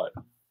catch what.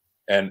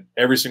 And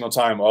every single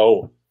time,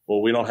 oh,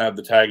 well, we don't have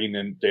the tagging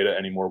in data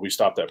anymore. We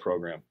stopped that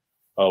program.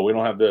 Oh, we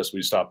don't have this.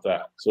 We stopped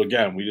that. So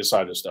again, we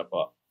decided to step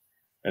up.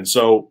 And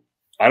so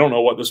I don't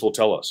know what this will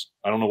tell us.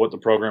 I don't know what the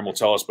program will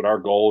tell us, but our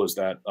goal is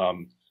that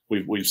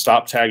we've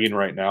stopped tagging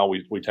right now.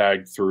 We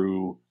tagged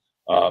through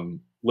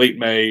late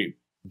May,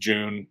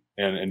 June,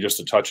 and just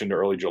a touch into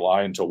early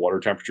July until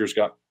water temperatures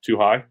got too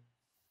high.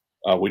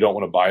 We don't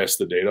want to bias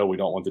the data. We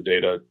don't want the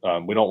data.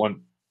 We don't want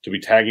to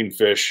be tagging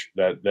fish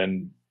that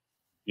then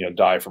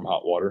die from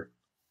hot water.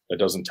 That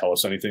doesn't tell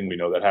us anything. We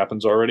know that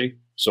happens already.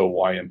 So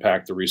why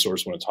impact the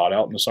resource when it's hot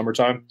out in the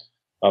summertime?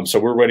 So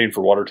we're waiting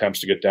for water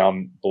temps to get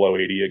down below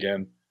 80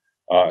 again,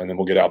 and then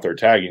we'll get out there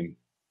tagging.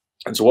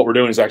 And so what we're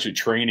doing is actually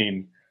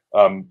training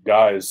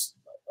guys.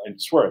 I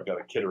swear I've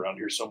got a kid around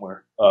here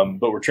somewhere,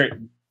 but we're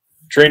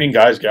training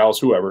guys, gals,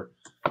 whoever,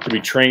 to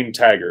be trained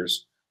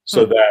taggers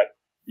so that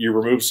you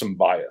remove some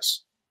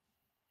bias.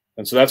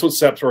 And so that's what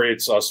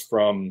separates us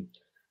from,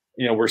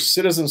 we're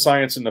citizen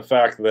science in the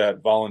fact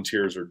that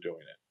volunteers are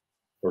doing it,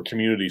 or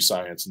community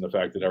science in the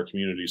fact that our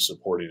community is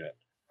supporting it.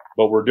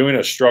 But we're doing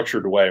a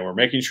structured way. We're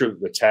making sure that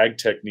the tag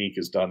technique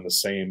is done the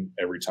same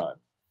every time.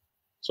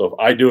 So if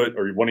I do it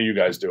or one of you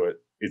guys do it,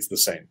 it's the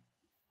same.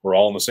 We're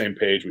all on the same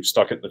page. We've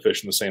stuck the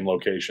fish in the same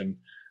location,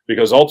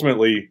 because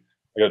ultimately,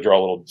 I got to draw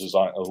a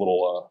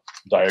little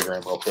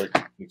diagram real quick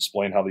and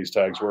explain how these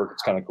tags work.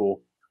 It's kind of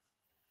cool.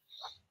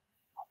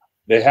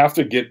 They have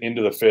to get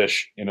into the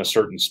fish in a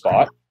certain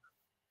spot.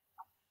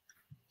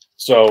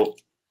 So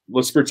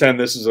let's pretend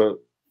this is a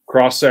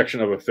cross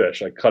section of a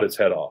fish. I cut its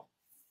head off.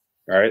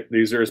 All right,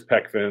 these are his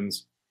pec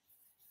fins.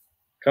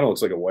 Kind of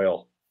looks like a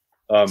whale.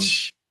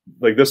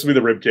 Like this would be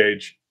the rib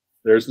cage.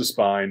 There's the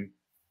spine,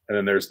 and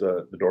then there's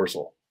the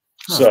dorsal.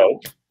 Huh. So,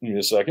 give me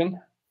a second.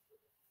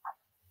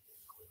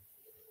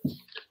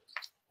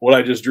 What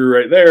I just drew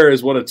right there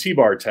is what a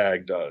T-bar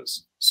tag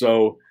does.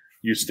 So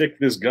you stick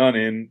this gun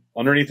in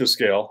underneath the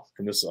scale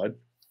from this side.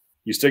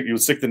 You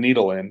would stick the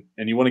needle in,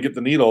 and you want to get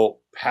the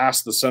needle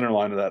past the center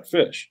line of that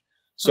fish.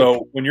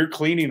 So when you're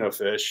cleaning a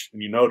fish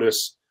and you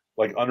notice,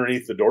 like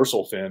underneath the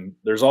dorsal fin,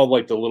 there's all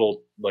like the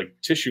little like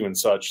tissue and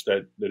such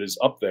that is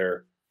up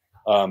there.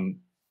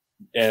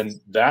 And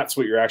that's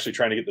what you're actually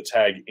trying to get the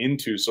tag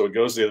into. So it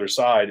goes to the other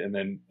side, and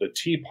then the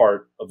T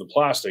part of the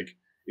plastic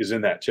is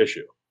in that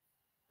tissue.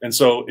 And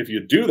so if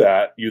you do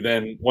that, you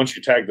then, once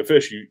you tag the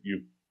fish,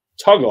 you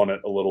tug on it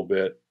a little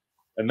bit.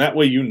 And that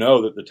way, you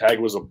know that the tag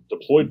was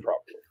deployed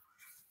properly.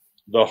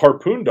 The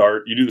harpoon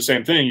dart, you do the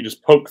same thing. You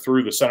just poke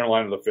through the center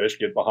line of the fish,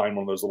 get behind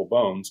one of those little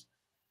bones.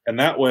 And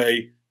that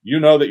way, you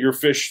know that your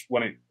fish,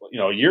 when it,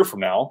 a year from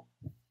now,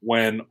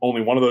 when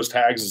only one of those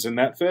tags is in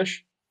that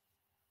fish,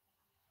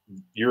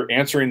 you're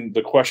answering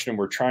the question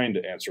we're trying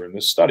to answer in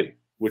this study,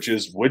 which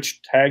is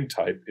which tag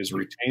type is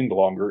retained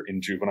longer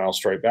in juvenile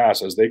striped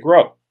bass as they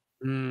grow.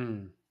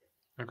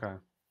 Okay.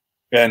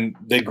 And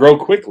they grow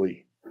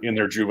quickly in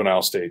their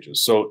juvenile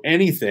stages. So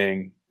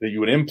anything that you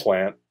would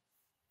implant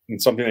in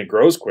something that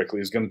grows quickly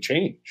is going to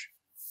change.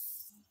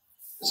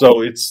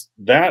 So it's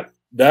that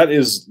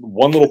is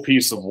one little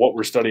piece of what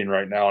we're studying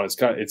right now. And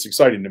it's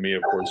exciting to me,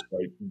 of course.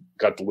 I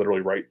got to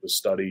literally write the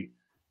study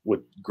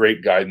with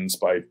great guidance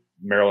by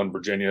Maryland,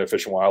 Virginia,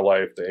 Fish and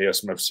Wildlife, the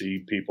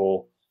ASMFC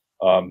people.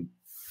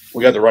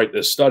 We got to write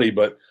this study,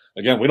 but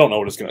again, we don't know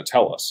what it's going to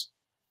tell us.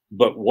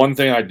 But one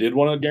thing I did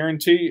want to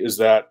guarantee is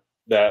that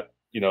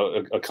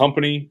a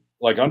company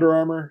like Under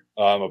Armour,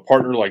 a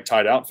partner like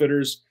Tide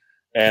Outfitters,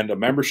 and a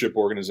membership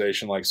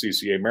organization like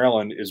CCA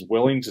Maryland is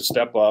willing to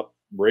step up,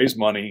 raise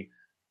money,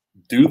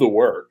 do the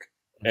work,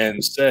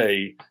 and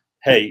say,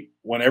 hey,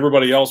 when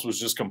everybody else was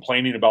just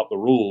complaining about the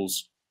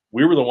rules,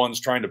 we were the ones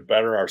trying to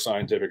better our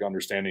scientific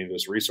understanding of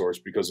this resource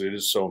because it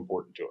is so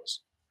important to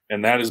us.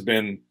 And that has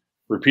been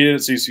repeated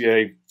at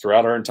CCA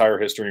throughout our entire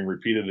history and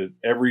repeated at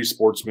every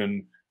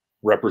sportsman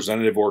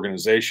representative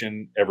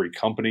organization, every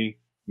company.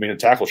 I mean, a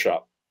tackle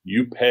shop,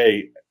 you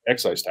pay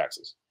excise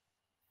taxes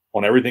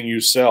on everything you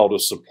sell to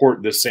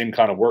support this same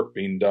kind of work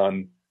being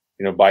done,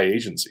 by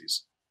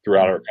agencies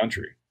throughout our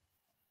country.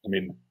 I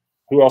mean,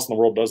 who else in the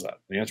world does that?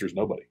 The answer is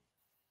nobody.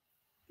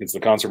 It's the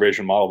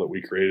conservation model that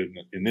we created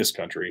in this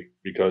country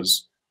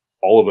because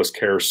all of us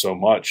care so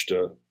much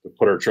to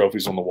put our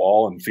trophies on the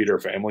wall and feed our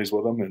families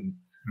with them, and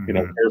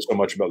care so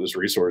much about this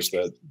resource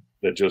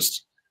that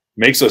just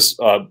makes us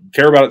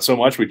care about it so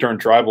much we turn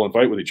tribal and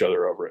fight with each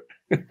other over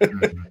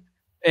it.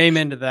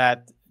 Amen to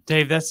that,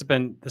 Dave. This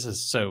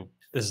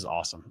is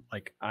awesome.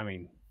 Like, I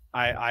mean,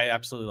 I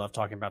absolutely love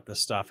talking about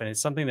this stuff, and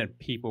it's something that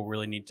people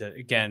really need to,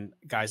 again,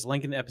 guys,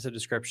 link in the episode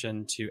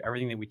description to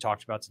everything that we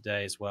talked about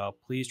today as well.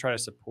 Please try to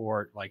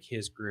support like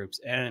his groups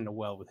and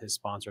with his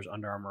sponsors,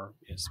 Under Armour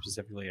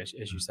specifically, as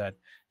you said.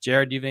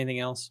 Jared, do you have anything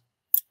else?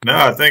 No,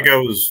 I think I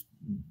was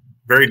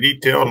very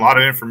detailed, a lot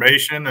of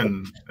information,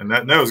 and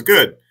that, no, it's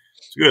good.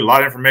 It's good. A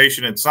lot of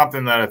information. It's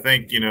something that I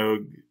think,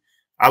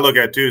 I look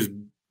at too, is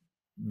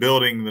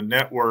building the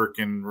network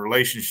and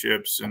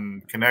relationships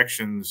and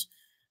connections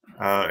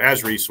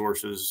as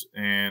resources,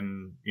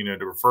 and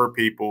to refer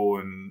people,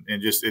 and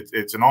just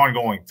it's an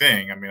ongoing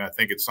thing. I mean, I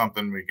think it's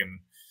something we can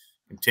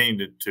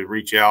continue to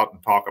reach out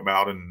and talk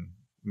about and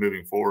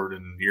moving forward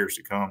in years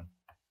to come.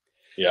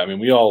 Yeah, I mean,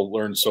 we all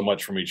learn so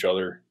much from each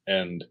other,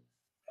 and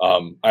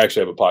I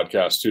actually have a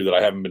podcast too that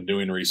I haven't been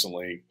doing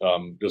recently,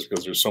 just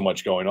because there's so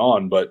much going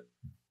on. But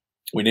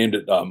we named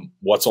it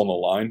 "What's on the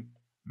Line,"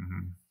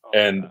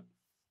 and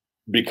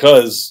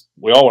because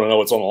we all want to know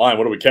what's on the line,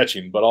 what are we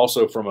catching? But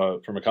also from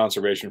a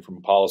conservation, from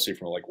a policy,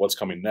 from like what's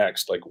coming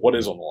next, like what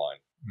is on the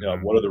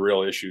line? What are the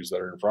real issues that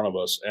are in front of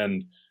us?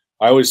 And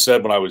I always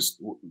said when I was,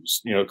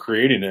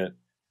 creating it,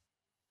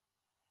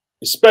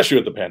 especially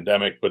with the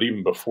pandemic, but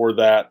even before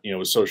that,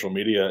 with social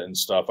media and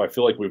stuff, I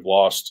feel like we've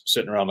lost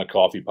sitting around the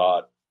coffee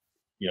pot,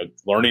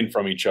 learning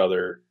from each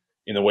other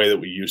in the way that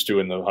we used to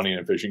in the hunting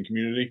and fishing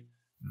community.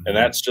 Mm-hmm. And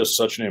that's just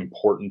such an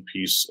important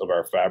piece of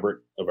our fabric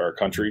of our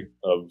country,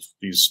 of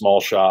these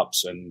small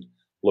shops and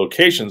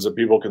locations that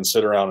people can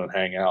sit around and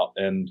hang out.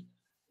 And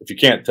if you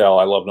can't tell,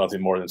 I love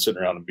nothing more than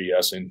sitting around and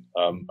BSing.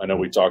 I know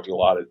we talked a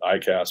lot at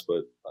ICAST,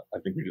 but I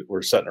think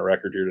we're setting a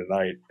record here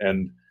tonight.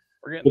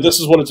 But this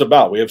is what it's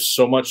about. We have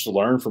so much to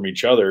learn from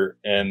each other.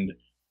 And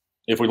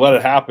if we let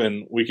it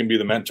happen, we can be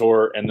the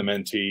mentor and the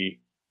mentee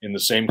in the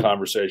same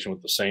conversation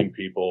with the same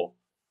people.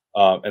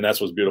 And that's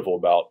what's beautiful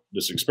about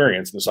this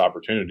experience and this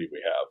opportunity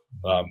we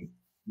have.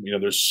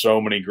 There's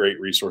so many great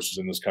resources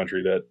in this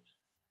country that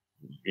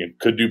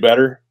could do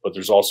better, but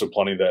there's also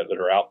plenty that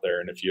are out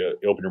there. And if you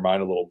open your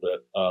mind a little bit,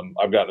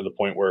 I've gotten to the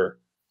point where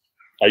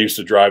I used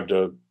to drive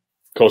to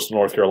coastal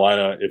North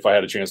Carolina if I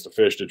had a chance to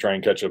fish to try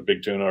and catch a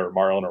big tuna or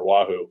marlin or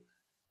wahoo.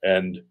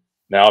 And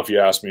now if you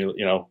ask me,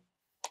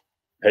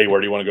 hey,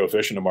 where do you want to go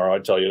fishing tomorrow?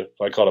 I'd tell you,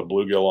 if I caught a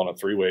bluegill on a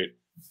 3-weight,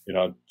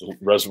 the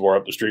reservoir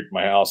up the street from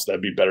my house,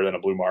 that'd be better than a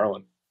blue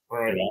marlin.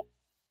 Right.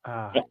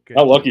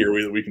 How lucky are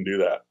we that we can do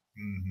that?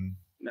 Mm-hmm.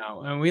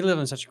 No, and we live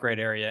in such a great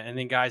area. And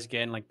then guys,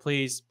 again,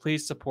 please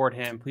support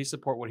him. Please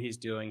support what he's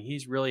doing.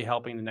 He's really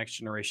helping the next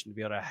generation to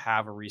be able to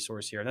have a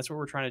resource here. And that's what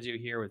we're trying to do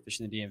here with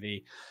Fishing the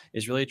DMV,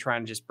 is really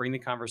trying to just bring the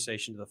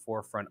conversation to the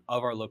forefront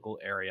of our local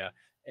area.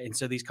 And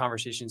so these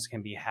conversations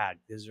can be had,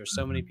 because there's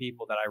so many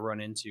people that I run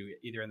into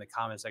either in the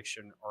comment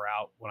section or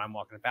out when I'm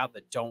walking about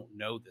that don't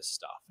know this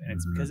stuff. And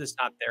it's because it's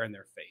not there in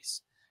their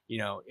face.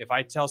 If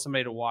I tell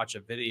somebody to watch a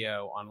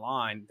video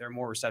online, they're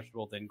more receptive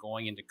than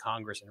going into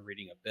Congress and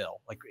reading a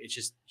bill. It's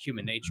just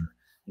human nature.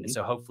 Mm-hmm. And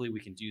so hopefully we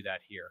can do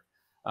that here.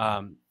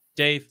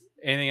 Dave,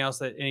 anything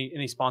else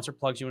any sponsor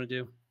plugs you want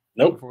to do?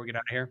 Nope. Before we get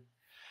out of here?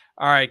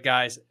 All right,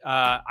 guys.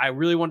 I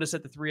really wanted to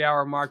set the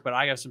 3-hour mark, but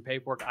I got some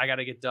paperwork I got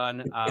to get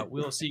done.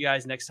 We'll see you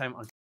guys next time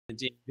on the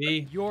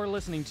DMV. You're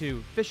listening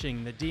to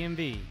Fishing the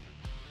DMV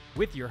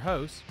with your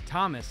hosts,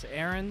 Thomas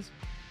Ahrens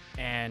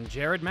and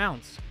Jared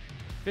Mounts.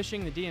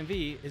 Fishing the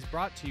DMV is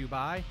brought to you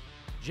by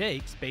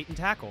Jake's Bait and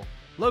Tackle,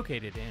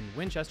 located in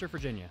Winchester,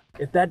 Virginia.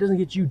 If that doesn't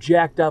get you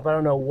jacked up, I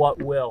don't know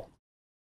what will.